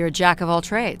 So you're a jack of all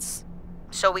trades.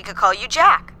 So we could call you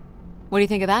Jack. What do you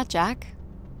think of that, Jack?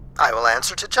 I will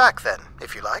answer to Jack then,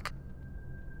 if you like.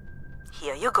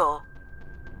 Here you go.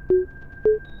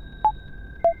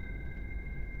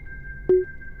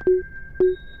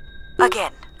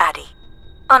 Again, Addie.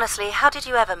 Honestly, how did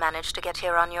you ever manage to get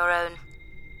here on your own?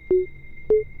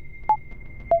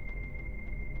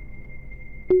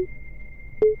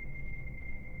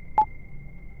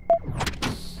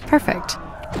 Perfect.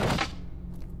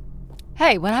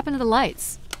 Hey, what happened to the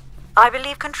lights? I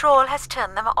believe Control has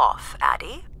turned them off,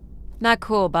 Addie. Not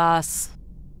cool, boss.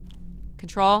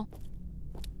 Control?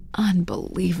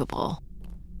 Unbelievable.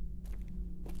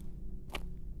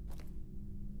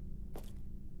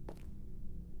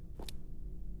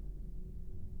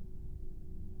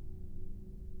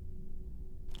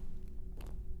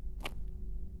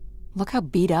 Look how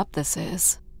beat up this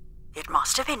is. It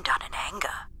must have been done in anger.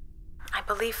 I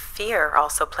believe fear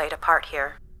also played a part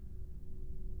here.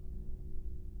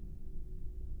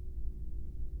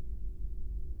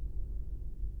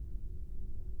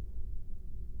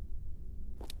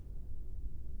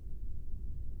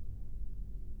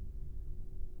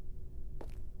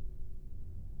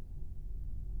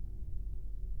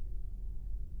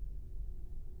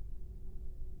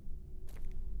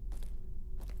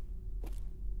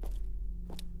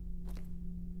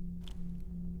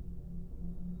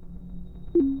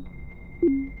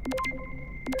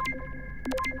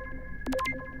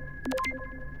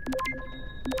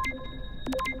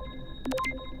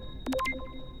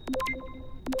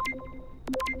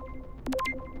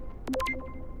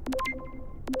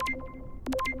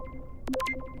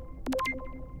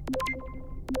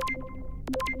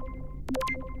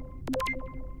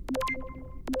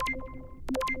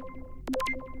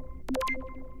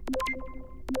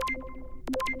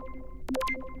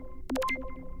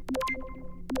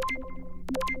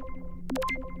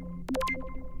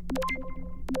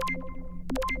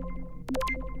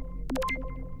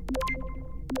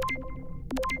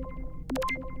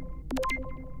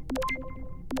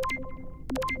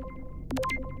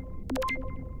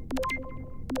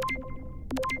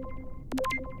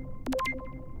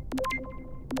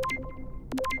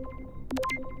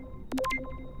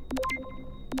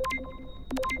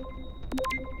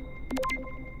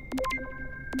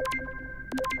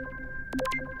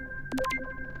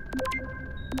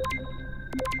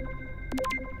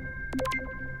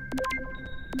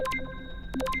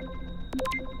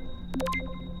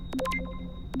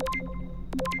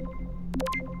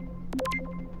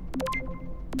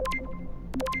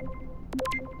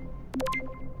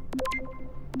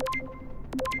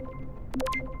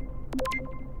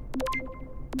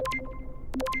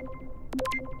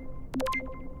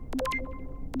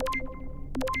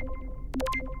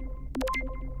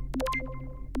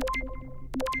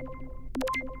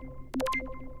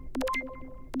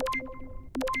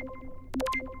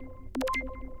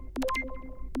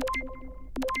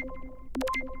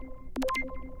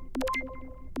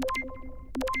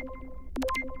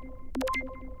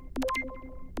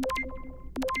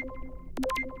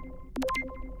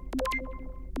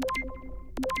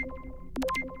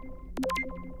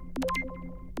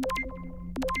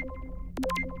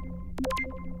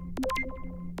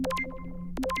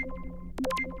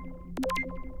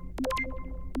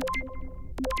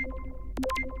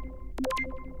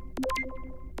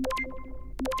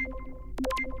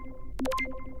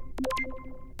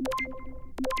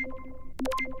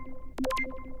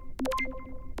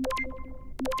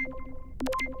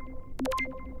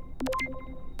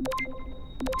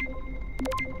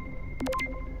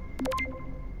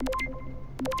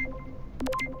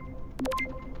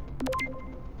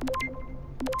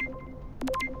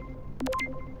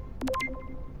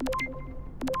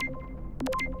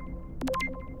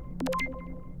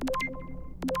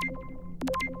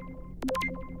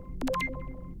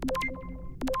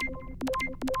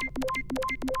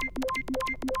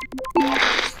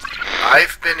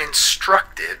 I've been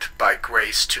instructed by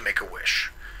Grace to make a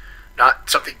wish. Not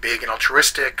something big and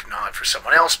altruistic, not for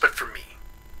someone else, but for me.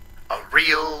 A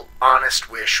real,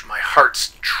 honest wish, my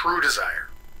heart's true desire.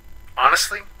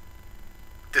 Honestly,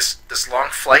 this long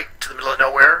flight to the middle of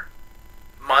nowhere,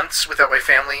 months without my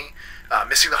family,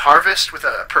 missing the harvest with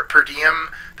a per diem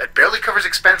that barely covers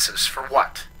expenses, for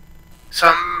what?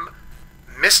 Some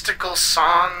mystical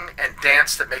song and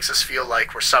dance that makes us feel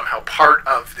like we're somehow part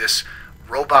of this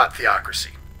robot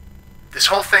theocracy. This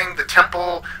whole thing, the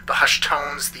temple, the hushed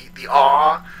tones, the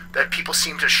awe that people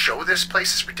seem to show this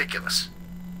place is ridiculous.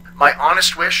 My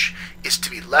honest wish is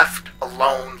to be left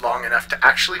alone long enough to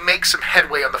actually make some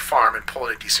headway on the farm and pull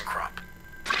in a decent crop.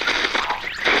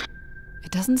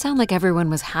 It doesn't sound like everyone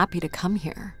was happy to come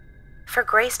here. For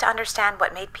Grace to understand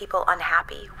what made people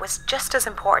unhappy was just as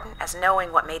important as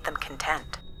knowing what made them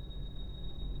content.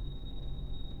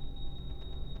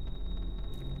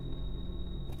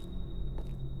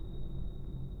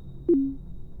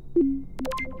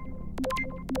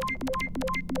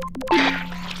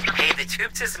 Hey, the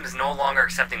tube system is no longer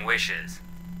accepting wishes.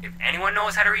 If anyone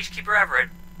knows how to reach Keeper Everett,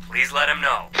 please let him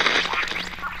know.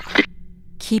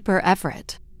 Keeper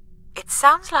Everett. It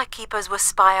sounds like keepers were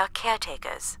Spire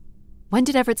caretakers. When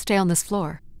did Everett stay on this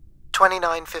floor?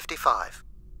 2955.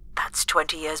 That's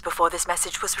 20 years before this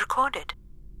message was recorded.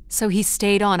 So he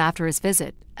stayed on after his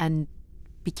visit and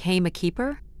became a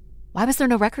keeper? Why was there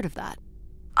no record of that?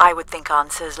 I would think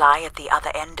answers lie at the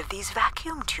other end of these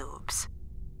vacuum tubes.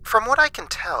 From what I can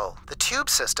tell, the tube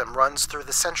system runs through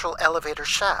the central elevator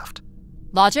shaft.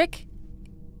 Logic?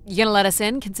 You gonna let us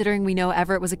in, considering we know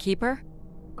Everett was a keeper?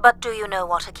 But do you know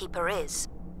what a keeper is?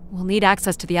 We'll need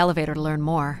access to the elevator to learn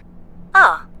more.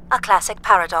 Ah, a classic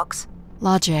paradox.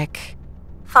 Logic.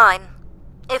 Fine.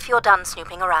 If you're done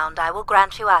snooping around, I will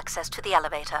grant you access to the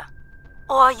elevator.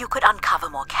 Or you could uncover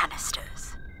more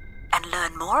canisters and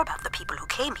learn more about the people who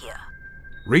came here.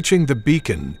 Reaching the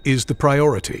beacon is the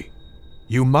priority.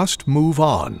 You must move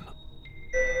on.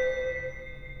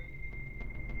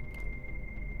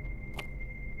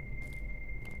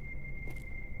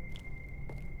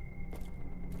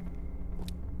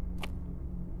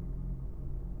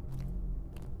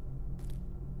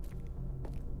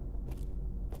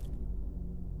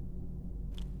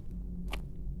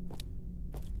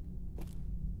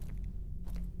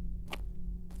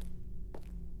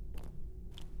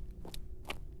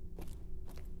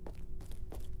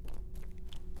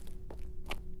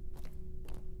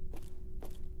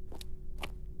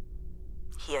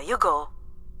 Here you go.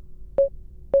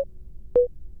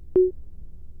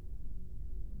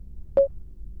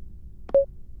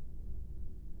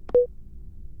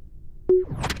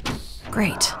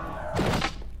 Great.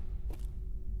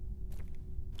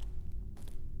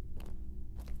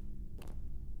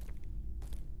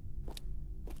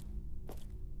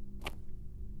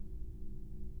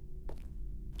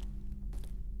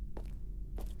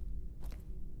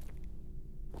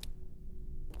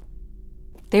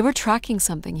 They were tracking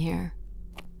something here.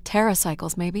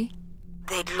 Terracycles, maybe?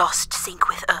 They'd lost sync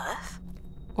with Earth?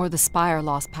 Or the spire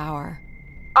lost power.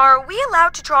 Are we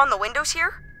allowed to draw on the windows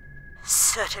here?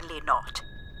 Certainly not.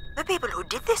 The people who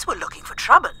did this were looking for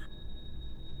trouble.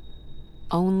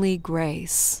 Only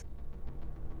Grace.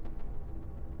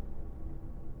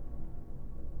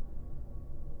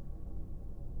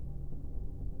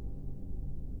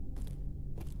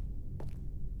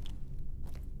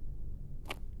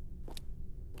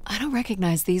 I don't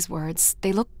recognize these words.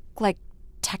 They look like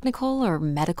technical or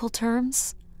medical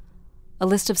terms. A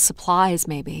list of supplies,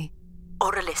 maybe.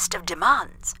 Or a list of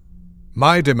demands.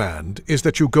 My demand is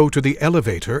that you go to the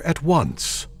elevator at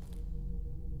once.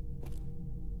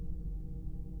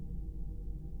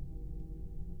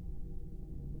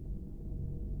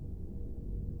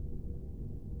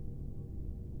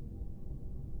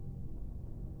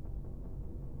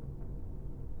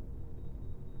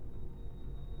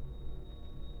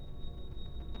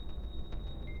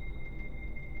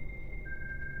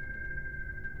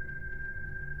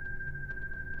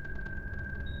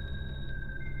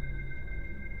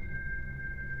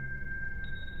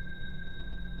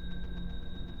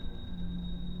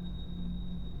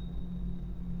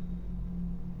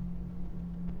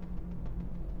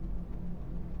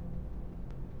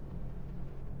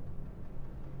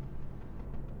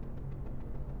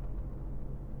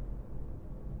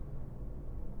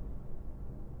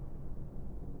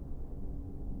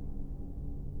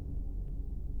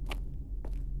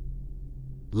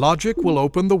 Logic will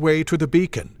open the way to the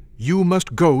beacon. You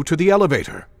must go to the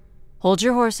elevator. Hold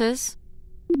your horses.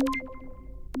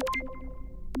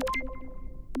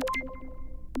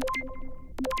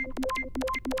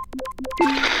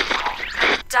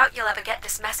 Doubt you'll ever get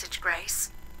this message,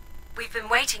 Grace. We've been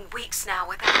waiting weeks now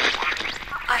without it.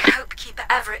 I hope Keeper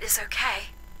Everett is okay.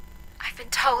 I've been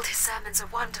told his sermons are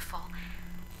wonderful.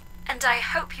 And I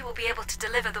hope he will be able to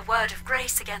deliver the word of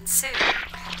grace again soon.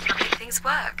 Make things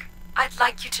work. I'd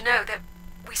like you to know that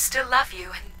we still love you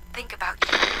and think about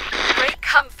you. Great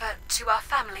comfort to our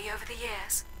family over the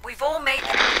years. We've all made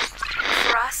them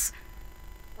for us.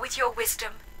 With your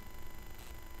wisdom,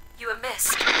 you are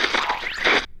missed.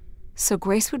 So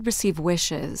Grace would receive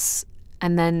wishes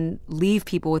and then leave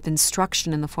people with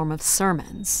instruction in the form of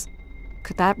sermons.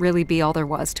 Could that really be all there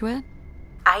was to it?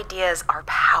 Ideas are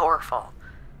powerful.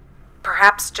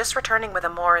 Perhaps just returning with a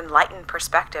more enlightened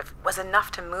perspective was enough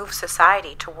to move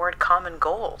society toward common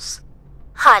goals.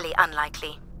 Highly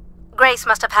unlikely. Grace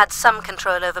must have had some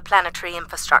control over planetary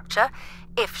infrastructure,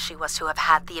 if she was to have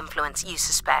had the influence you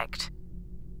suspect.